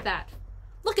it. Look at that.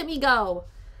 Look at me go.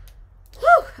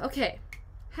 Whew. Okay.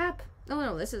 Hap. Oh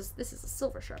no, this is a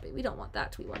silver Sharpie. We don't want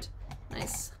that. We want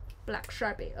nice black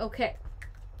Sharpie. Okay.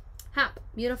 Hap.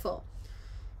 Beautiful.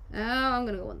 Oh, I'm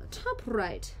gonna go on the top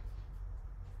right.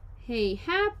 Hey,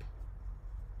 Hap.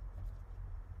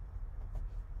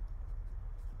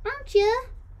 Aren't you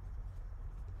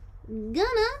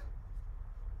gonna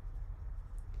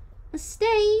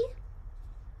stay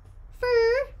for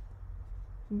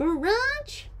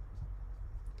brunch?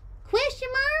 Question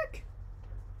mark?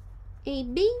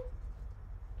 AB?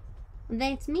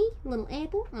 That's me, little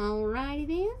apple. Alrighty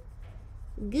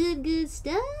then. Good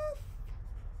stuff.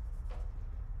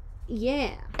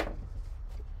 Yeah.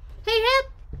 Hey,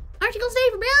 Hap, aren't you gonna stay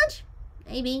for brunch?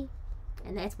 AB.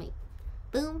 And that's me.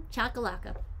 Boom,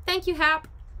 chakalaka. Thank you, Hap.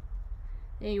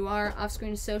 There you are,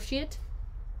 off-screen associate.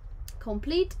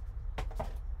 Complete.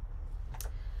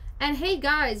 And hey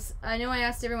guys, I know I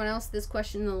asked everyone else this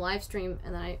question in the live stream,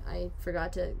 and then I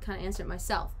forgot to kind of answer it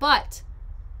myself. But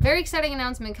very exciting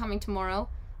announcement coming tomorrow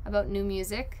about new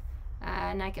music,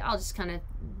 and I'll just kind of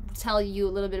tell you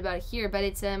a little bit about it here, but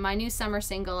it's my new summer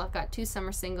single. I've got 2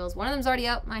 summer singles. One of them's already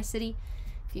out, My City,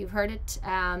 if you've heard it.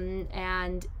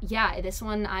 And yeah, this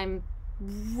one I'm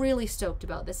really stoked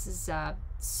about. This is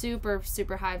super,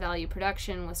 super high value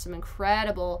production with some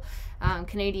incredible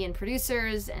Canadian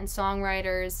producers and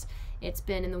songwriters. It's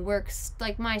been in the works,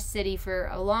 like My City, for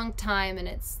a long time, and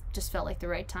it's just felt like the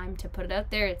right time to put it out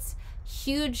there. It's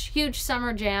huge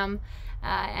summer jam,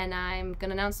 and I'm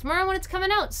gonna announce tomorrow when it's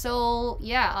coming out. So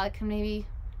yeah, I can maybe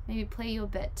play you a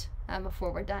bit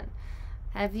before we're done.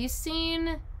 Have you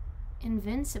seen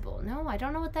Invincible? No, I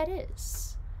don't know what that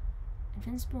is.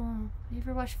 Invincible. Have you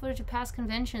ever watched footage of past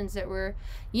conventions that were,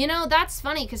 you know, that's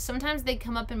funny because sometimes they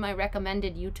come up in my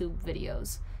recommended YouTube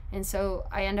videos. And so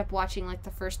I end up watching like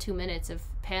the first 2 minutes of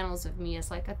panels of me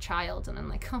as like a child, and I'm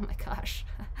like, oh my gosh.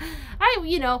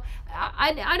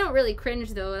 I don't really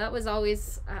cringe though. That was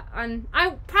always, I'm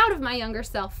proud of my younger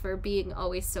self for being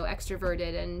always so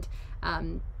extroverted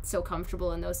and so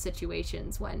comfortable in those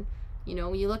situations when, you know,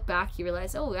 when you look back, you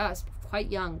realize, oh yeah, I was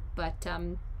quite young, but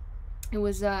it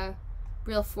was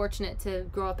real fortunate to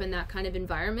grow up in that kind of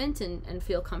environment and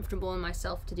feel comfortable in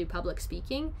myself to do public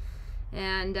speaking.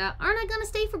 And aren't I gonna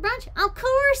stay for brunch? Of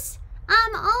course!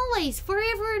 I'm always,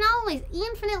 forever and always,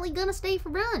 infinitely gonna stay for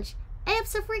brunch.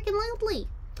 Abso-freaking-lutely.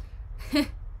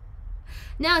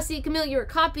 Now, see, Camille, you were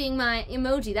copying my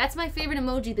emoji. That's my favorite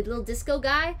emoji, the little disco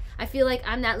guy. I feel like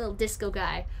I'm that little disco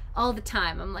guy all the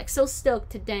time. I'm like so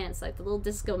stoked to dance like the little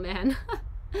disco man.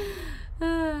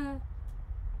 Oh,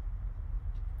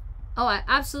 I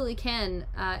absolutely can,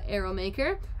 Arrow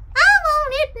Maker. I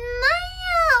want it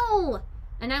now!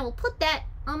 And I will put that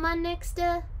on my next,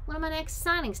 one of my next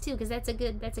signings too, because that's a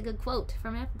good quote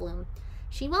from Apple Bloom.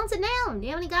 She wants it now. Do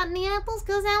you have any apples?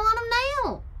 Because I want them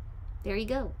now. There you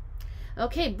go.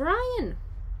 Okay, Brian.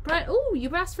 Oh, you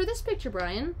asked for this picture,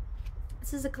 Brian.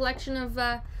 This is a collection of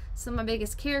some of my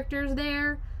biggest characters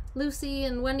there. Lucy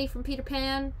and Wendy from Peter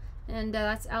Pan. And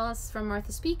that's Alice from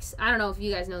Martha Speaks. I don't know if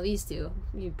you guys know these two.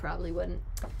 You probably wouldn't.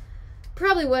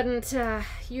 Probably wouldn't.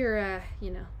 You're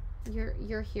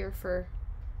here for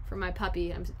my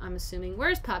puppy, I'm assuming.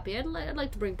 Where's Puppy? I'd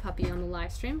like to bring Puppy on the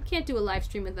live stream. Can't do a live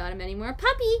stream without him anymore.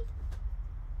 Puppy!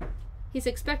 He's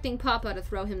expecting Papa to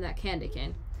throw him that candy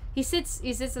cane. He sits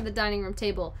at the dining room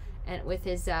table and with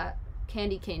his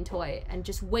candy cane toy and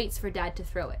just waits for Dad to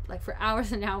throw it, like for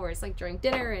hours and hours, like during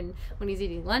dinner and when he's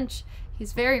eating lunch.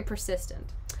 He's very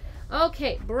persistent.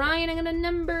 Okay, Brian, I'm gonna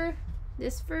number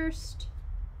this first.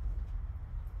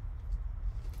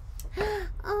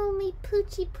 Oh, my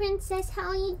poochie princess, how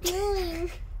are you doing?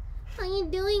 How you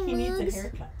doing, He Moogs? needs a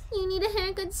haircut. You need a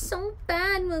haircut so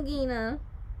bad, Mugina.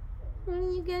 When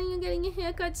are you getting? You're getting a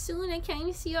haircut soon. I can't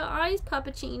even see your eyes,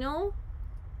 Pappuccino.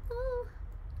 Oh,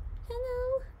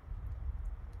 hello.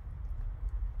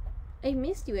 I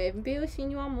missed you. I haven't barely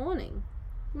seen you all morning.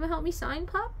 You wanna help me sign,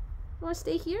 Pop? You wanna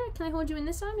stay here? Can I hold you in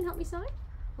this arm and help me sign?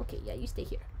 Okay, yeah, you stay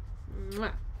here.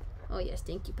 Mwah. Oh yes,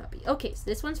 thank you, puppy. Okay, so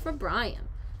this one's for Brian.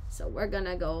 So we're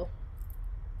gonna go,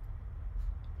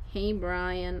 hey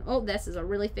Brian. Oh, this is a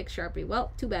really thick Sharpie.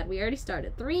 Well, too bad. We already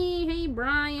started. 3, hey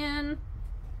Brian.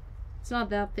 It's not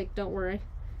that thick, don't worry.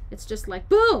 It's just like,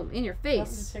 boom, in your You want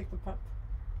me face. to take the pup?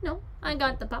 No, I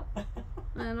got the pup.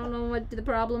 I don't know what the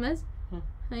problem is.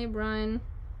 Hey Brian.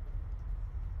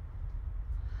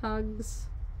 Hugs.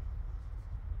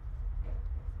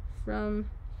 From,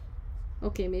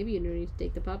 okay, maybe you don't need to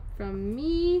take the pup. From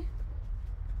me.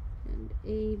 And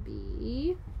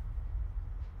AB.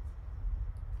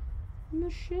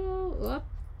 Michelle. Up.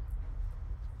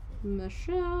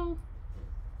 Michelle.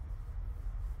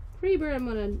 Creber, I'm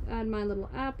gonna add my little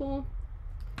apple.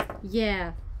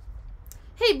 Yeah.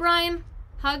 Hey Brian.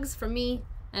 Hugs from me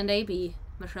and AB.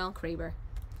 Michelle Creber.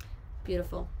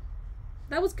 Beautiful.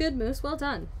 That was good, Moose. Well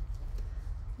done.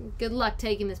 Good luck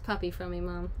taking this puppy from me,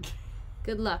 Mom.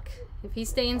 Good luck. If he's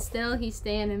staying still, he's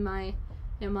staying in my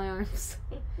arms.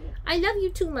 I love you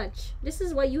too much. This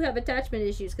is why you have attachment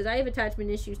issues, because I have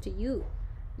attachment issues to you.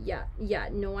 Yeah,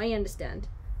 no, I understand.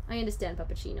 I understand,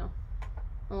 Pappuccino.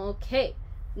 Okay,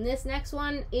 and this next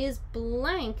one is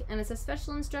blank, and it says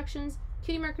special instructions,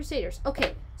 Cutie Mark Crusaders.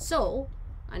 Okay, so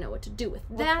I know what to do with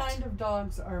that. What kind of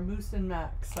dogs are Moose and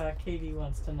Max? Katie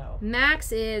wants to know.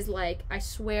 Max is like, I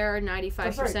swear,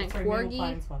 95% corgi.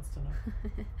 Pines wants to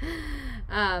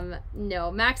know.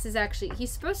 No, Max is actually,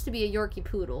 he's supposed to be a Yorkie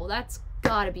Poodle. That's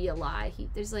gotta be a lie.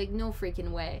 There's like no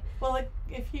freaking way. Well, like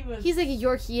if he was, he's like a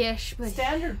Yorkie-ish, but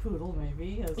standard poodle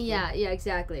maybe. Yeah,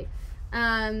 exactly.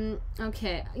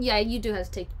 Okay, yeah, you do have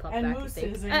to take the pup and back. Moose I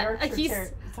think. is a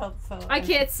Yorkshire I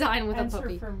can't sign with a answer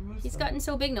puppy. for Moose He's then. gotten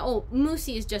so big now. Oh,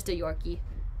 Moosey is just a Yorkie.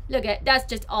 Look at, that's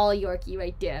just all a Yorkie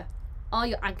right there. all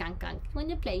your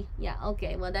wanna play. Yeah,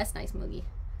 okay. Well, that's nice, Moogie.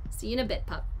 See you in a bit,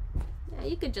 pup. Yeah,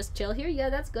 you could just chill here. Yeah,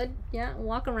 that's good. Yeah,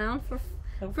 walk around for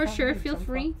sure. Feel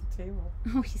free.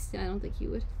 Oh, I don't think he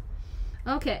would.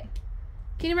 Okay.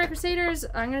 Cutie Mark Crusaders,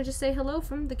 I'm going to just say hello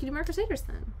from the Cutie Mark Crusaders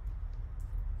then.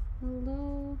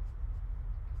 Hello.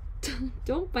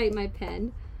 Don't bite my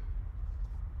pen.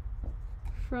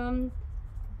 From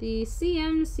the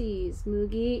CMCs,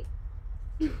 Moogie.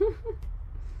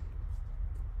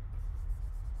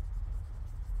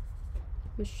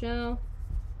 Michelle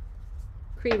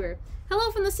Creber.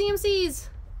 Hello from the CMCs.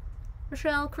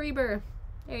 Michelle Creber.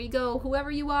 There you go.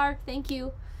 Whoever you are, thank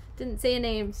you. Didn't say a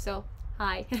name, so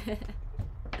hi.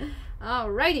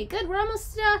 Alrighty, good. We're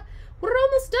almost done.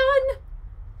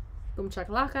 Boom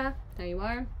chakalaka. There you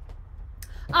are.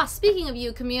 Ah, speaking of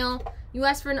you, Camille, you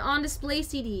asked for an on-display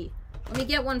CD. Let me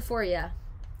get one for you.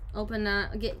 Open.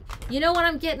 You know what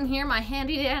I'm getting here? My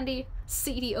handy-dandy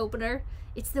CD opener.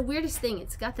 It's the weirdest thing.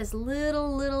 It's got this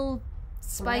little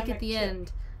spike Ceramic at the chip.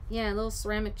 end. Yeah, a little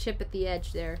ceramic chip at the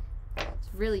edge there. It's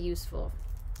really useful.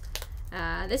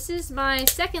 This is my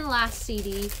second last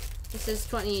CD. This is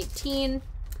 2018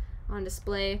 on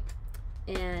display.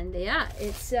 And yeah,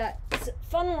 it's a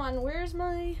fun one. Where's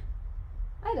my...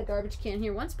 I had a garbage can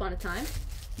here once upon a time.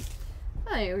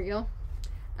 Oh, here we go.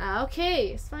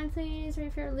 Okay, Fine Things, your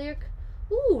favorite lyric.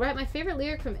 Ooh, write my favorite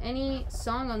lyric from any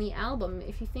song on the album.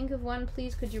 If you think of one,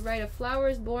 please could you write a flower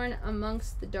is born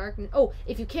amongst the darkness. Oh,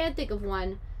 if you can't think of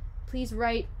one, please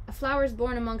write a flower is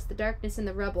born amongst the darkness and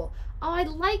the rubble. Oh, I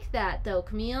like that though,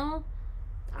 Camille.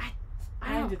 I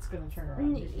And don't, it's gonna turn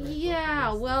around.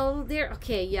 yeah, well, there.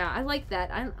 Okay, yeah, I like that.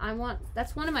 I want.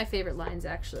 That's one of my favorite lines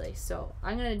actually. So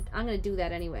I'm gonna do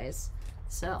that anyways.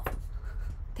 So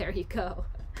there you go.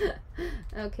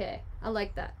 Okay, I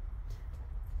like that.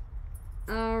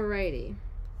 Alrighty.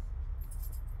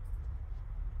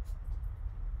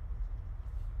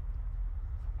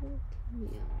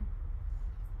 Yeah.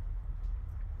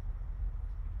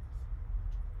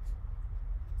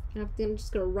 I'm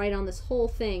just gonna write on this whole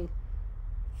thing.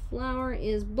 Flower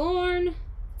is born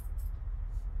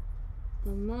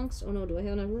amongst. Oh no, do I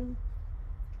have enough room?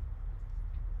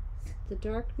 The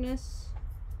darkness.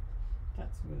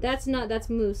 That's moose. That's not. That's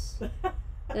moose.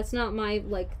 That's not my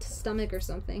like stomach or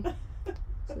something.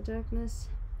 So darkness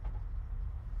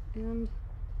and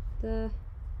the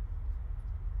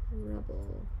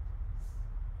rubble.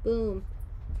 Boom.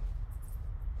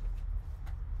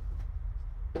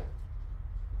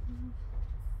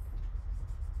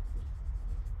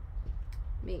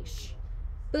 Meesh.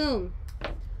 Boom.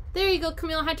 There you go,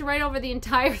 Camille. I had to write over the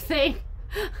entire thing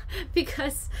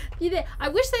because I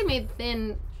wish they made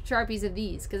thin Sharpies of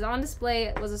these because on display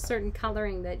it was a certain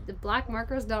coloring that the black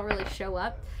markers don't really show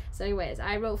up. So anyways,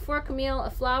 I wrote for Camille, a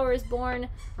flower is born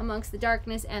amongst the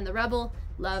darkness and the rubble.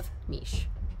 Love, Mish.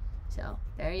 So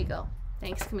there you go.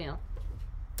 Thanks, Camille.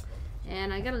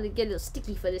 And I gotta get a little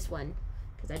sticky for this one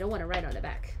because I don't want to write on the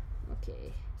back.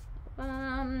 Okay.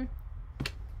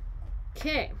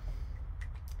 Okay.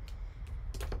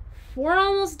 We're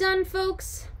almost done,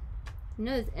 folks. I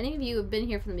know that any of you have been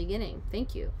here from the beginning.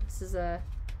 Thank you. This is a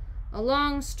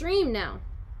long stream now.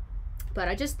 But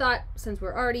I just thought, since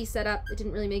we're already set up, it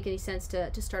didn't really make any sense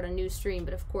to start a new stream.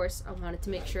 But of course, I wanted to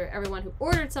make sure everyone who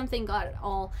ordered something got it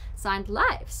all signed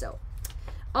live. So,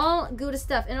 all good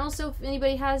stuff. And also, if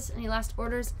anybody has any last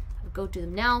orders, I would go do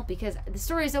them now. Because the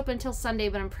store is open until Sunday,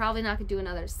 but I'm probably not going to do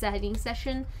another setting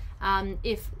session.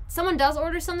 If someone does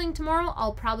order something tomorrow,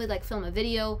 I'll probably like film a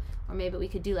video. Or maybe we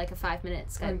could do like a 5-minute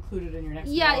Skype. Or include it in your next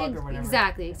vlog or whatever.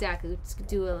 Exactly. Just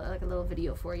do like a little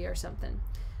video for you or something.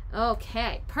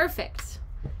 Okay, perfect.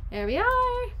 There we are.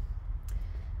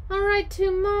 All right, 2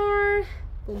 more.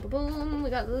 Boom, boom, boom. We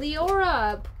got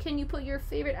Leora. Can you put your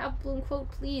favorite album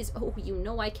quote, please? Oh, you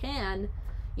know I can.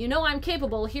 You know I'm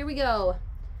capable. Here we go.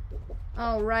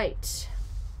 All right.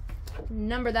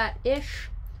 Number that ish.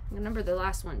 I'm gonna number the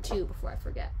last one too before I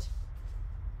forget.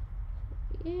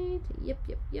 Yep.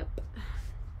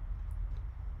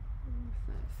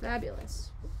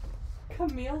 Fabulous.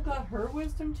 Camille got her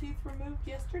wisdom teeth removed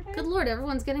yesterday? Good lord,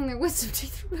 everyone's getting their wisdom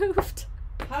teeth removed.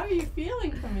 How are you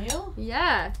feeling, Camille?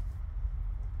 Yeah.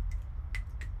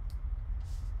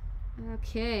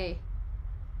 Okay.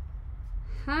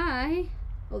 Hi.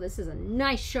 Oh, this is a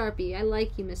nice Sharpie. I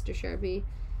like you, Mr. Sharpie.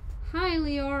 Hi,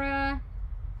 Leora.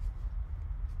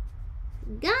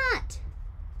 Got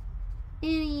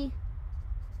any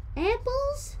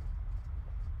apples?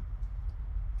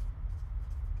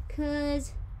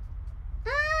 'Cause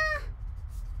I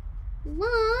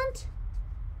want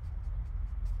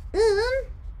I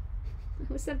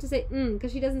always have to say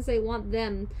because she doesn't say want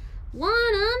them.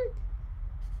 Want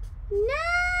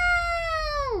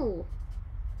No!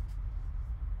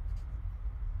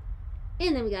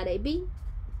 And then we got AB.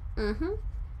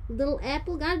 Little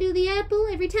apple. Gotta do the apple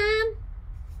every time.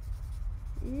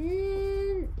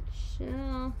 And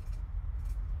shall.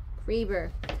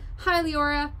 Creber. Hi,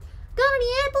 Leora. Got any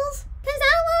apples? 'Cause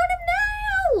I want them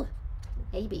now!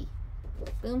 AB.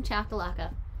 Boom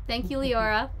chakalaka. Thank you,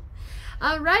 Leora.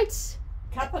 All right.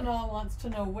 Capanal wants to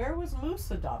know, where was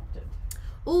Moose adopted?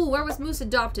 Ooh, where was Moose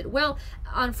adopted? Well,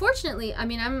 unfortunately, I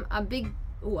mean, I'm a big...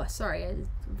 Oh, sorry, I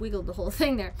wiggled the whole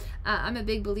thing there. I'm a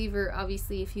big believer,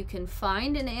 obviously, if you can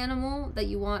find an animal that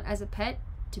you want as a pet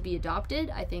to be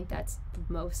adopted, I think that's the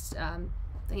most,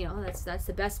 you know, that's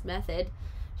the best method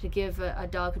to give a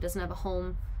dog who doesn't have a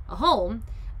home a home.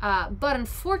 But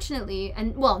unfortunately,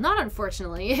 and well, not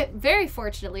unfortunately, very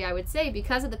fortunately, I would say,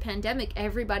 because of the pandemic,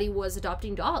 everybody was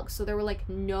adopting dogs. So there were like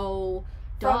no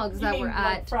dogs that were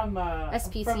at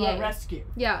SPCA. From a rescue.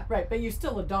 Yeah. Right, but you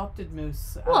still adopted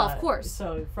Moose. Well, of course.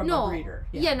 So from a breeder.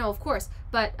 Yeah, no, of course.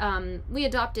 But we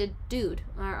adopted Dude,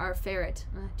 our ferret.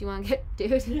 Do you want to get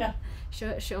Dude? Yeah.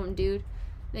 Show him Dude.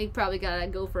 They probably gotta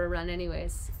go for a run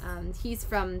anyways. He's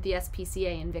from the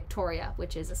SPCA in Victoria,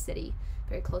 which is a city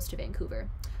very close to Vancouver.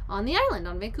 On the island,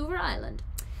 on Vancouver Island.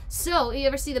 So, you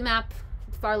ever see the map,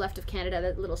 far left of Canada,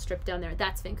 that little strip down there?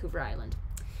 That's Vancouver Island.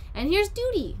 And here's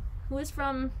Duty, who is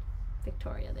from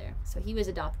Victoria there. So he was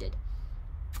adopted.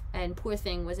 And poor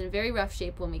thing was in very rough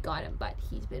shape when we got him, but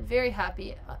he's been very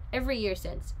happy every year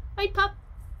since. Right, pup?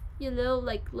 You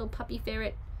little puppy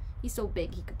ferret. He's so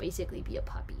big, he could basically be a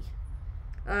puppy.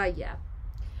 Yeah.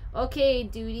 Okay,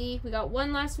 Duty, we got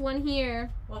one last one here.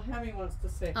 Well, Hammy wants to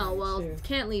say Oh, well, too.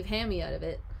 Can't leave Hammy out of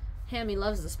it. Hammy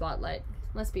loves the spotlight.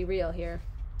 Let's be real here.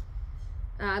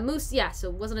 Moose, yeah, so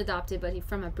wasn't adopted, but he's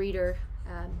from a breeder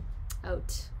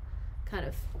out kind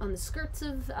of on the skirts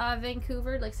of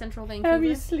Vancouver, like central Vancouver.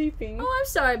 Hammy's sleeping. Oh, I'm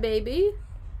sorry, baby.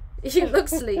 You look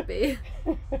sleepy.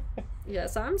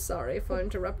 Yes, I'm sorry for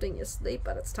interrupting your sleep,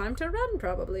 but it's time to run,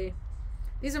 probably.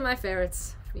 These are my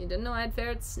ferrets. If you didn't know I had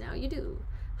ferrets, now you do.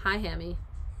 Hi, Hammy.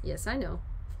 Yes, I know.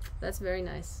 That's very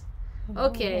nice.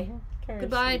 Okay.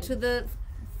 Goodbye to the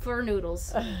fur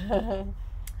noodles.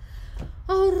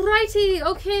 Alrighty.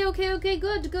 Okay.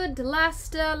 Good.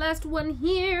 Last one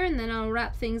here, and then I'll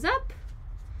wrap things up.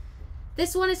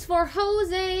 This one is for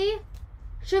Jose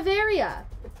Chaveria.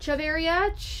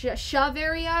 Chaveria,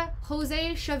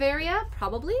 Jose Chaveria,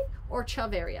 probably, or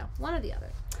Chaveria, one or the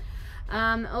other.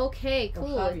 Okay,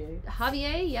 cool.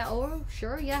 Javier, yeah, or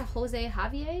sure, yeah, Jose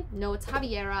Javier. No, it's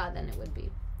Javiera, then it would be.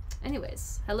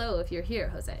 Anyways, hello if you're here,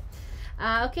 Jose.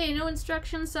 Okay, no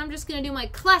instructions, so I'm just gonna do my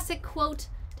classic quote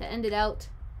to end it out.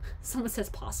 Someone says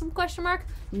possum, question mark?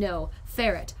 No,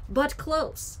 ferret, but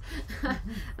close.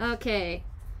 Okay.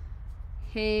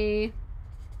 Hey,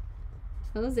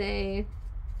 Jose.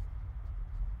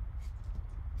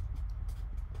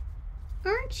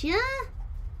 Aren't ya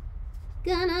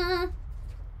gonna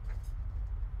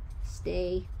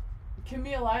stay?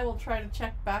 Camille, I will try to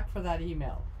check back for that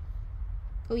email.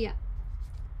 Oh yeah.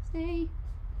 Stay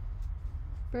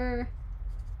for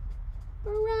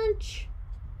brunch.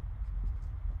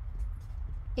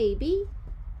 AB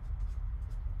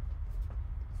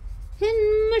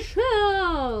and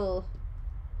Michelle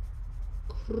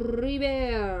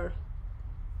Creber.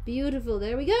 Beautiful.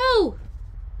 There we go.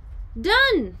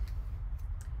 Done.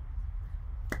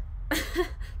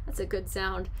 That's a good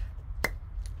sound.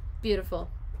 Beautiful.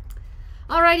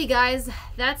 Alrighty, guys.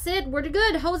 That's it. We're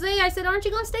good. Jose, I said, aren't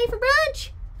you going to stay for brunch?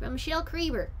 From Michelle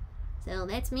Creber. So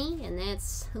that's me, and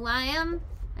that's who I am.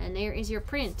 And there is your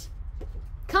print.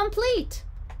 Complete.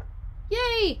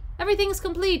 Yay. Everything's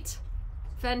complete.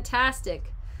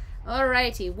 Fantastic.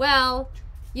 Alrighty. Well,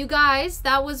 you guys,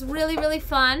 that was really, really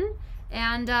fun.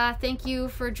 And thank you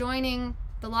for joining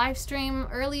the live stream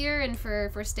earlier and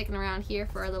for sticking around here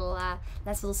for our little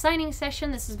last little signing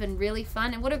session. This has been really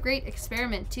fun, and what a great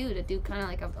experiment too, to do kind of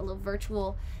like a little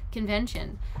virtual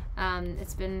convention.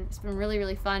 It's been really,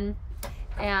 really fun.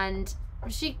 And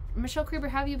Michelle Creber,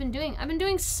 how have you been doing? I've been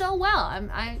doing so well.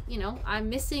 I'm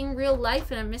missing real life,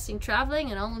 and I'm missing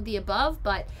traveling and all of the above,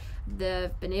 but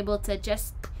been able to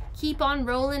just keep on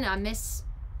rolling. I miss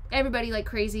everybody like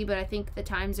crazy, but I think the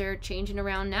times are changing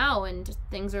around now, and just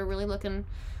things are really looking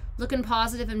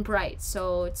positive and bright.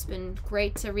 So it's been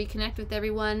great to reconnect with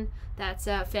everyone that's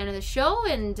a fan of the show,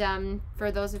 and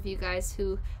for those of you guys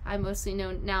who I mostly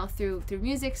know now through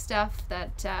music stuff,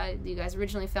 that you guys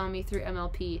originally found me through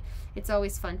MLP, it's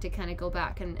always fun to kind of go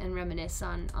back and reminisce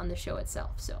on the show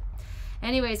itself. So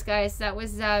anyways, guys, that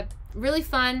was really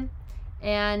fun,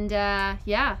 and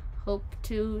yeah, hope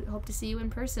to see you in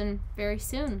person very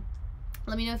soon.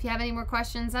 Let me know if you have any more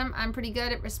questions. I'm pretty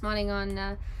good at responding on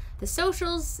the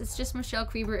socials. It's just Michelle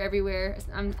Creber everywhere.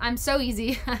 I'm so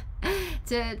easy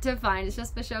to find. It's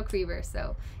just Michelle Creber.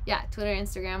 So yeah, Twitter,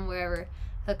 Instagram, wherever.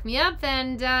 Hook me up,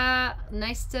 and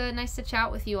nice to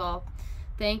chat with you all.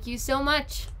 Thank you so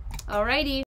much. Alrighty.